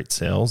offer great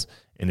sales.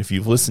 And if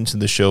you've listened to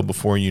the show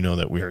before, you know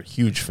that we are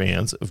huge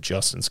fans of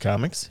Justin's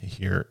Comics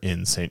here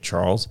in St.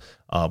 Charles,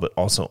 but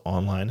also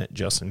online at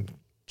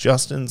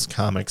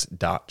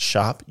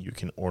justinscomics.shop. You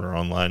can order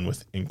online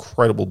with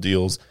incredible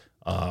deals.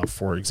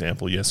 For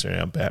example,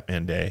 yesterday on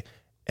Batman Day,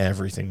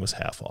 everything was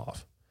half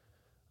off.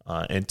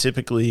 And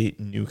typically,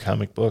 new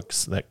comic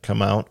books that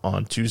come out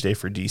on Tuesday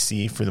for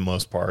DC, for the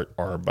most part,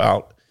 are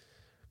about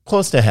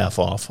close to half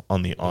off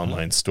on the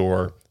online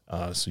store.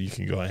 So you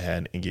can go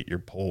ahead and get your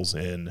pulls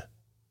in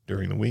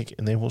during the week,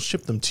 and they will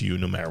ship them to you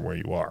no matter where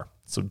you are.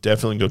 So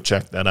definitely go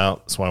check that out.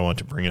 That's why I want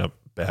to bring up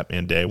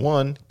Batman Day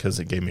 1, because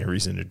it gave me a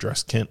reason to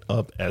dress Kent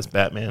up as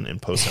Batman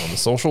and post it on the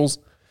socials,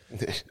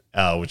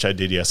 which I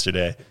did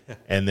yesterday.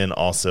 And then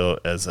also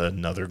as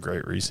another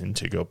great reason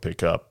to go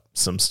pick up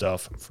some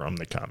stuff from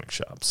the comic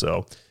shop.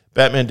 So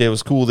Batman Day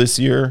was cool this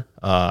year.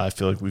 I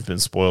feel like we've been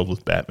spoiled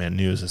with Batman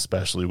news,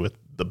 especially with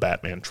the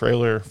Batman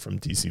trailer from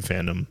DC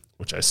Fandom,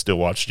 which I still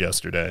watched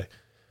yesterday,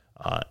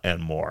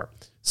 and more.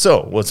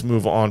 So let's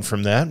move on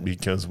from that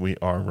because we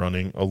are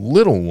running a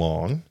little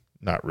long.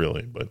 Not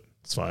really, but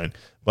it's fine.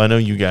 But I know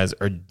you guys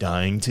are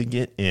dying to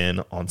get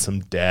in on some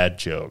dad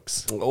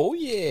jokes. Oh,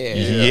 yeah.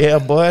 Yeah,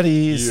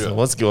 buddies. So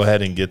let's go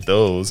ahead and get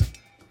those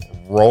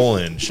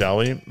rolling, shall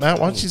we? Matt,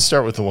 why don't you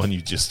start with the one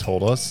you just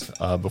told us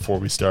before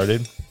we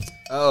started?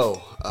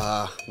 Well,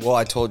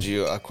 I told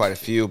you quite a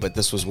few, but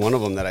this was one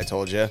of them that I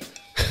told you.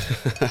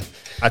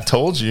 I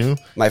told you.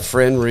 My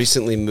friend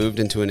recently moved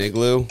into an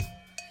igloo.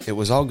 It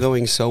was all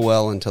going so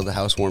well until the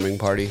housewarming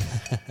party.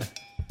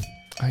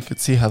 I could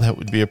see how that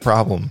would be a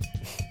problem.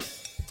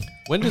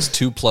 When does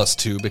 2 +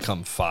 2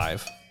 become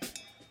 5?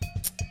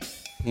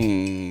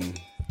 When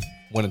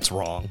it's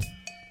wrong.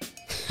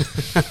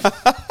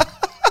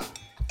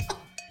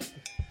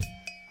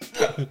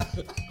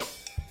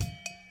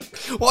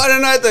 Why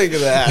didn't I think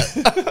of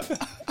that?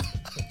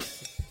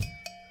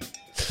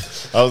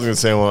 I was going to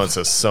say, well, it's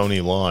a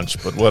Sony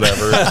launch, but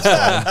whatever. It's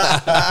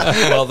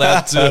fine. Well,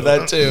 that too.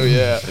 That too,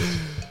 yeah.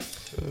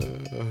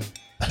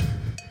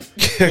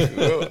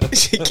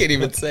 She can't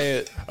even say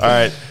it. All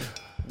right.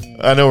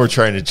 I know we're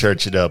trying to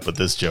church it up, but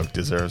this joke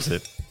deserves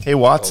it. Hey,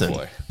 Watson, Oh,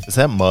 boy. is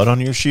that mud on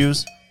your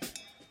shoes?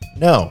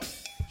 No.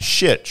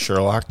 Shit,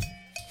 Sherlock.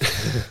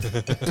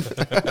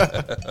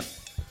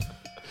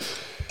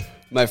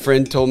 My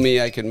friend told me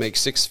I could make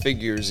 6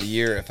 figures a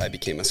year if I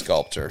became a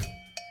sculptor.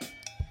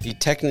 He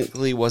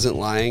technically wasn't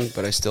lying,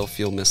 but I still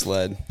feel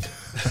misled.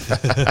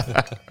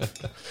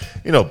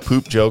 You know,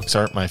 poop jokes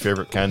aren't my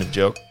favorite kind of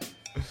joke,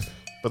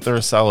 but they're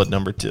a solid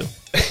number 2.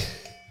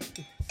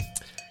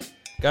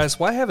 Guys,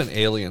 why haven't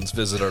aliens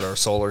visited our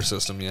solar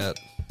system yet?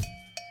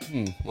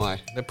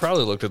 Why? They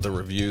probably looked at the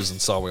reviews and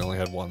saw we only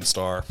had 1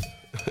 star.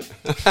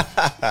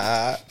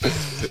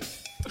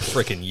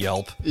 Frickin'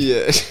 Yelp.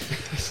 Yeah.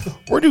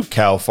 Where do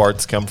cow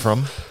farts come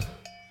from?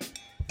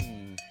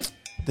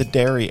 The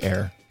dairy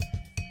air.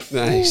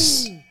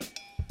 Nice.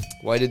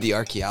 Why did the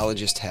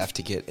archaeologist have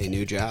to get a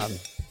new job?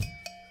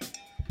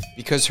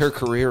 Because her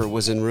career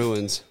was in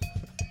ruins.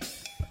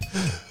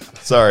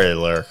 Sorry,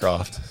 Lara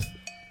Croft.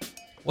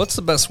 What's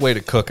the best way to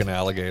cook an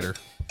alligator?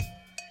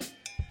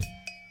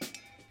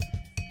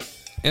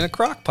 In a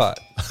crock pot.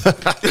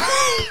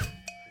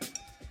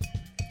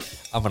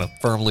 I'm going to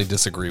firmly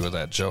disagree with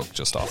that joke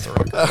just off the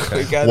record.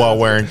 Okay? While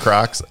wearing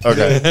Crocs?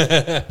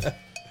 Okay.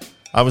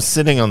 I was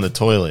sitting on the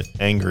toilet,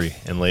 angry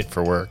and late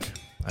for work.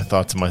 I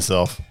thought to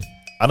myself,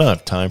 I don't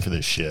have time for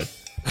this shit.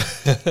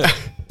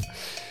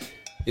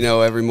 You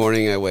know, every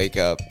morning I wake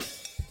up,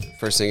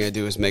 first thing I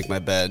do is make my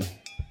bed.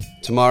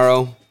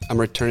 Tomorrow, I'm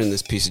returning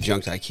this piece of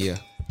junk to IKEA.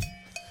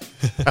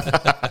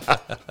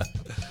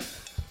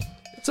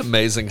 It's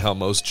amazing how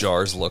most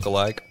jars look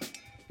alike.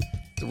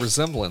 The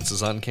resemblance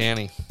is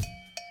uncanny.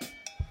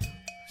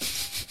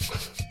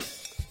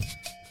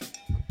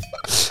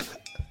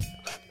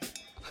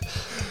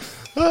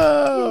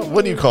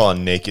 What do you call a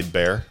naked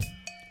bear?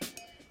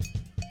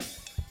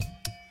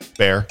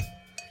 Bear.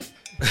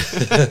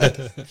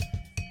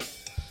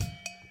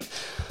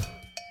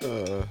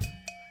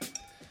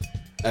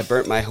 I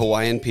burnt my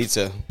Hawaiian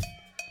pizza.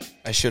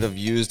 I should have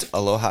used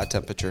Aloha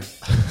temperature.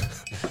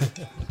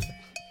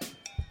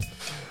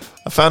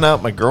 I found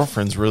out my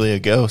girlfriend's really a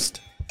ghost.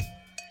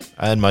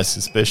 I had my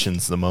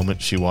suspicions the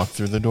moment she walked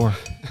through the door.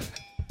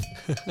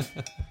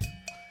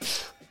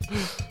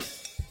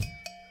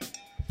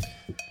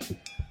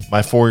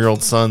 My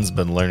 4-year-old son's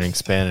been learning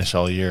Spanish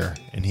all year,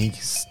 and he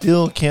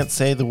still can't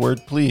say the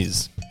word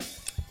please,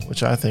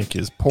 which I think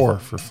is poor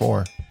for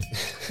 4.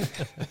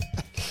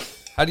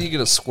 How do you get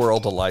a squirrel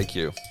to like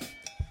you?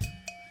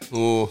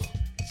 Ooh,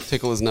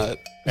 tickle his nut.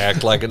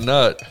 Act like a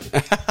nut.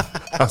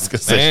 I was gonna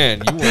say,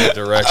 Man, you went a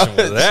direction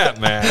with that, I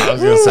man.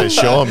 was gonna say,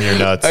 show him your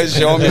nuts. I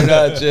show him your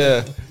nuts,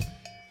 yeah.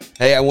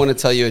 Hey, I want to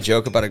tell you a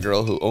joke about a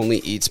girl who only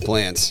eats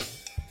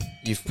plants.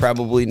 You've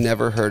probably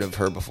never heard of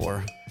her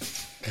before.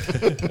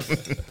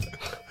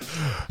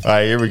 All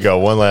right, here we go.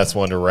 One last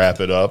one to wrap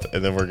it up,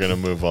 and then we're going to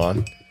move on.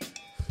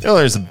 You know,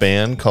 there's a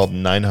band called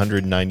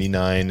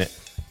 999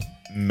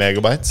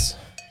 Megabytes.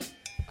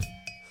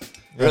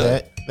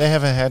 Really? They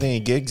haven't had any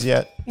gigs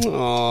yet.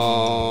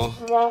 Aww.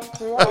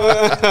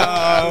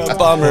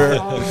 Bummer.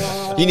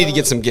 You need to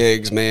get some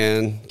gigs,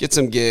 man. Get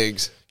some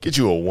gigs. Get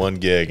you a 1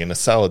 gig in a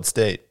solid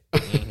state.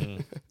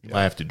 You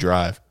might have to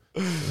drive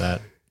for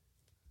that.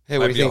 Hey,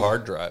 what Might do you be a think?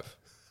 hard drive.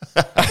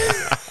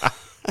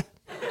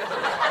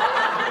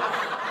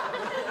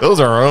 Those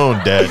are our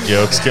own dad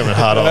jokes coming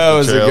hot off That the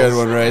was a trails. good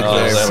one right Oh,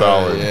 there.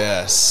 solid.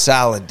 Yeah,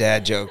 solid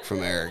dad joke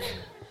from Eric.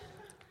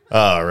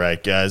 All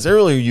right, guys.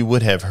 Earlier, you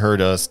would have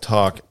heard us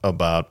talk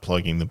about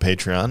plugging the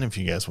Patreon. If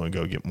you guys want to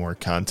go get more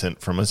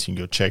content from us, you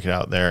can go check it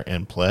out there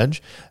and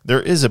pledge.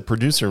 There is a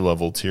producer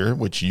level tier,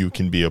 which you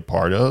can be a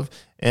part of.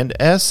 And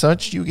as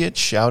such, you get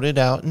shouted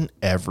out in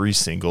every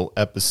single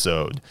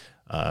episode.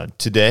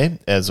 Today,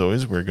 as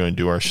always, we're going to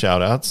do our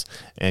shout outs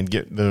and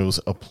get those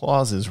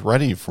applauses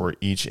ready for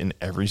each and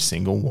every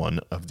single one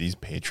of these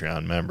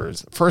Patreon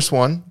members. First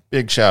one,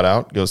 big shout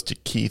out, goes to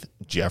Keith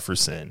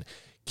Jefferson.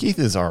 Keith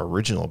is our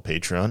original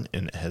Patreon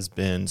and has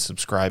been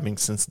subscribing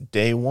since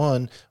day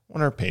one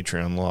when our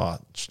Patreon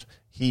launched.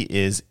 He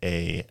is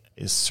a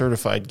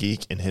certified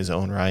geek in his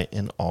own right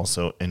and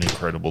also an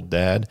incredible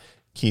dad.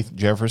 Keith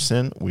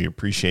Jefferson, we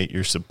appreciate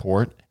your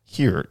support.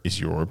 Here is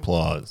your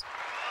applause.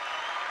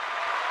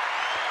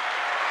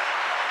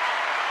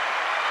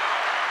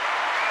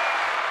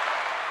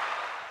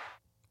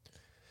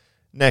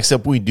 Next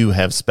up, we do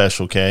have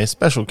Special K.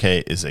 Special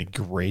K is a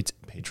great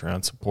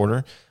Patreon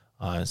supporter.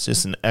 It's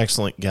just an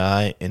excellent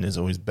guy and is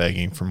always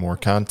begging for more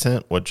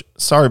content, which,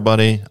 sorry,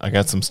 buddy, I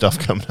got some stuff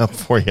coming up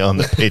for you on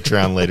the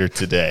Patreon later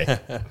today.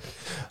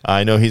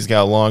 I know he's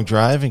got a long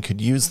drive and could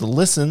use the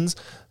listens,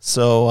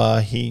 so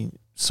he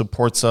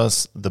supports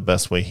us the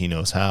best way he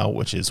knows how,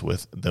 which is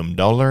with them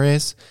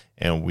dollars,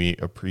 and we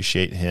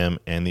appreciate him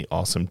and the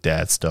awesome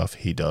dad stuff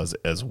he does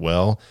as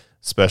well.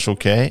 Special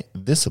K,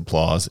 this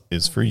applause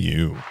is for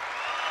you.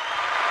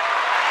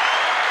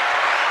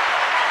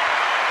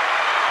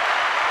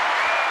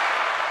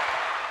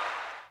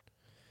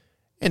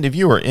 And if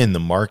you are in the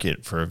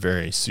market for a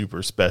very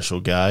super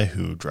special guy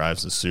who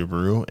drives a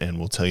Subaru and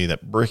will tell you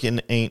that bricking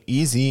ain't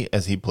easy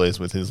as he plays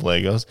with his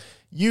Legos,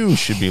 you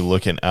should be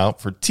looking out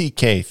for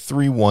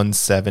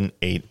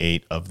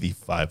TK31788 of the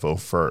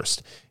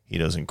 501st. He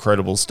does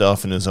incredible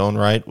stuff in his own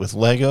right with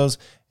Legos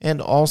and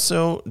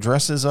also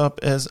dresses up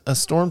as a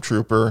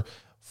stormtrooper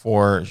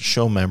for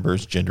show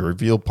members' gender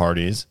reveal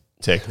parties.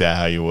 Take that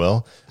how you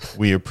will.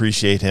 We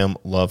appreciate him,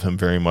 love him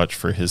very much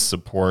for his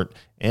support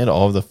and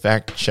all of the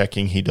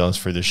fact-checking he does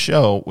for the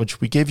show,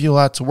 which we gave you a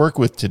lot to work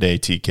with today,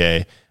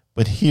 TK,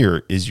 but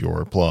here is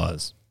your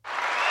applause.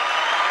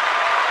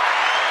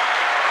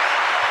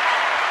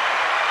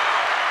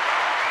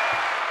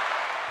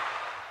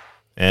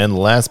 And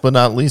last but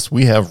not least,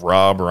 we have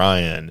Rob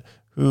Ryan,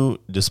 who,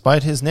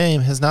 despite his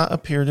name, has not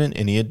appeared in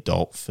any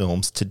adult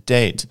films to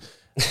date.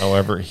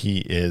 However, he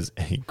is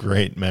a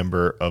great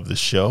member of the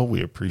show.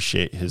 We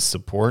appreciate his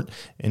support.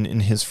 And in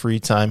his free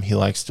time, he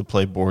likes to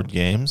play board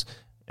games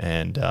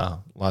and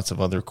lots of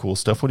other cool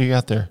stuff. What do you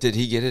got there? Did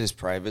he get his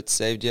privates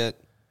saved yet?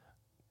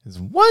 His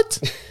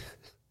what?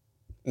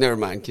 Never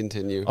mind.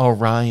 Continue. Oh,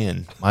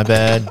 Ryan. My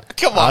bad.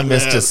 Come on, I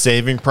missed man. a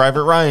Saving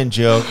Private Ryan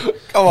joke.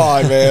 Come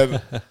on,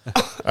 man. All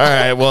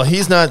right. Well,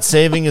 he's not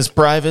saving his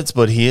privates,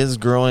 but he is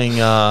growing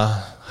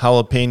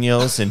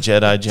jalapenos in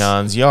Jedi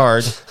John's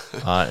yard.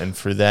 And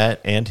for that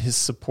and his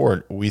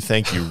support, we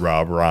thank you,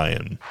 Rob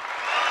Ryan.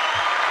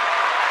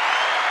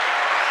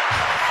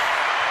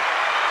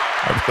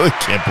 I really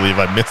can't believe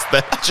I missed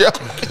that joke.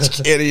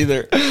 Can't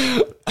either.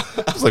 I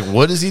was like,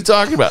 what is he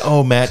talking about?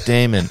 Oh, Matt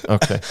Damon.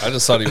 Okay. I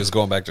just thought he was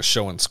going back to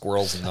showing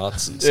squirrels and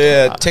nuts and stuff.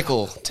 Yeah,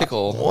 tickle.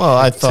 Well,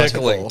 I thought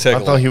Tickling. I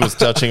thought he was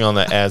touching on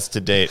the as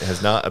to date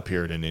has not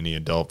appeared in any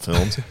adult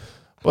films.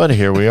 But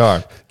here we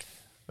are.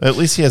 At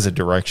least he has a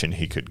direction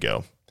he could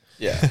go.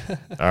 Yeah.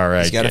 All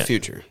right. He's got a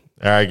future.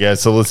 All right,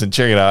 guys. So listen,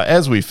 check it out.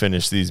 As we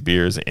finish these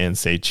beers and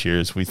say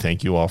cheers, we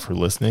thank you all for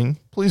listening.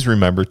 Please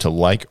remember to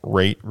like,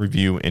 rate,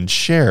 review, and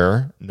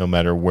share no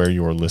matter where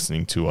you're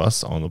listening to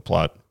us on the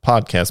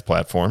podcast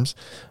platforms.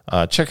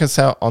 Check us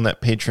out on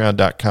that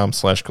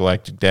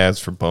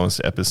patreon.com/galacticdads for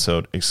bonus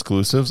episode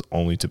exclusives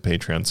only to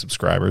Patreon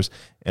subscribers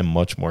and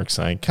much more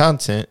exciting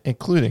content,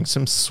 including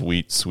some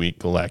sweet, sweet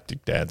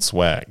Galactic Dad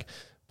swag.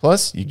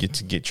 Plus, you get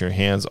to get your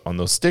hands on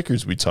those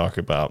stickers we talk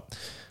about,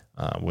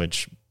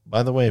 which...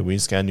 By the way, we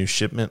just got a new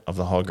shipment of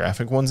the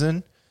holographic ones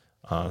in.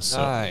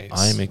 So Nice.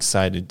 I'm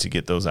excited to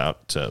get those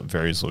out to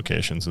various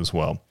locations as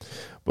well.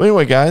 But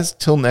anyway, guys,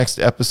 till next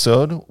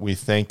episode, we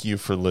thank you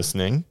for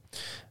listening.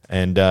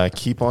 And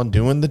keep on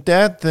doing the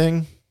dad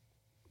thing.